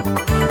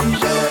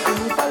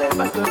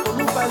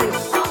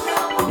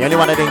 The only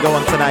one I didn't go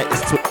on tonight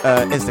is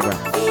Instagram.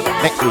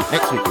 Next week.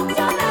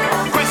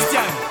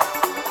 Question.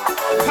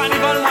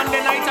 Carnival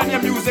Monday night and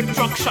your music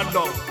truck shut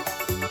down.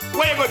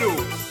 What you gonna do?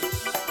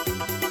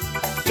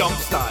 Jump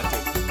start it.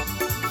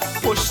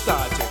 Push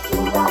start it.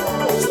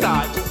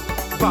 Start.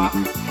 Back.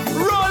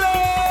 Roll it!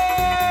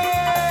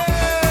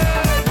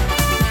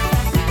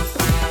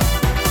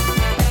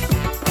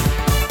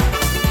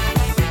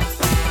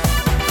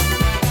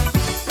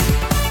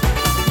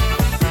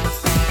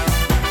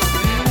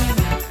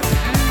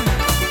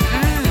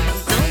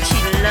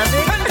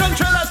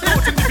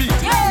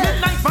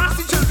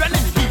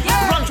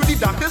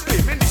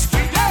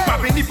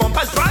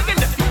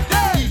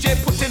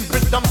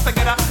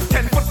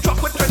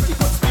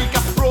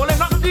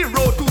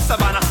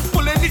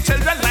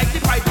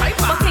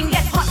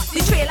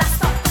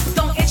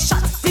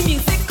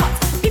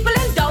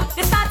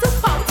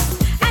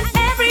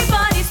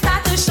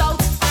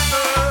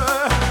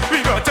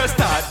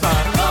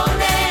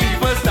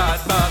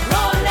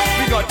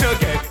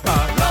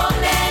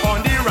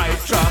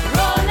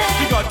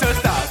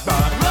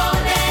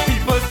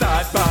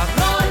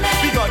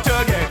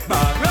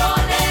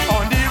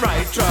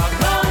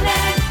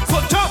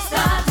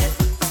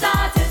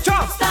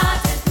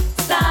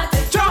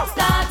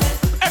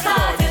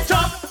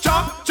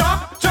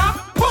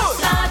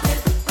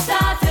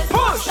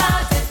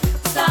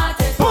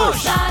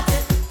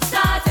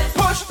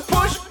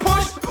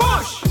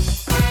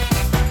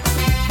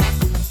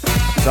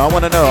 So I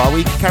want to know, are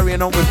we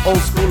carrying on with old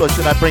school or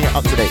should I bring it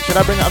up to date? Should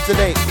I bring it up to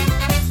date?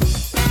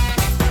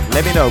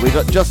 Let me know. We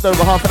got just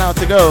over half an hour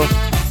to go.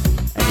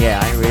 And yeah,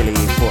 I ain't really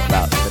thought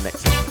about the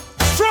next one.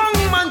 Strong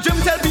man Jim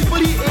tell people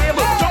he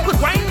able. Drop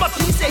with wine but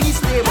he say he's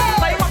stable.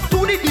 Climb up to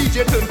the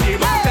DJ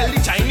turntable. Tell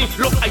the Chinese,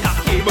 look I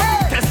have cable.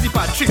 Test the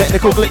battery.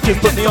 Technical glitches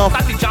put me off.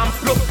 At the jam,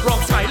 look,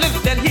 rock smiling.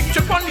 Then hit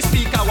trip on the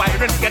speaker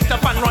wiring. Get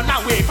up and run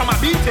away from a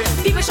beating.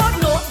 People should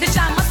know the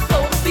jam must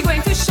flow. We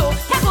going to show,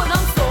 can't go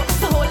down slow.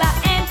 So hold our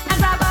end and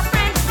grab a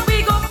friend.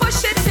 We go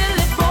push it till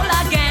it roll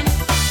again.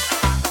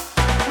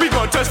 We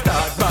got to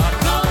start back.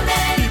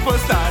 Rolling. People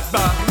start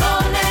back.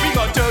 Rolling. We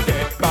got to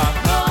get back.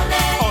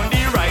 Rolling. On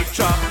the right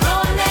track.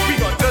 Rolling. We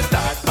got to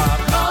start back.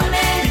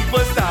 Rolling.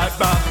 People start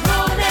back.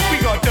 Rolling. We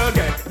got to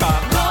get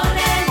back.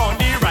 Rolling. On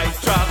the right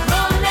track.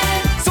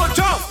 Rolling. So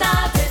jump.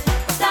 Start it,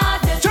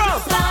 start it,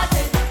 Jump. start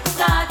it,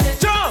 start it,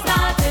 Jump.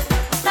 start it,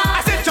 start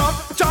I said it. jump,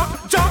 jump,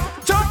 jump,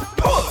 jump,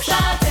 push.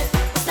 Start it,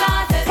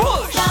 start it,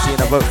 Push. start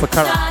Seen a vote for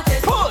current. Start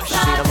it, Push.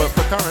 Seen a vote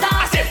for current.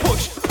 I said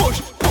push, push,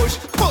 push,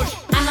 push.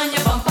 and on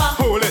your bumper,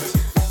 Hold it,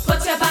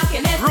 put your back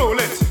in it, roll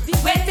it,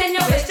 weight in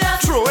your waist,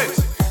 just throw it,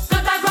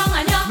 good back wrong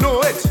on your,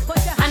 know it,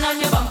 and on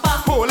your bumper,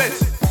 hold it,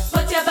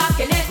 put your back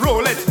in it,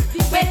 roll it,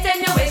 weight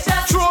in your waist,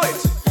 just throw it.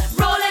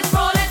 roll it,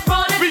 roll it,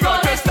 roll it, We roll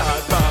got to it,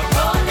 start back.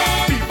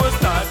 rolling, People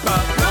start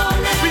back.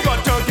 rolling, We got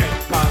to get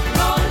back.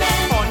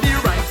 rolling, On the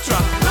right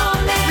track.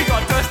 rolling, We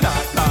got to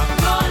start back.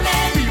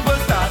 rolling, People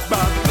start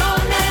back.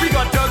 rolling, We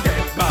got to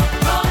get back.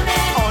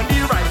 rolling, On the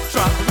right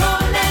track.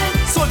 rolling.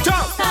 So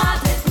jump.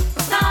 Start it,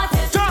 start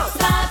it, Jump.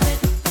 start it,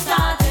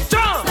 start it,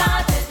 Jump.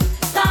 start it,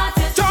 start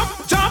it, Jump,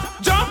 jump,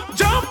 jump,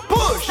 jump.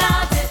 Push.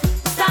 start it,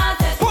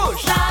 start it,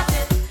 Push. start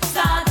it,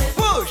 start it,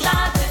 Push.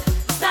 start it,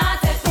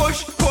 start it. Push,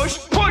 push,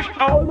 push.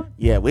 Oh.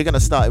 Yeah, we're gonna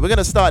start it. We're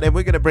gonna start it.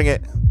 We're gonna bring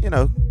it,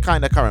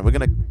 kind of current. We're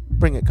gonna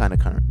bring it kind of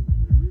current.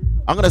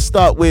 I'm gonna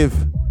start with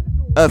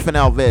Irfan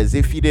Alves.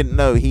 If you didn't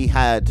know, he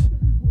had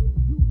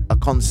a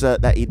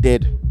concert that he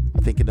did,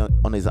 I think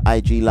on his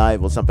IG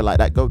Live or something like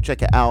that. Go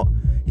check it out.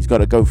 He's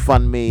got a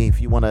GoFundMe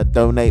if you want to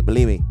donate.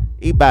 Believe me,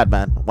 he bad,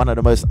 man. One of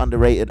the most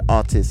underrated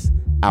artists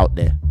out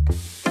there.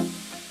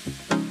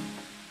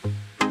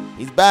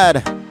 He's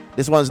bad.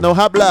 This one's No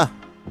Habla.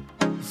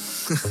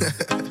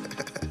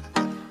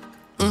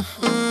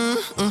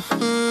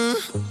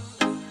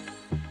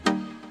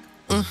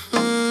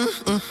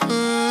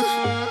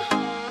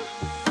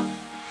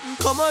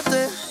 ¿Cómo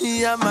te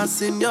llamas,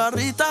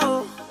 señorita?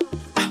 Oh,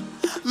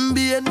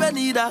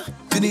 bienvenida,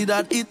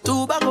 Trinidad y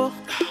Tobago.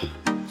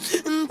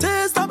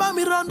 Te estaba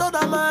mirando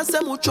dama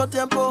hace mucho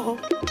tiempo.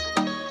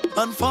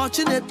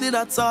 Unfortunately,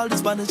 that's all the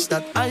Spanish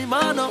that I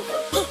know.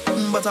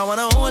 But I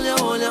wanna hold you,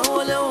 hold you,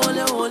 hold you, hold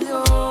you, hold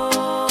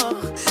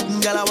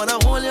you. Girl, I wanna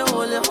hold you,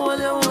 hold you, hold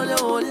you, hold you,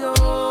 hold you.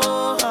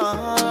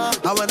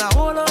 I wanna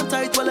hold on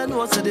tight while I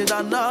know I said it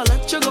and I'll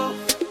let you go.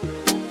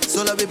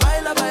 So let me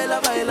baila,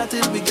 baila, baila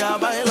till we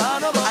can't baila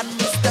no more. And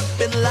we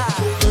step in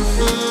line.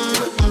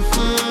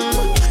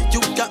 You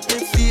got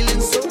me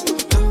feeling so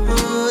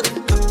good,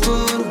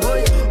 good,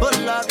 boy. Oh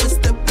Lord, we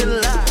step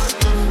in line.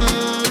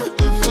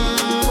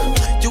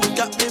 You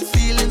got me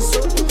feeling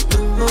so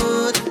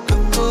good,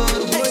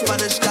 good, boy.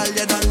 Spanish girl,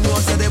 you don't know,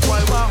 so the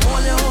boy want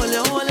hold you, hold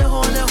you, hold you,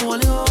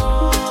 hold you,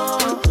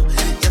 hold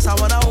you. Yes, I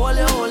wanna hold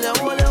you, hold you,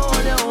 hold you,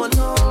 hold you, hold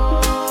you.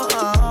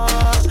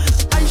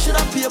 I should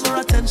have paid more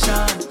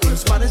attention in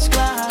Spanish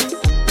class.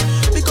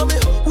 Because me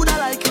would I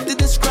like to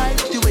describe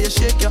the way you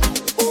shake your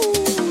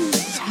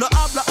no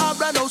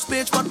habla, no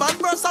speech, but man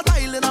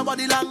versatile in her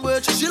body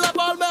language. She love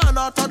all my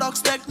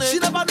unorthodox technique. She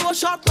never know a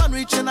short man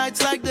reaching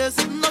heights like this.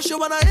 No, she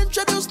wanna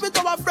introduce me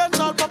to her friends,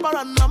 all Papa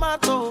and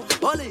Namato.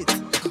 Hold it.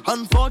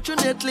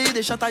 Unfortunately,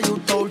 the shot you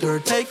told her,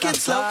 take it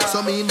slow.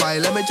 So meanwhile,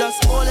 let me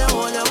just hold you,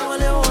 hold you,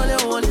 hold you,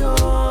 hold you,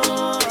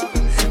 hold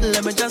you.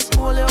 Let me just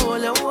hold you,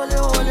 hold you, hold you,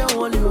 hold you,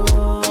 hold you.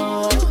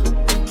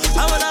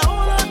 I wanna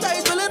hold on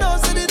tight till you don't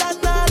see it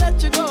and I'll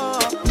let you go.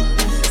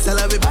 So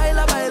let me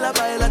baila, baila,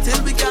 baila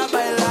till we can't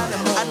baila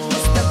anymore. And we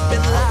step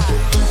in line.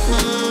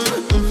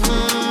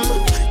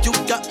 You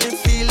got me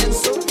feeling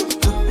so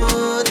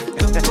good,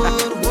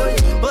 good, boy.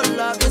 But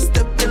Lord, we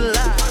step in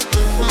line.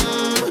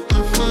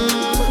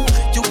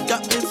 You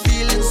got me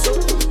feeling so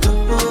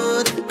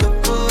good,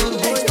 good,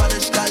 boy.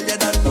 Spanish girl, you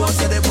don't know,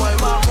 so the boy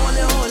want hold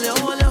you, hold you,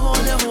 hold you,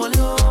 hold you, hold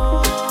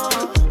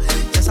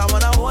you. Yes, I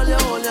wanna hold you,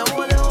 hold you,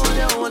 hold you, hold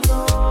you, hold you.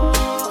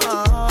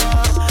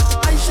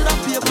 I should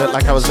have paid more Looked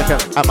like I was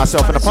looking at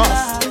myself in the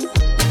past.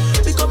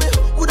 because me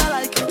would I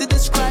like to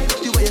describe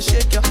the way you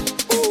shake your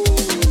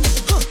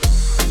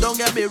Don't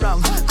get me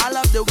wrong, I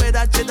love the way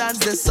that you dance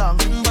this song,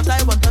 but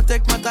I want to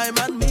take my time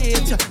and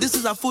meet ya. This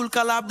is a full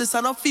collab, this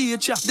a no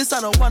feature. This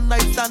a no one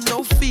night stand,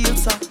 no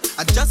filter.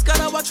 I just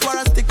gotta watch where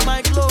I stick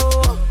my glow,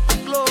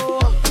 glow.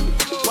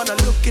 Wanna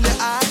look in the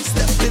eyes,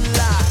 step in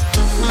line.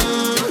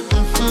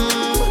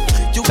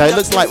 So it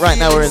looks like right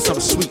now we're in some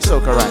sweet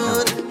soca right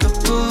now.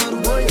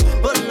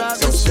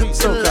 Some sweet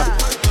soca.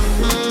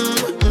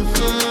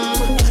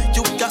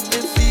 You got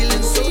me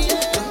feeling so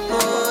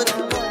good.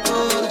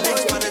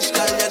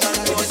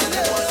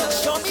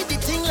 Show me the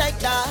thing like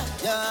that,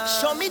 yeah.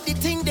 Show me the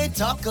thing they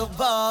talk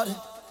about.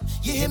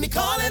 You hear me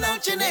calling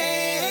out your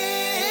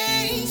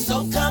name.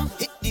 So come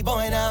hit the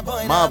boy now,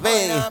 boy now, boy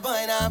now,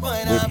 boy now,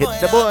 boy now, hit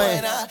the boy.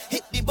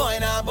 hit the boy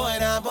now, boy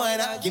now, boy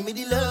now. Give me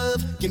the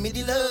love, give me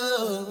the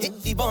love.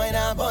 Hit the boy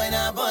now, boy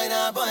now, boy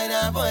now, boy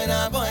now, boy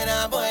now, boy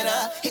now, boy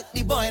now. Hit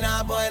the boy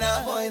now, boy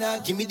now, boy now.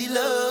 Give me the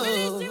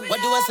love. What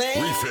do I say?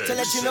 To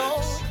let you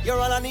know you're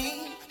all I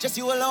need. Just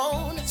you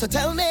alone, so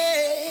tell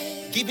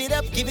me. Give it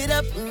up,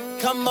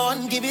 come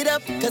on, give it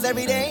up. Cause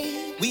every day,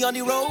 we on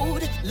the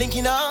road,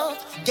 linking up,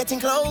 getting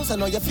close, I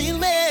know you feel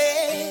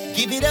me.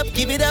 Give it up,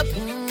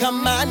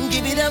 come on,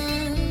 give it up.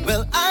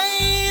 Well,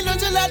 I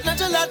learned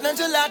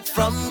a lot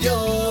from you.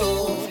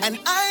 And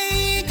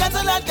I got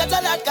a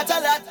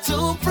lot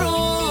to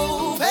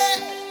prove.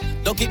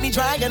 Hey, don't keep me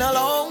dragging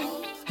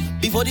along,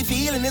 before the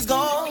feeling is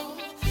gone.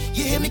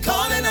 You hear me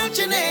calling out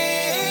your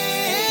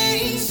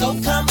name. So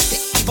come,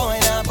 boy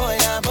now, boy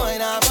now, boy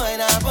now, boy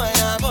now, boy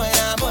now, boy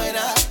now, boy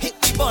now. Hit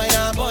the boy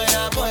now, boy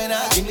now, boy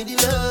now. Give me the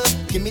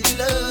love, give me the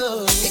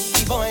love. Hit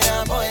the boy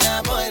now, boy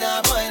now, boy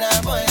now, boy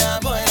now, boy now,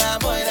 boy now,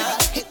 boy now.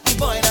 Hit the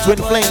boy now. Twin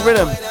flame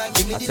rhythm. I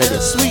said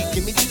it's sweet.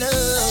 Give me the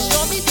love.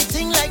 Show me the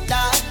thing like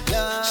that.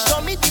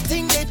 Show me the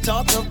thing they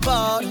talk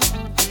about.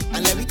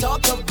 And let me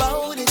talk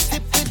about it.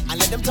 Sip it and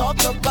let them talk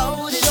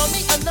about it. Show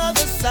me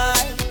another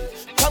side.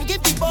 Come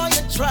give the boy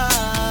a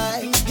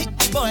try. Hit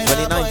the boy now,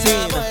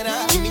 2019. boy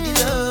now. Give me the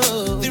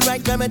love. The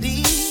right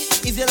remedy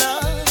is your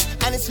love,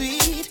 and it's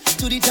sweet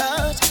to the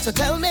touch. So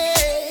tell me,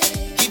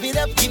 give it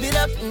up,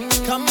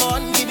 come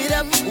on, give it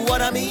up.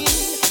 What I mean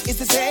is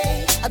to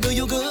say, I do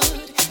you good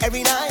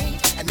every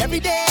night and every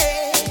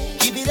day.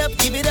 Give it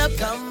up,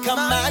 come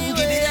on,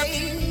 give it up.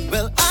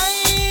 Well,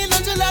 I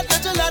learned a lot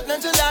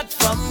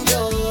from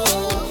you,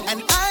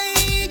 and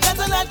I got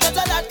a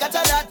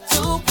lot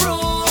to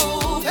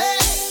prove. Hey,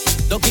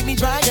 don't keep me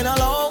dragging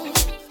along,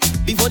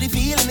 before the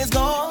feeling is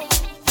gone.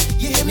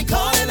 You hear me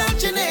calling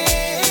out your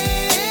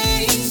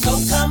name. So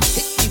come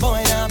hit the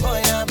boy now,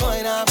 boy now,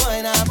 boy now,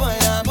 boy now, boy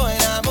now, boy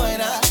now, boy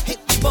now. Hit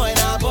the boy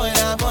now, boy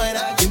now, boy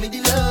now. Give me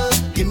the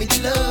love, give me the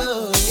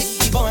love. Hit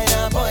the boy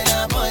now, boy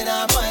now, boy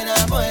now, boy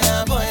now, boy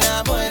now, boy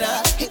now, boy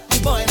now. Hit the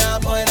boy now,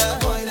 boy now,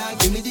 boy now.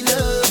 Give me the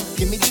love,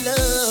 give me the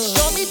love.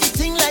 Show me the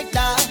thing like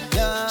that.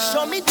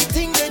 Show me the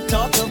thing they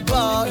talk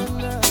about.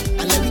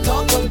 And let me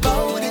talk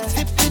about it.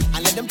 Sip it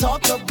and let them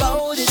talk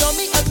about it. Show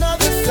me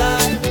another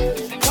side.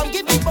 Come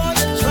give me boy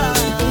a try.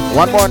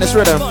 One more in this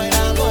rhythm.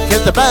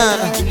 Here's the band.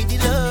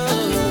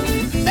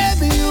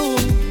 Baby, you,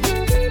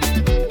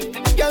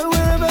 girl,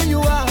 wherever you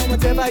are,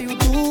 whatever you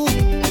do,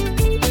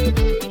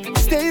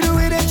 stay the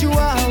way that you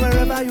are,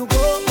 wherever you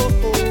go.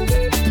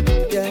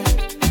 Yeah,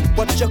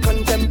 what you're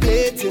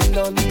contemplating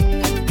on,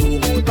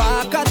 don't hold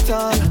back at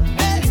all.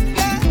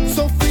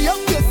 So free up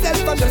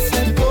yourself and just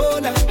let go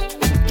now.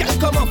 Girl,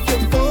 come off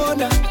your phone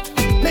now.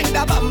 Make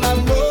that bam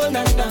bam roll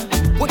now.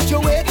 What you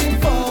waiting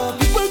for?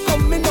 People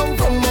coming down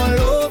from all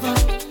over.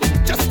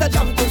 Just a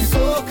jump to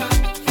soca.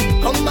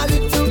 Come a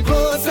little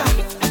closer,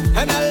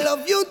 and I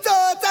love you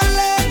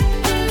totally.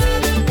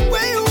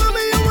 When you want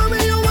me,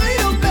 you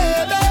wind up,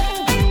 baby.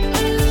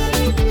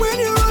 When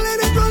you're rolling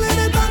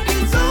it back,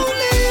 it's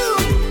only you.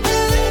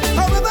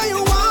 However you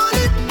want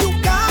it, you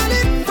got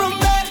it from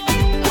there.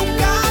 You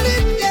got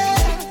it, yeah.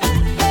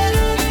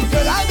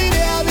 Girl, I'll be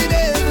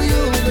there for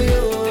you.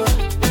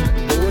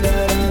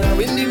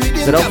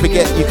 So don't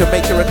forget, you can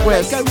make a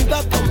request.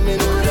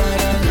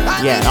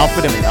 Yeah, I'll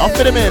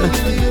fit him in.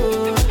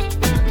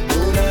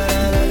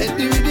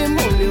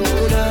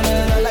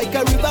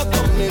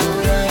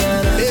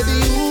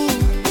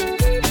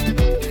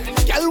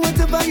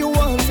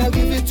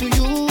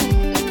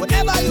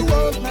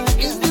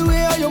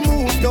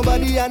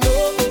 Nobody I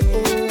know,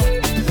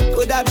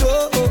 could I do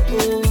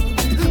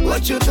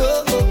what you do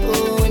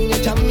when you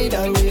jam me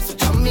that way, so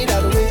jam me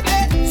that way.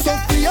 Hey, so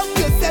free up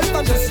yourself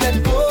and just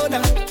let go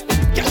now.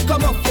 Can't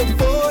come off your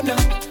phone now.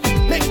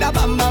 Make that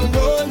bam bam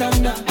roll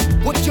now.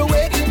 What you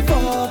waiting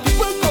for?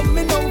 People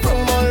coming down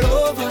from all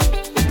over.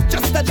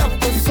 Just a jump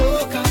to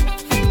soca.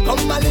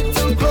 Come a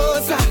little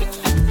closer.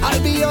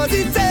 I'll be yours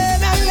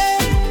eternally.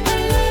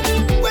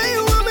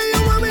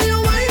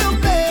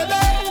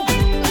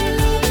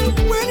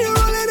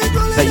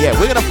 So yeah,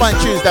 we're gonna find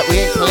tunes that we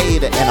ain't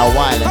played in a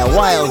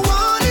while.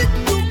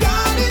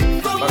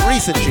 But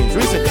recent tunes.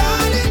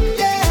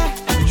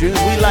 Tunes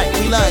we like.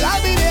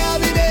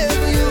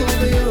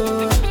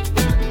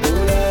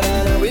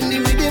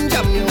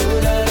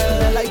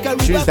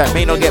 Tunes that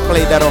may not get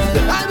played that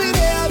often.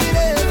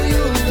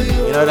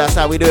 You know, that's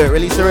how we do it.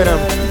 Release the rhythm.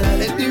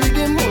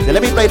 So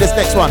let me play this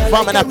next one,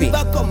 Farm and Happy.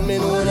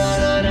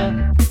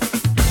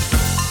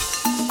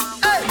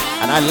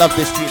 And I love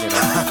this tune, you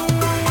know.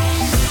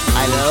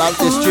 I love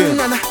this tune.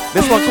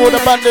 This one called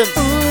Abundance.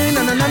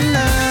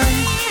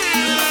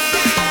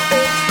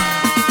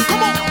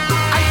 Come on,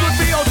 I could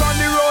be out on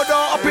the road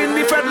or up in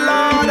the Fed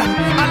Lord.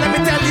 And let me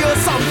tell you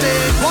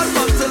something. One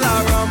bottle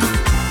of rum,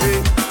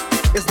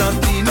 it's not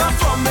enough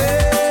for me.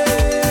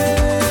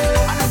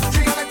 I like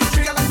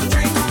to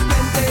drink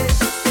plenty.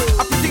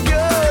 A pretty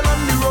girl on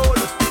the road,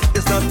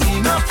 it's not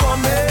enough for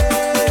me.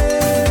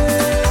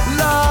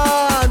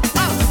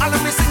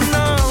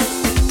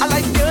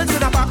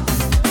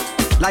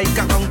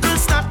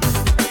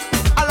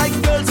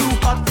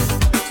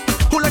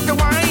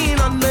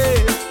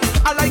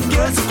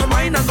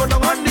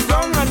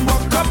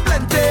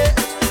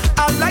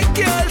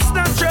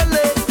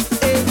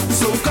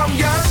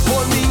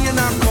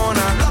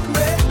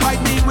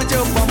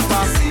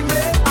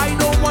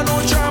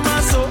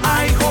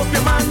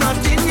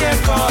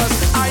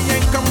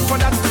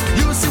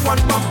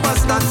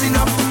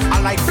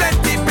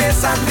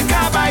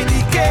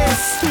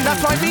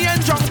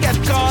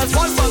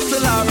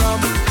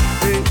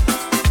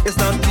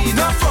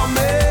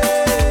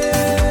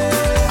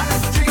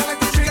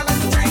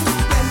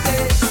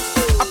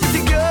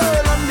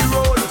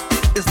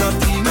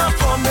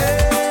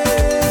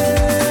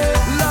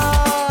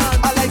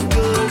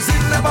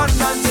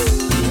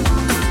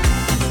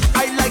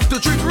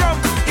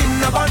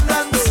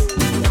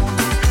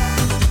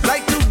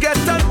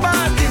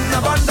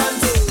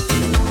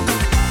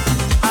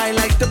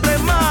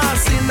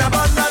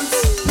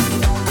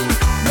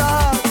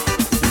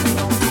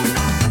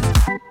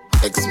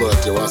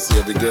 see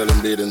every girl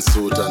in bathing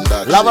suit and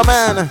that. Lover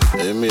man.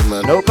 Hey,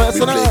 man. No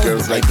personal. We play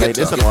girls like Play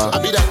this one.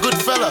 I be that good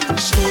fella.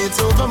 Shades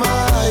over my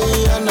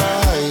eye and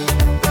eye.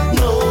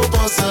 No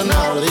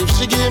personal. If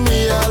she give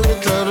me a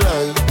little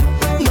right.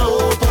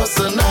 No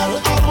personal.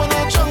 I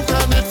wanna jump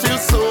and it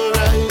feels so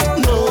right.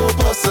 No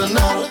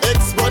personal.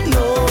 Ex but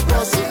no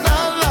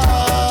personal.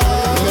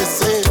 Me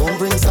say, don't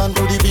bring sand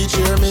to the beach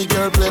here. Me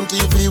girl plenty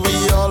fee we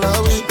all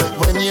are we.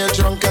 When you're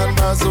drunk and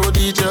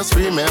bazodi, just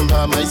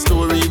remember my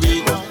story.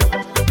 We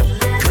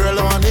girl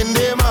on in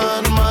the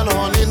man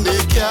on in the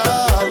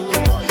girl.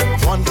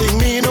 One thing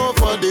me know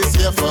for this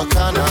year for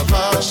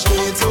carnival.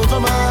 Shades over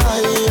my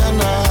eye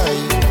and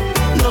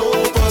eye. No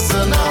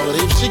personal.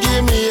 If she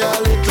give me a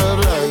little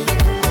right.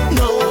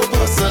 No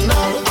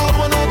personal. I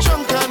wanna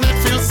drunk and it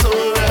feels so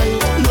right.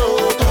 No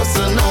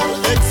personal.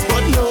 Ex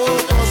but no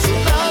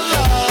personal.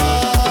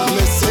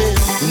 Me say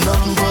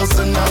nothing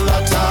personal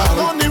at all.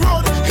 On the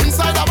road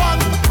inside a van.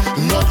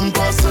 Nothing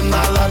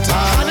personal at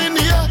all. And in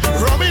the air,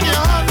 rum in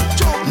your hand.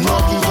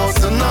 Nothing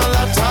personal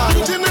at all.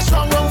 Eating the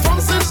strong rum from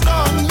since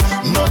done.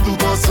 Nothing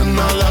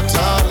personal at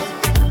all.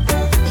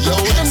 Yo,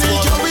 any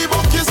girl we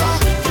buck is a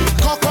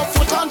cock up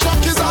foot and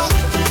chuck is a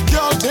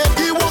girl take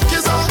the walk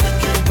is a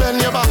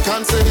bend your back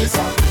and say is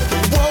a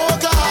oh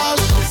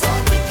gosh.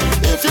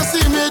 If you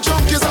see me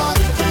drunk is a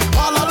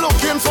all I'm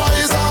looking for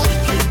is a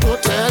go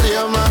tell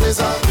your man is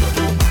a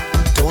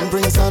don't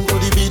bring sand to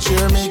the beach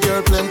here me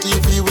girl plenty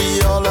fee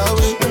we all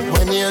away.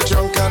 When you're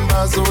drunk and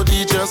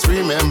bazodi just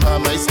remember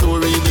my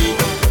story be.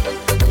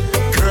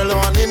 Girl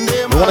on in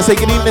the We wanna say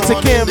good evening to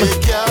Kim.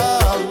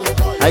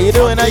 How you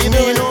doing? How you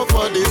doing?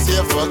 For this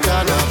year for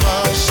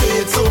carnival.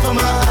 Shades over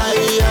my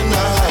eye and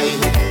eye.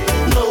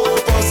 No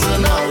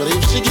personal. If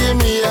she give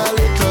me a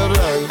little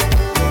right.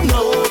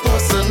 No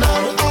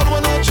personal. I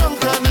wanna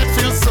jump and it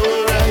feels so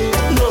right.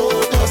 No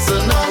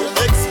personal.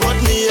 Ex but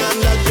me and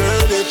that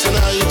girl there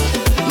tonight.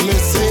 Me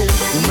say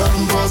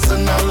nothing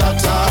personal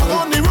at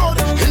all. On the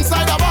road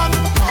inside a van.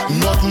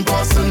 Nothing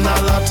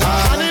personal at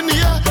all. And in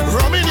the air,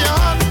 rum in your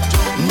hand.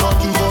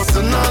 Nothing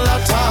personal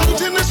at all.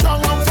 Eating the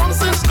strong one from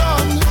since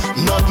done.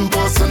 Nothing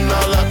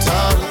personal at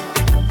all.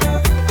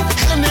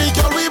 Any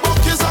girl we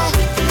book is a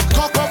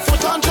cock up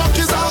foot and chuck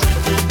is a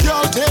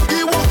girl take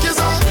the walk is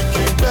a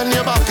bend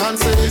your back and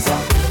say is a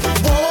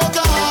oh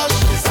gosh.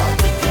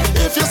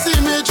 If you see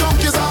me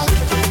drunk is a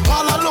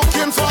all I'm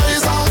looking for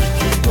is a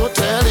go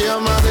tell your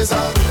man is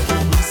a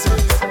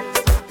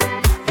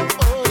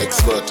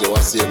expert. You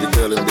want to see every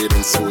girl in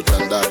bathing suit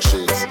and dark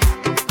shades.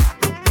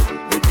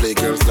 We play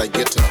girls like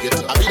get up.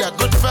 I be that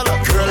good fella.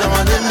 Girl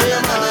on in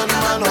there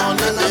man on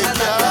in there.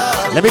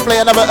 Let me play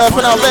another Earth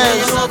and Out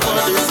Bands.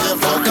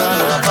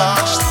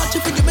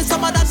 You forgive me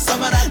some of that,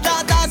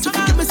 that. You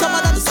forgive me some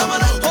of that,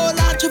 oh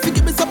Lord, you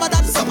forgive me some of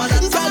that, that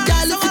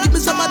girl, you forgive me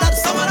some of that,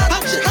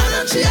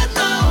 and she had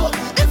now.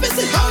 If it's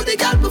how the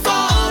girl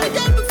before,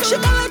 she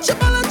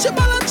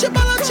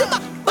balance,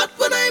 but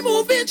when I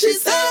move in, she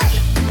say,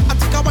 I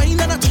take a wine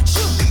and a touch,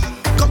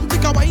 come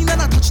take a wine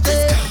and a touch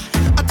there.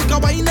 I take a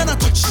wine and a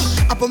touch,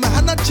 I put my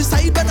hand on she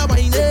side and a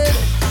wine there.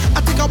 I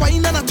take a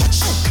wine and a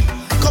touch.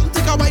 Come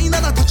take a wine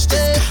and a touch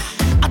there.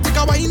 I take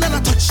a wine and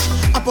a touch.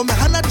 I put my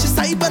hand at your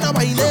side but I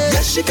wine it.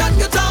 Yes, she can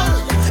get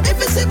on.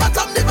 If it's a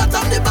bottom, the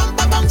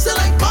bumper bounce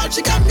like ball,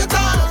 she can get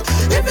on.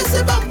 If it's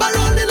a bumper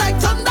rolling like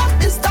thunder,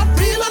 is that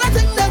real or I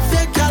think that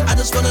fake, girl? I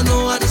just wanna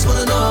know. I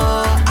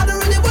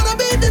don't really wanna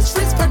be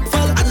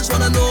disrespectful. I just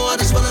wanna know.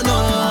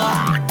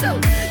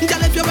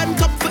 Girl, if you went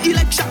up for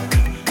election,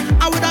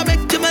 I would have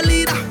make you my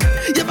leader.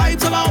 Your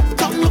vibes are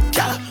uptown, look,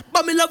 girl.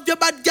 But me love your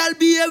bad girl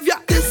behavior.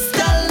 This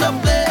girl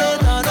love me.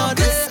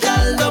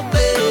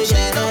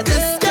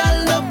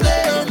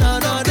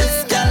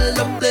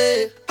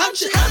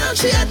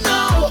 She had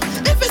now.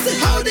 If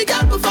it's how the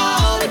girl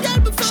before,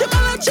 she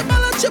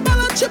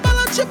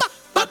balance,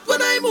 but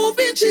when I move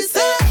in, she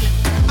say,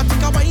 I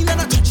take a wine and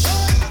a touch.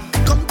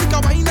 Come take a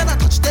wine and a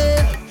touch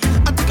there.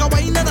 I take a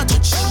wine and a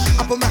touch.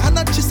 I put my hand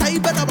at your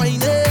side but I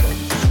wine it.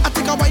 I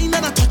take a wine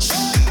and a touch.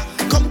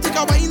 Come take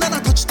a wine and a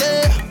touch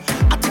there.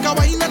 I take a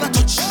wine and a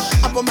touch.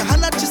 I put my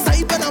hand at your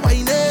side but I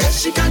wine it. Yes,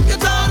 she can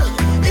get on.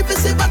 If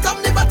it's a bottom,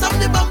 the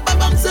bumper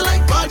bounce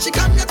like ball, she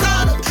can get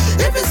on.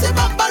 If it's a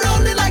bumper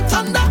rolling like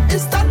thunder,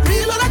 is that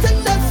real or I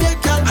think that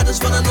fake, girl? I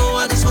just wanna know.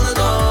 I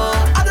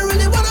don't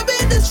really wanna be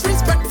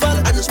disrespectful.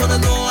 I just wanna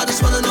know. Let's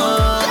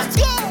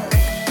go.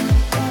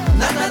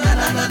 Na na na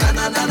na na na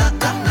na na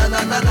na na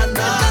na na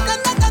na.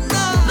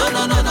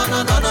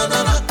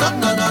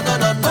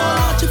 No.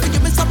 You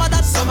forgive me some of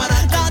that,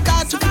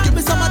 that. You forgive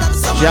me some of that,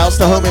 Shouts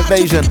to Home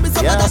Invasion.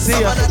 Yeah, I see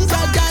ya.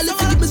 Girl, you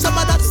forgive me some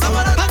of that,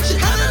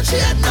 and she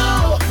had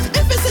now.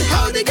 If it's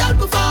how the girl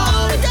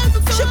before,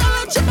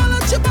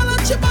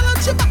 she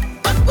balance,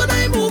 but when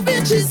I move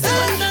in, she say,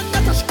 wine and a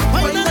touch,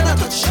 wine and a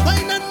touch,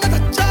 wine and a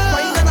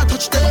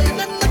touch, wine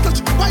and a touch,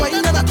 wine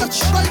and a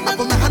touch, I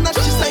put my hand at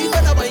she say,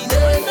 when I wine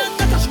and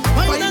a touch,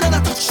 wine and a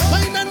touch,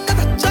 wine and a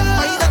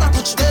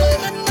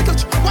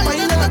touch, wine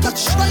and a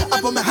touch, I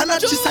put my hand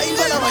at she say,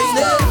 when I wine.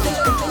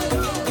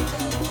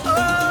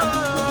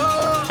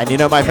 And you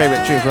know my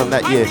favorite tune from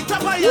that year.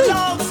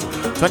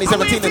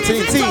 2017 and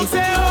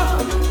TNT.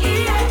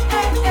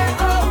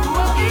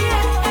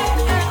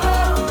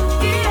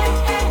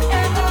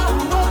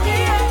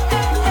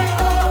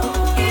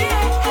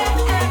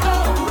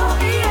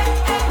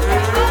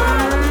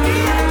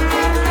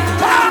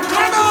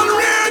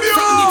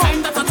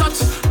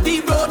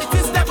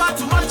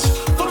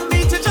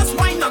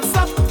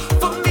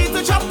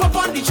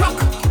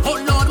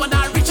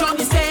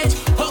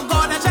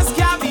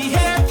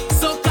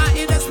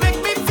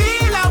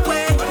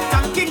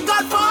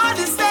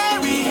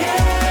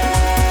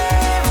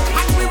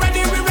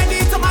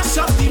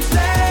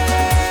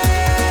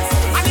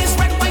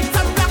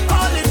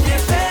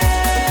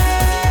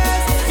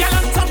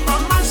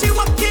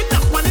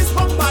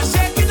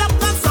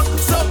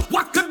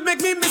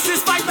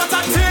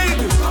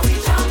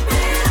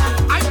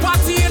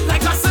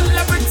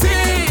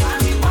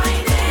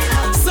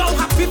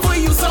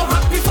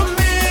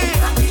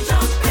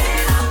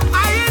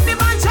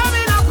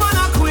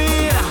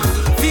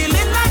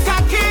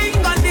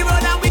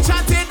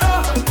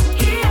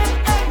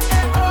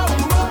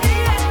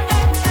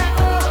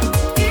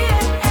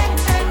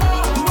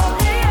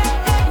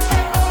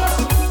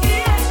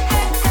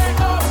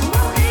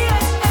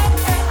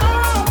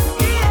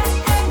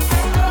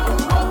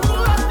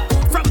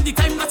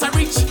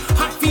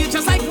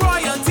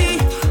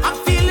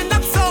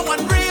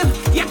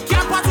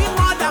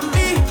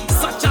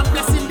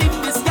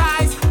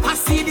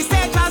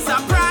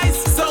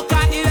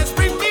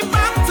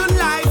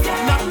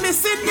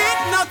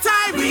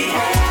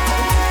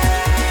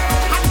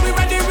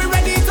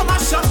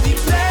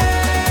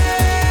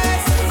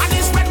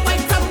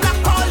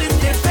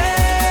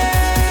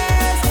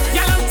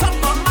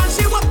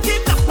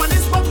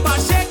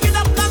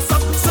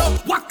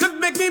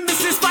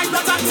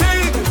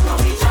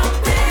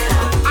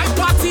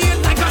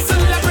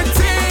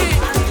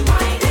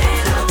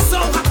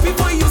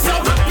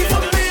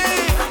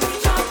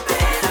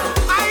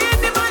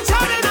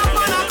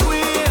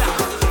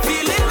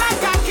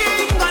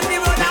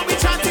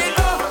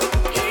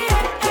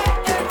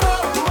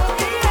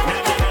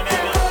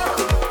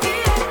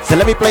 So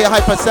let me play a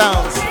Hyper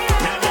Sounds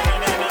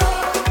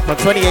from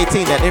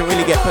 2018 that didn't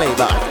really get played,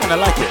 but I kind of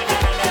like it.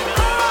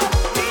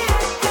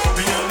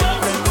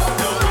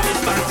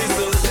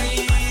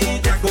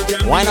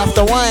 Wine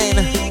after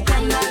wine.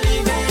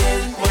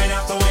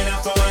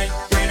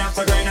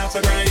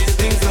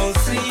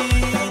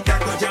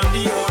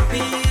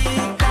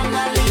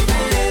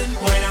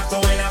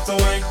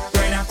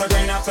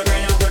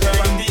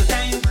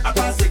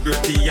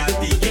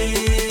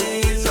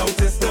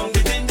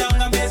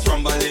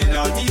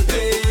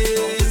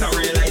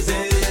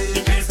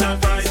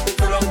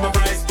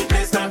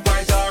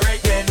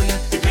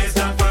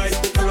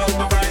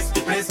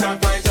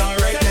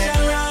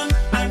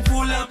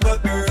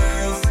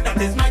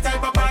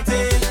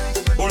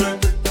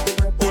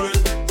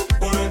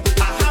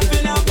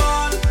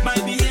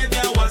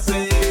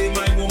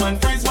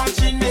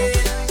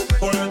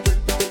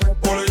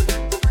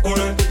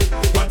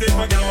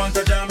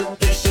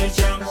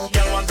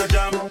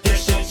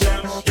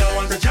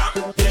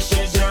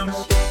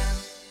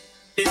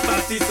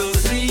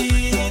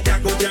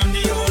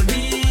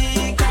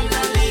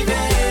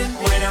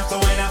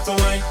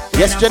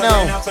 Yes,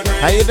 Janelle,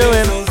 how you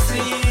doing?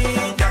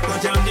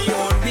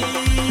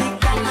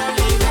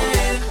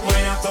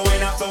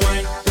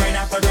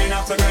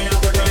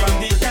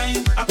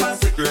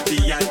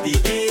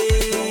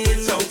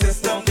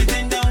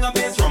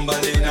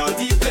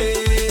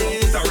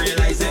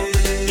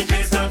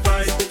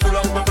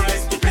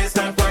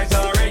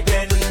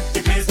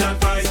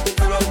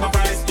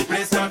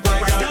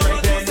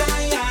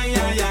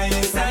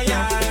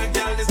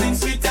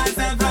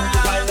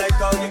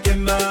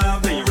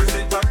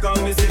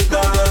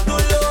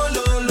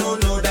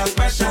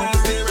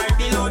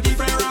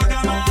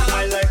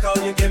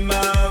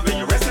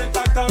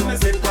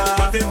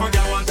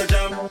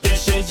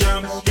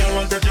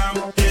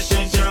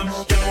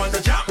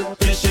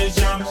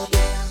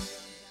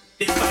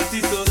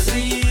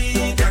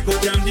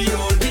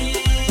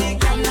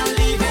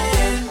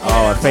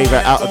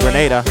 Favorite out of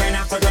Grenada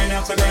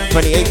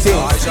 2018.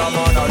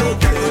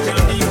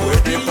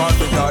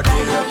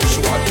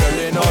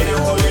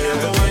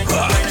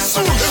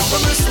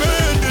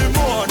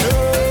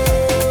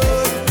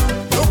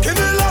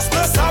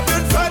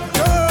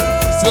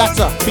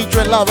 Slatter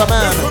featuring Lava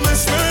Man.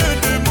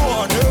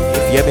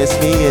 If you miss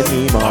me in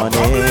the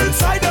morning.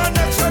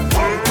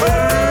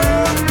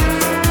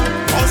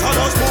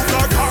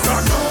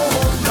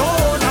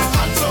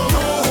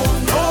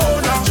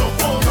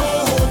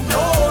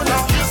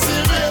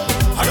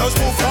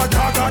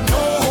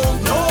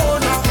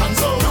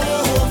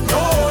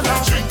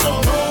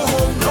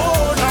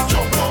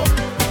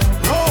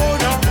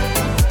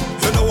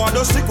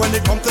 When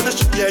it come to the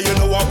shit, yeah, you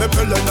know I'm a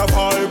pillar in a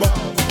vibe.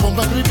 Come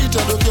back, repeat, I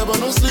don't care about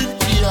no sleep.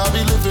 Yeah, I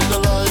be living the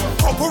life.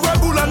 Couple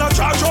Red Bull and a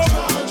charge up.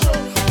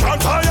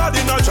 Can't tired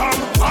in a jam.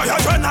 My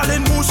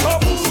adrenaline moves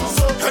up.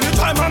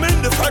 Anytime I'm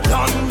in the fed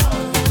land.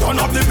 Turn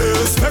up the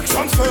bass, make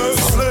some space.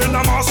 Playing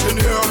a mass in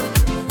here.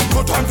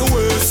 no time to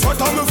waste. Sweat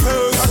on my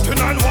face,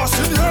 getting and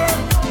washing here.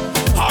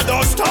 I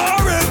don't star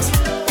it,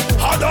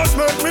 I don't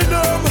make me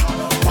numb.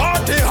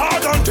 Party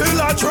hard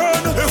until I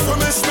drain. If you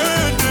miss me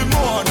in the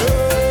morning,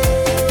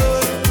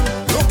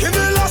 look in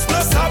the last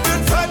place I've been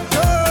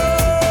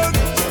infected.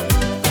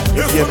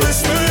 If you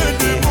miss me in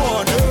the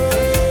morning,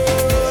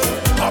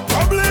 I'm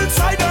probably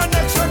inside the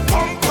next red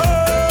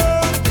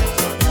pumping.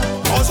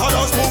 Cause I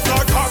just move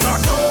like a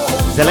rock.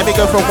 So let me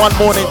go from one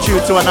morning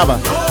tune to another,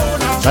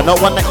 but not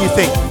one that you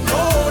think.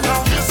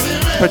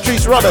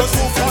 Patrice Roberts.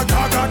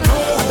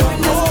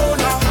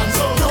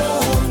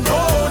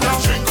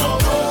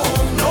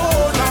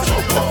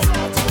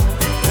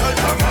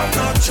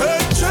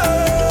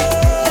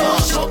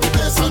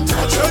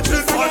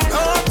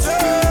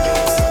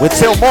 With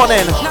Till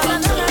Morning.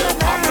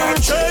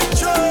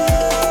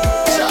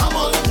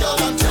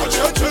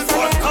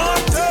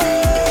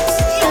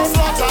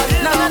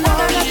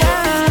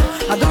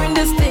 I'm doing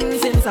this thing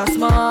since I'm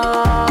small.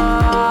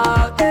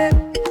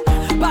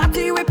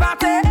 Party we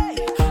party,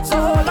 so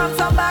hold on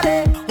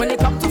somebody. When it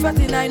comes to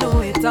fetting, I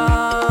know it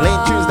all.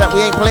 Playing tunes that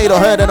we ain't played or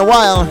heard in a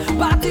while.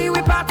 Party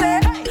we party,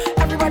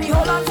 everybody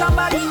hold on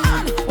somebody.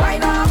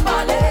 Wine up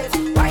on it,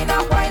 wine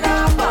up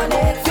on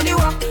it. Feel you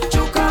up,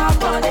 choke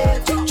up on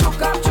it,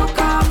 choke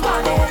up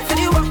on it. Feel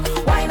you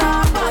up, wine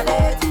up on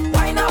it,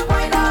 wine up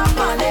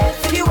on it.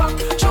 Feel you up,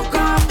 choke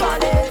up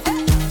on it.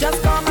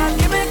 Just come and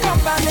give me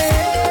company.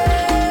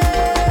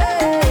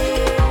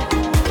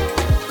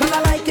 Cause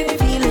I like the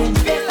feeling.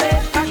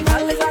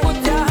 Carnival is like put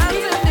your hands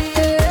in the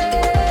air.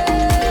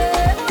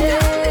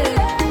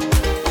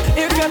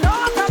 If you know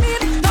what I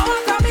mean,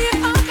 okay.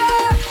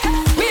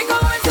 We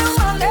going to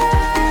Monday.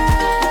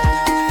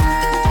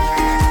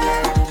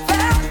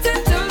 Fast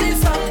until the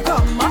sun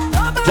come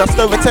up. Just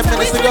over 10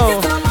 minutes to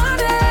go.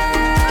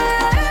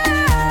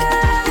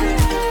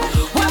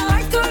 One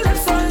life to live,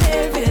 so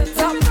live it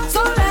up.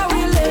 So let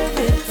we live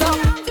it up.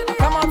 I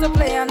come out to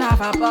play and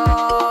have a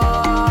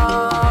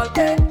ball.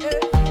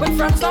 With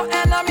friends or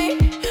enemy,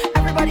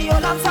 everybody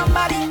hold on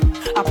somebody.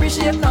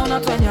 Appreciate now,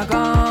 not when you're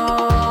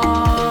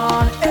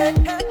gone.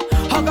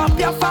 Hug up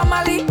your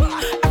family.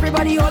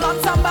 Everybody hold on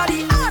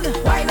somebody. And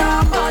wine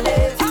up on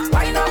it.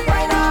 Wine up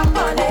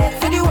on it.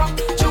 Feel you up,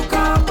 choke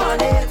up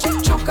on it.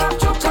 Choke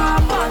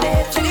up on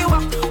it. Feel you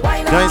up,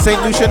 wine up. Going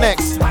St. Lucia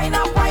next. Wine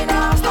up on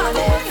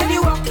it. Feel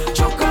you up,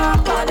 choke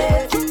up on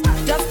it.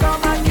 Just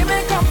come and give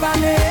me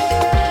company.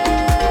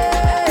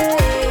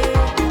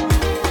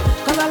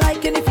 Cause I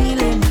like any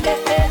feeling.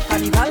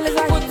 Carnival is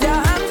like put your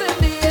hands in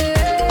the air.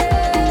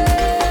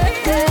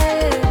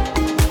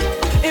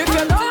 If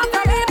you know what I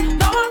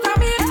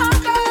mean,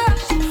 okay.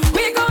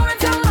 We going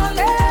to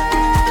Monday.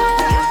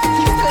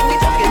 You could be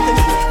talking to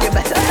me. You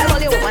better tell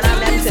all your woman I'm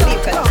them to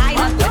leave, cause I'm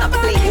not gonna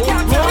play. You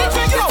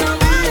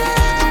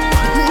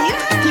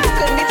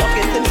could be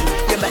talking to me.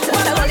 You better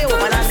tell all your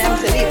woman I'm them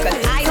to leave, cause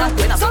I'm not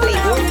gonna play.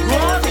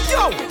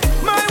 Yo,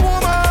 my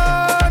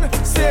woman,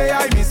 say I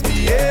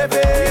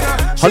misbehaving.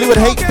 Hollywood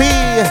HB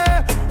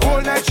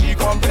All night she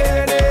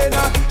complaining.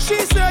 She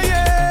say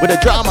yeah. with a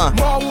drama.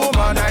 More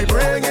woman I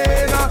bring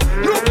in.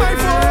 Look my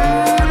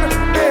phone,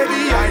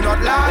 baby I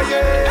not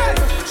lying.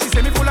 She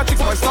say me full of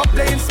tricks, boy stop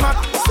playing smart.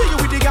 See you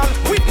with the girl,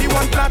 with the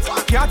one flat.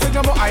 Can't tell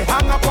you more, I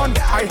hang up on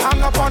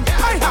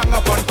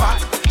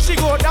pat. She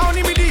go down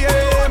in me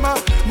DM,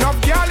 enough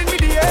girl in me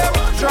DM.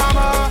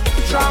 Drama.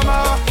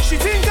 She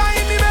think I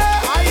in the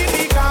bed, I in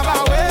the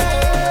Cabaway.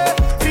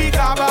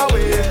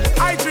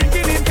 I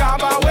drinking in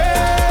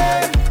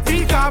Cabaway.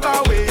 The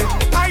Cabaway,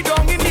 I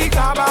down in the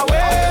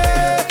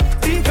Cabaway.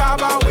 The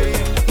Cabaway,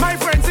 my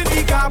friends in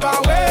the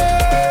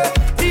Cabaway.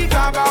 The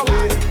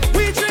Cabaway,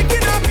 we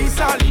drinking a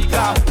Pisa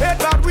Liga. Head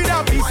back with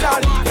a Pisa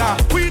Liga.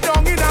 We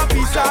down in a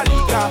Pisa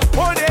Liga.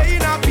 All day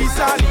in a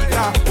Pisa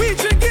Liga. We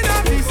drinking a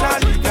Pisa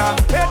Liga.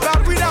 Head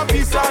back with a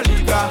Pisa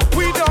Liga.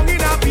 We down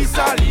in a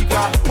Pisa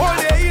Liga. All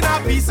day in a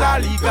Pisa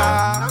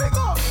Liga.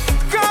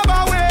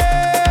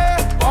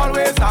 Cabaway,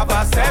 always have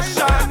a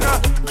session.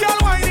 Girl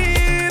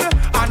whining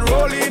and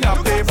rolling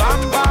up the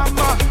bam bam.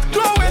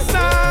 Don't waste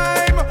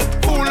time,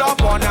 pull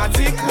up on a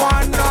thick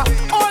one.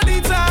 All the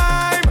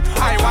time,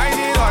 I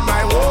whining on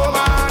my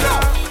woman.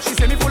 She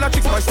say me full of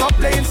tricks, boy stop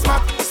playing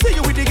smart. See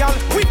you with the girl,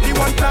 with the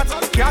one flat.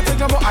 Can't tell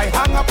you more, I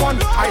hang up on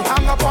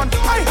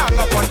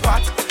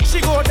pat. She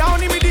go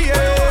down in me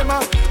DM,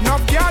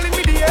 enough girl in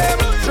me DM.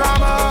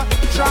 Drama.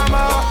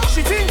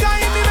 She think I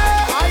in the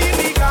bed, I in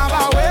the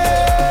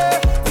Cabaway.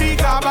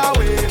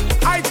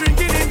 I drink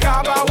it in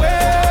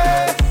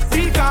Cabaway.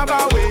 The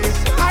Cabaway,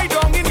 I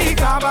down in the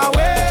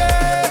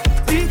Cabaway.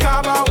 The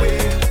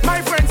Cabaway,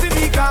 my friends in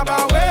the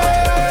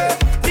Cabaway.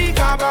 The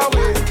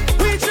Cabaway,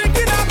 we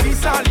drinking a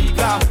Pisa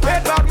Liga.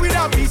 Head back with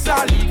a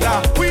Pisa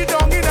Liga. We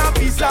down in a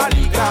Pisa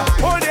Liga.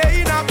 All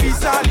day in a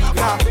Pisa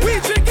Liga. We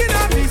drinking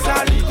a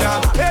Pisa Liga.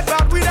 Head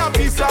back with a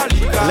Pisa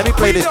Liga. Let me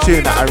play this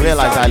tune that I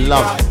realized I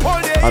love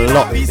a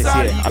lot this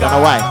year. I don't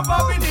know why.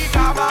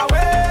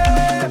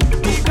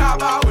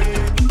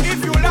 If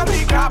you love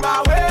the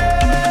Cabaway,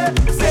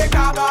 say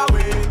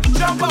Cabaway.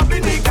 Jump up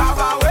in the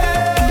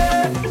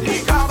Cabaway. The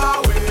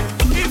Cabaway.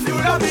 If you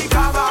love the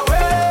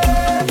Cabaway,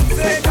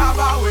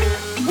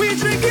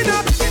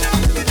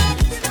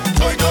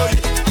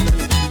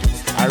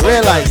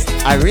 guys,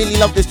 I really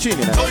love this tune,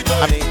 you know.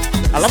 I mean,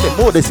 I love it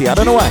more this year. I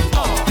don't know why.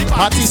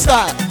 Party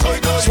style,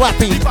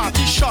 Swappy,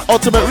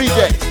 Ultimate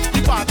Reject.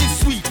 The party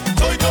sweet,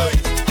 toy toy.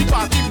 The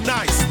party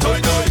nice, toy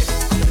toy.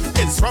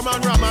 It's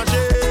Raman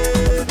Ramaje,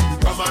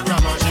 Raman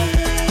Ramaje.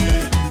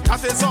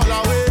 That is all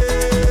away,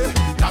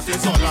 that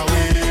is all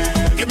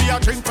away. Give me a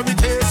drink for me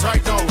taste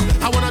right now.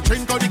 I wanna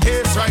drink on the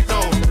case right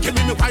now. Give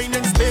me wine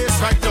and space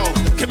right now.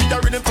 Give me the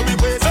rhythm for me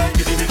waist.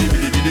 Biddy biddy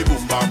biddy biddy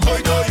boom bam,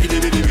 toy toy. Biddy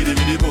biddy biddy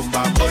biddy boom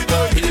bam, toy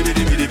toy. Biddy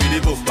biddy biddy biddy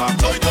boom bam,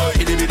 toy toy.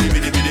 Biddy biddy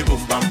biddy biddy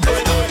boom bam,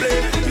 toy toy.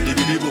 Biddy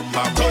biddy boom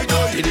bam, toy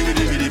toy. Biddy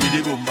biddy biddy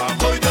biddy boom bam,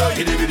 toy toy.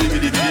 Biddy biddy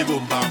biddy biddy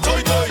boom bam,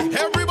 toy toy.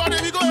 Everybody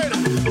we going.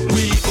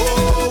 We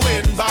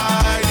going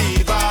by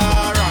the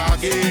bar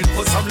again.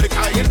 Put some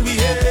liquor in we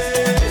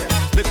head,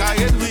 liquor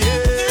in we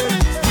head.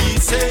 We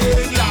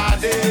sing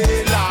lade,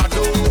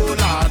 lado,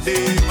 lade.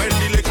 When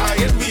the liquor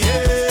in we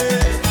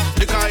head,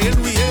 liquor in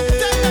we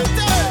head.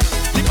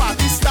 The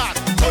party start,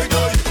 toy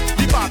toy.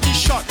 The party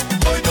shot,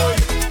 toy toy.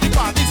 The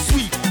party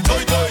sweet,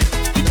 toy toy.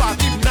 The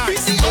party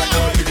nice, toy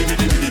toy. Biddy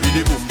biddy biddy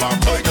biddy boom bam,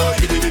 toy toy.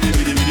 Biddy biddy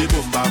biddy biddy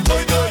boom bam,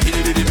 toy toy.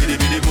 Biddy biddy biddy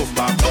biddy boom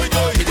bam, toy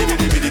toy. Biddy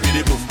biddy biddy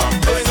biddy boom bam,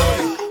 toy toy.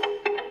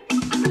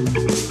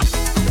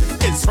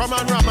 It's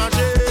Raman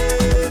Ramaje,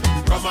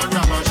 Raman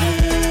Ramaje.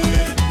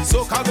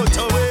 So go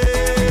to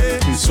way,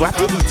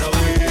 Swappy.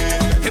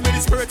 Give me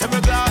the spirit in my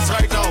glass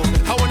right now.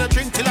 I wanna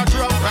drink till I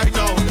drunk right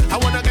now. I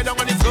wanna get down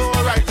on the floor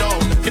right now.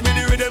 Give me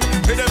the rhythm,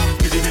 rhythm.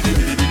 Biddy biddy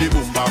biddy biddy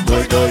boom bam,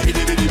 toy toy.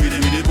 Biddy biddy biddy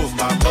biddy boom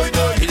bam, toy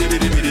toy. Biddy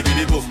biddy biddy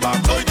biddy boom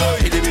bam, toy toy.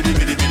 Biddy biddy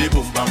biddy biddy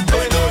boom bam,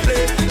 toy toy.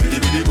 Biddy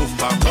biddy boom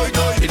bam, toy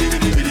toy. Biddy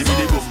biddy biddy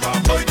biddy boom bam,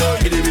 toy toy.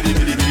 Biddy biddy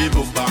biddy biddy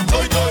boom bam,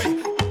 toy toy.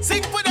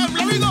 Sing for them,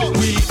 let me go.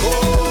 We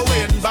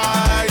going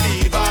by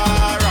the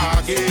bar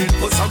again.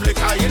 Put some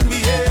liquor in we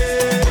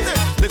head,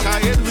 liquor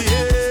in we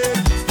head.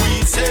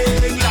 We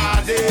sing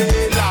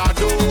lade,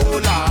 lado,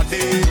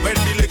 lade. When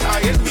the liquor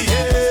in we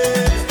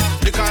head,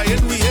 liquor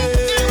in we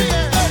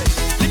head.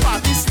 The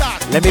party start.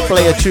 Let me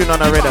play a tune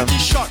on a rhythm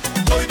Shot,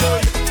 toy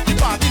toy. The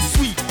party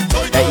sweet,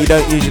 toy that you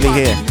don't usually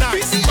hear.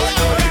 nice.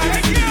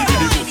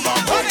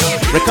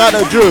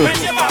 Ricardo Drew,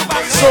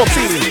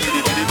 Sophie.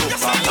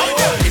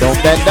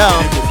 Don't bend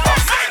down.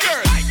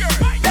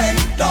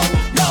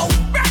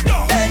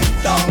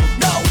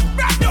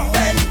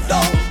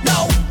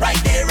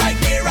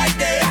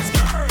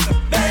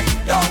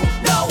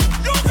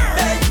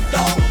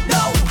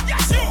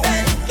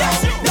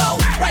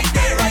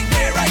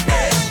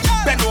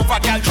 Bend over,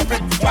 girl, drop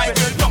it. Right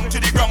girl, down to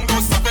the ground,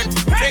 don't stop it.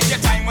 Take your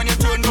time when you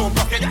turn, no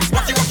pocket.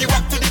 Walk to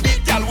the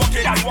beat, girl, walk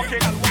it.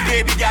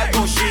 Baby girl,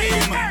 no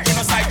shame. You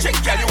know side chick,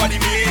 girl, you are the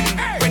main.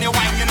 When you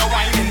whine, you know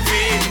whine in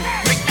vain.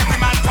 Make every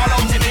man call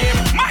out your name,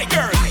 my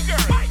girl.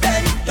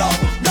 Bend down,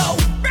 no.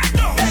 Bend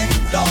down,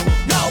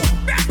 no.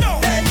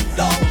 Bend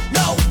down,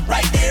 no.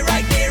 Right there,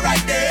 right there,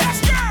 right there.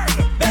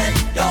 Bend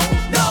down,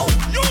 no.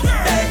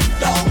 Bend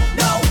down,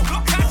 no.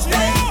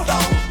 Bend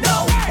down, no.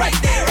 Right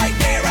there, right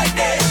there, right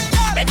there.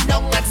 Bend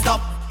down and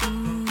stop.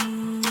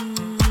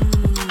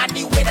 And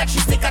the way that she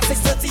stick at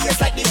 6:30 is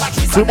like the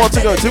battery. Two more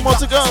to go, two more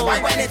to go. So why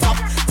when it's up,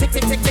 tick,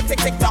 tick, tick, tick, tick,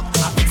 tick, tock.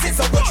 I fix it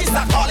so good, she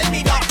start calling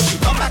me doc. She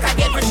come back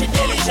again when she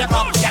daily check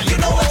up. Yeah, you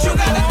know what you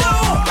gotta do.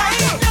 I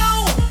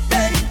know.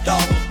 Bend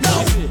down, no.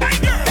 Bend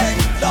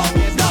down,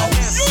 no.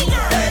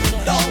 Bend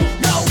down,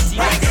 no.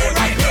 Right there,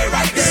 right there,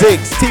 right there.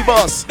 6,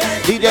 T-Boss,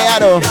 DJ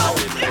Ado,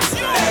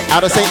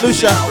 out of St.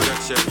 Lucia.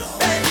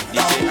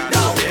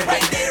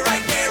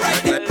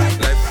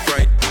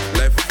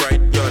 Left,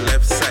 right, your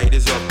left side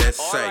is your best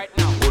side.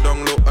 Go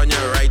down low on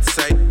your right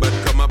side, but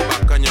come up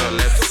back on your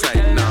left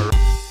side. Now,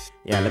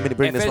 Yeah, let me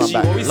bring this one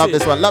back. Love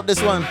this one, love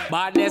this one.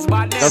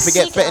 Don't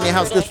forget, Fet in your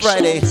house this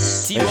Friday.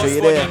 Make sure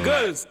you're there.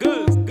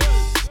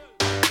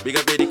 big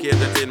up ADK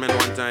Entertainment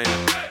one time.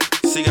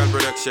 Seagull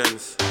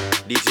Productions,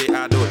 DJ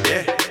Ado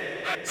there.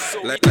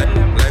 Left,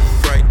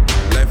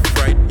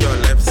 right, your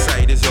left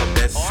side is your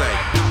best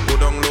side. Go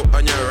down low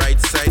on your right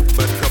side,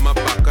 but come up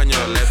back on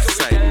your left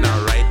side.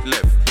 Now right,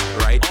 left.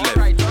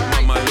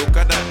 Mama, look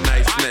at that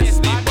niceness.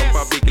 The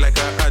bumper big like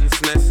a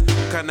ant's nest.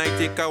 Can I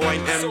take a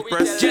wine,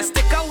 Empress? Just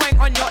take a wine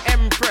on your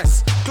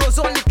Empress. Close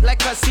on it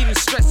like a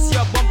seamstress.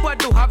 Your bumper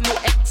do have no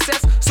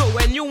excess, so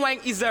when you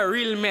wine is a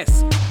real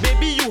mess.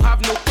 Baby, you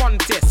have no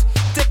contest.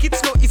 Take it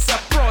slow, it's a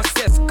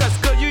process. Cause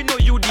girl, you know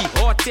you the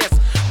hottest.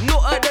 No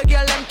other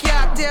girl them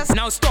can't test.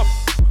 Now stop.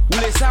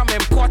 Ule Sam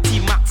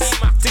M40 Max.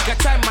 Take a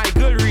time, my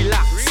girl,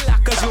 relax.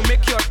 Cause you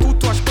make your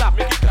two-touch clap.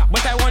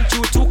 But I want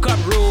you to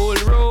come roll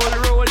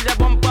the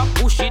bumper,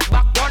 push it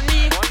back on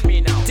me.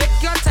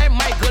 Take your time,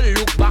 my girl,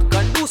 look back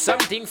and do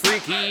something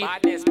freaky.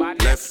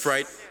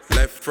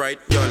 Left, right,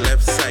 your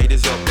left side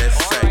is your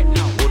best side.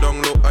 Go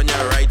down low on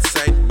your right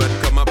side, but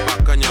come up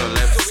back on your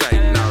left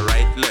side. Now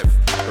right, left.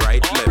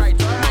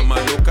 Mama,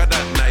 look at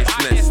that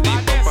niceness. The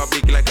bumper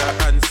big like a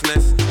ant's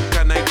nest.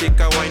 Can I take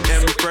a wine,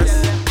 Empress?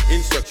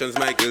 Instructions,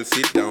 Michael,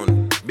 sit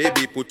down.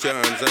 Baby, put your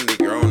hands on the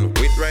ground.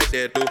 Wait right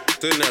there to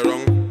turn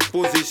around.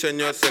 Position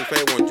yourself,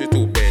 I want you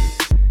to bend.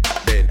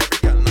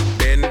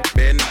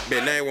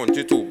 I want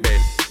you to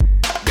bend.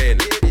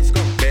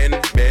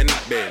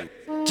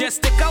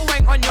 Just take a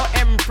wine on your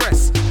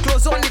Empress.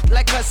 Clothes on it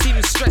like a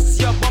seamstress.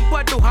 Your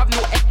bumper do have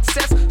no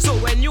excess. So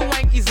when you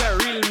wine is a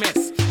real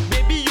mess.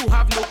 Baby, you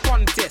have no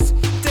contest.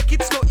 Take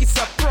it slow, it's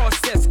a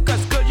process.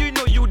 Cause girl, you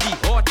know you the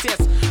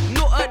hottest.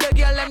 No other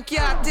girl them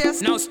can't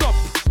test. Now stop.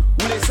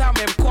 Ule sa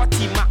mem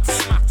koti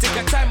max. Take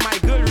your time, my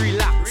girl,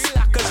 relax.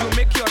 Cause you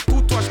make your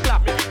two-touch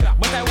clap.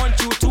 But I want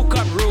you to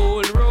come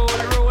roll, roll,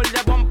 roll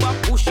the bumper,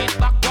 push it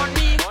back on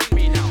me.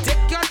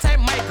 Take your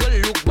time, my girl,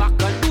 look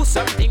back and do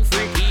something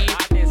freaky.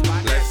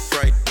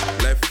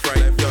 Left,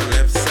 right, your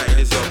left side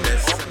is your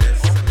best.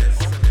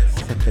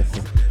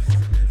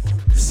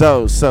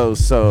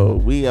 So,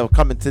 we are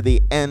coming to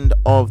the end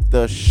of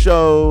the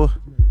show.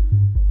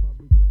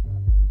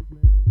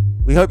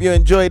 We hope you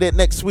enjoyed it.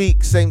 Next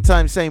week, same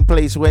time, same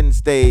place,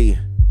 Wednesday,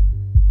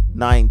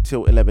 9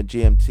 till 11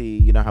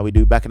 GMT. You know how we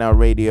do, Bacchanal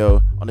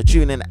Radio on the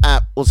TuneIn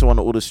app. Also on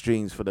all the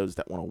streams for those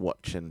that want to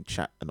watch and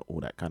chat and all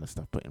that kind of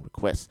stuff, put in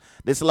requests.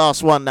 This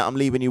last one that I'm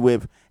leaving you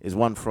with is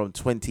one from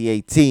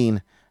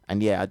 2018.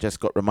 And yeah, I just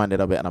got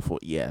reminded of it and I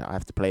thought, yeah, I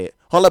have to play it.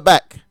 Holla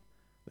Back,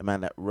 the man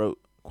that wrote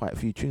quite a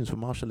few tunes for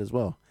Marshall as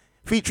well.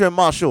 Featuring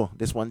Marshall,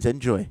 this one's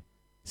Enjoy.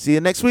 See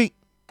you next week.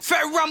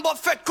 Fed Rambo,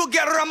 Fed could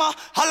get Rama.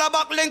 Holla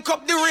back, link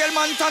up the real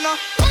Montana.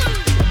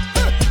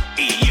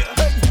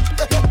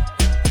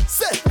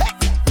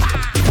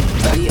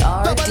 The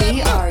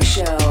RDR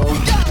Show.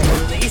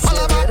 Release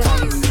the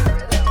rhythm.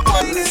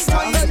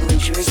 Responsibly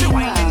drinking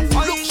rum.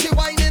 Look, she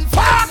whining.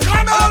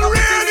 Bacchanal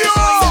Radio.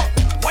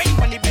 Wine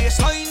on the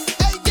baseline.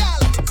 Hey, girl.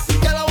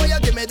 Girl, how you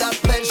give me that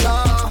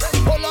pleasure?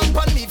 Hold on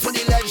pon me for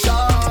the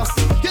leisure.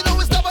 You know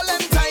it's double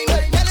end time.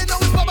 Girl, you know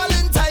it's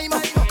bubbling time.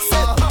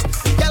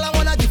 Girl, I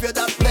wanna give you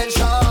that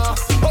pleasure.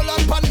 Hold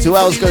on pon me. 2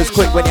 hours goes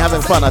quick when you're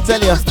having fun, I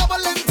tell you.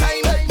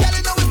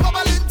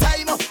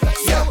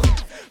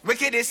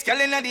 This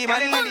girl in the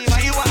man,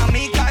 she want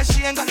me cause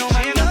she ain't got no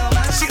man.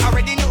 She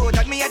already know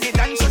that me a the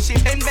dance, so she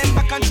bend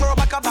back and throw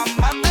back a bam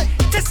bam.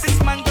 This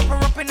man dump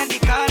her up in the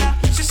corner.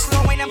 She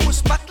slow wine and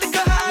push back like a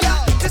harder.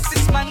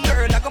 This man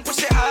girl, I gon'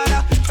 push it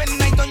harder. When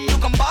night on you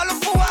gon' ball up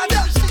for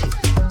water.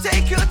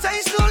 Take your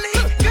time slowly,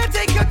 girl,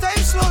 take your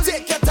time slowly.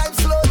 Take your time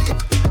slowly.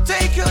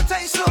 Take your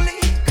time slowly,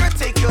 girl,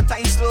 take your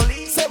time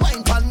slowly. Say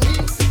wine pon me.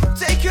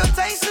 Take your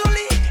time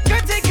slowly,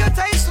 girl, take your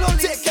time slowly.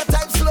 Take your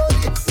time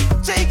slowly.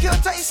 Take your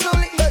time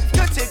slowly.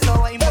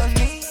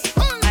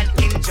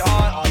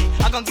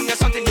 Give you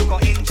something you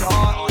gon'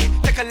 enjoy.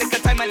 Take a little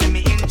time and let me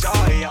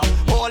enjoy.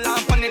 Hold on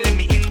funny, let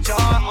me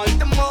enjoy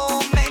the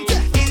moment.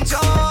 Enjoy.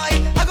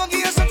 I gon'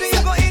 give you something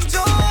you gon'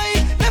 enjoy.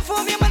 Left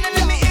for me, man, and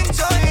let me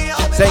enjoy.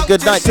 Say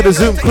good night to the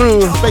Zoom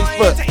crew,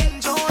 Facebook,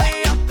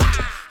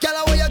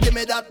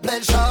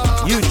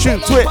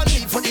 YouTube, Twitch.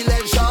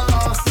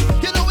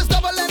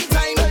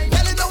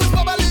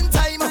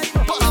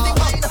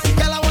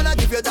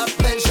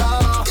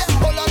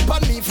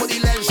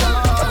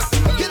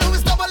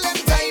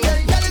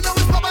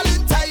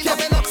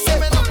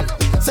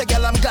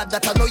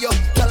 That I know you,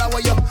 tell her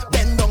where you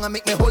bend down and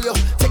make me hold you.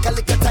 Take a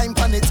little time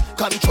on it,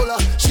 controller.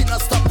 She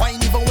not stop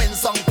whine even when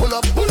song pull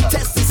up.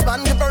 Test this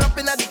man, give her up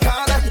in the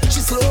corner.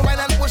 She slow wine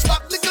and push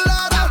back little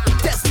harder.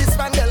 Test this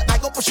man, girl, I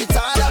go push it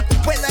harder.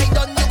 When I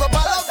done, you go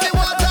ball up the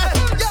water.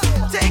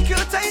 Yeah. Take your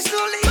time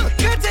slowly,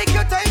 girl, take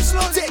your time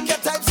slowly. Take your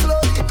time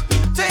slowly.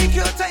 Take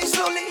your time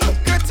slowly,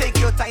 girl,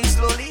 take your time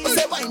slowly.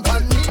 Say wine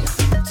on me.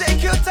 Take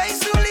your time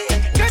slowly,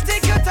 girl,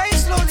 take your time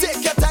slowly.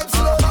 Take your time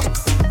slowly.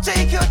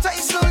 Take your time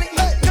slowly.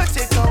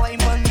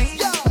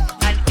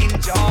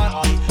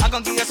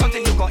 Give you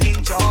something you gon'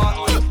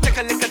 enjoy. Take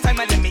a little time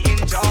and let me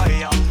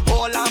enjoy.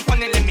 Hold on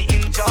funny, let me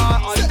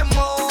enjoy the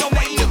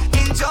moment.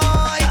 Enjoy.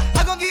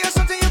 I gon' give you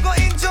something you gon'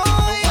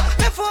 enjoy.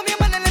 Left for me,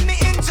 man, and let me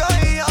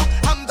enjoy.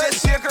 I'm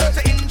just here, girl,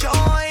 to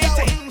enjoy.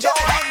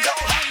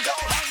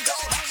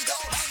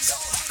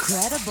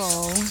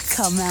 Credible,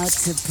 come out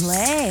to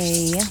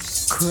play.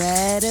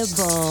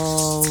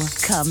 Credible,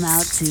 come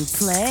out to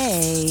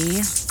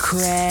play.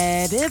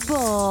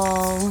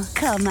 Credible,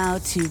 come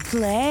out to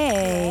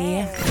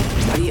play.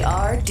 The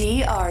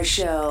RDR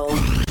Show.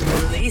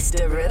 Release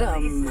the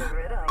rhythm.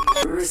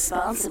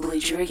 Responsibly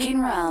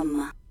drinking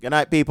rum. Good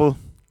night, people.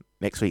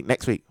 Next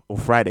week, or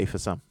Friday for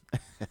some.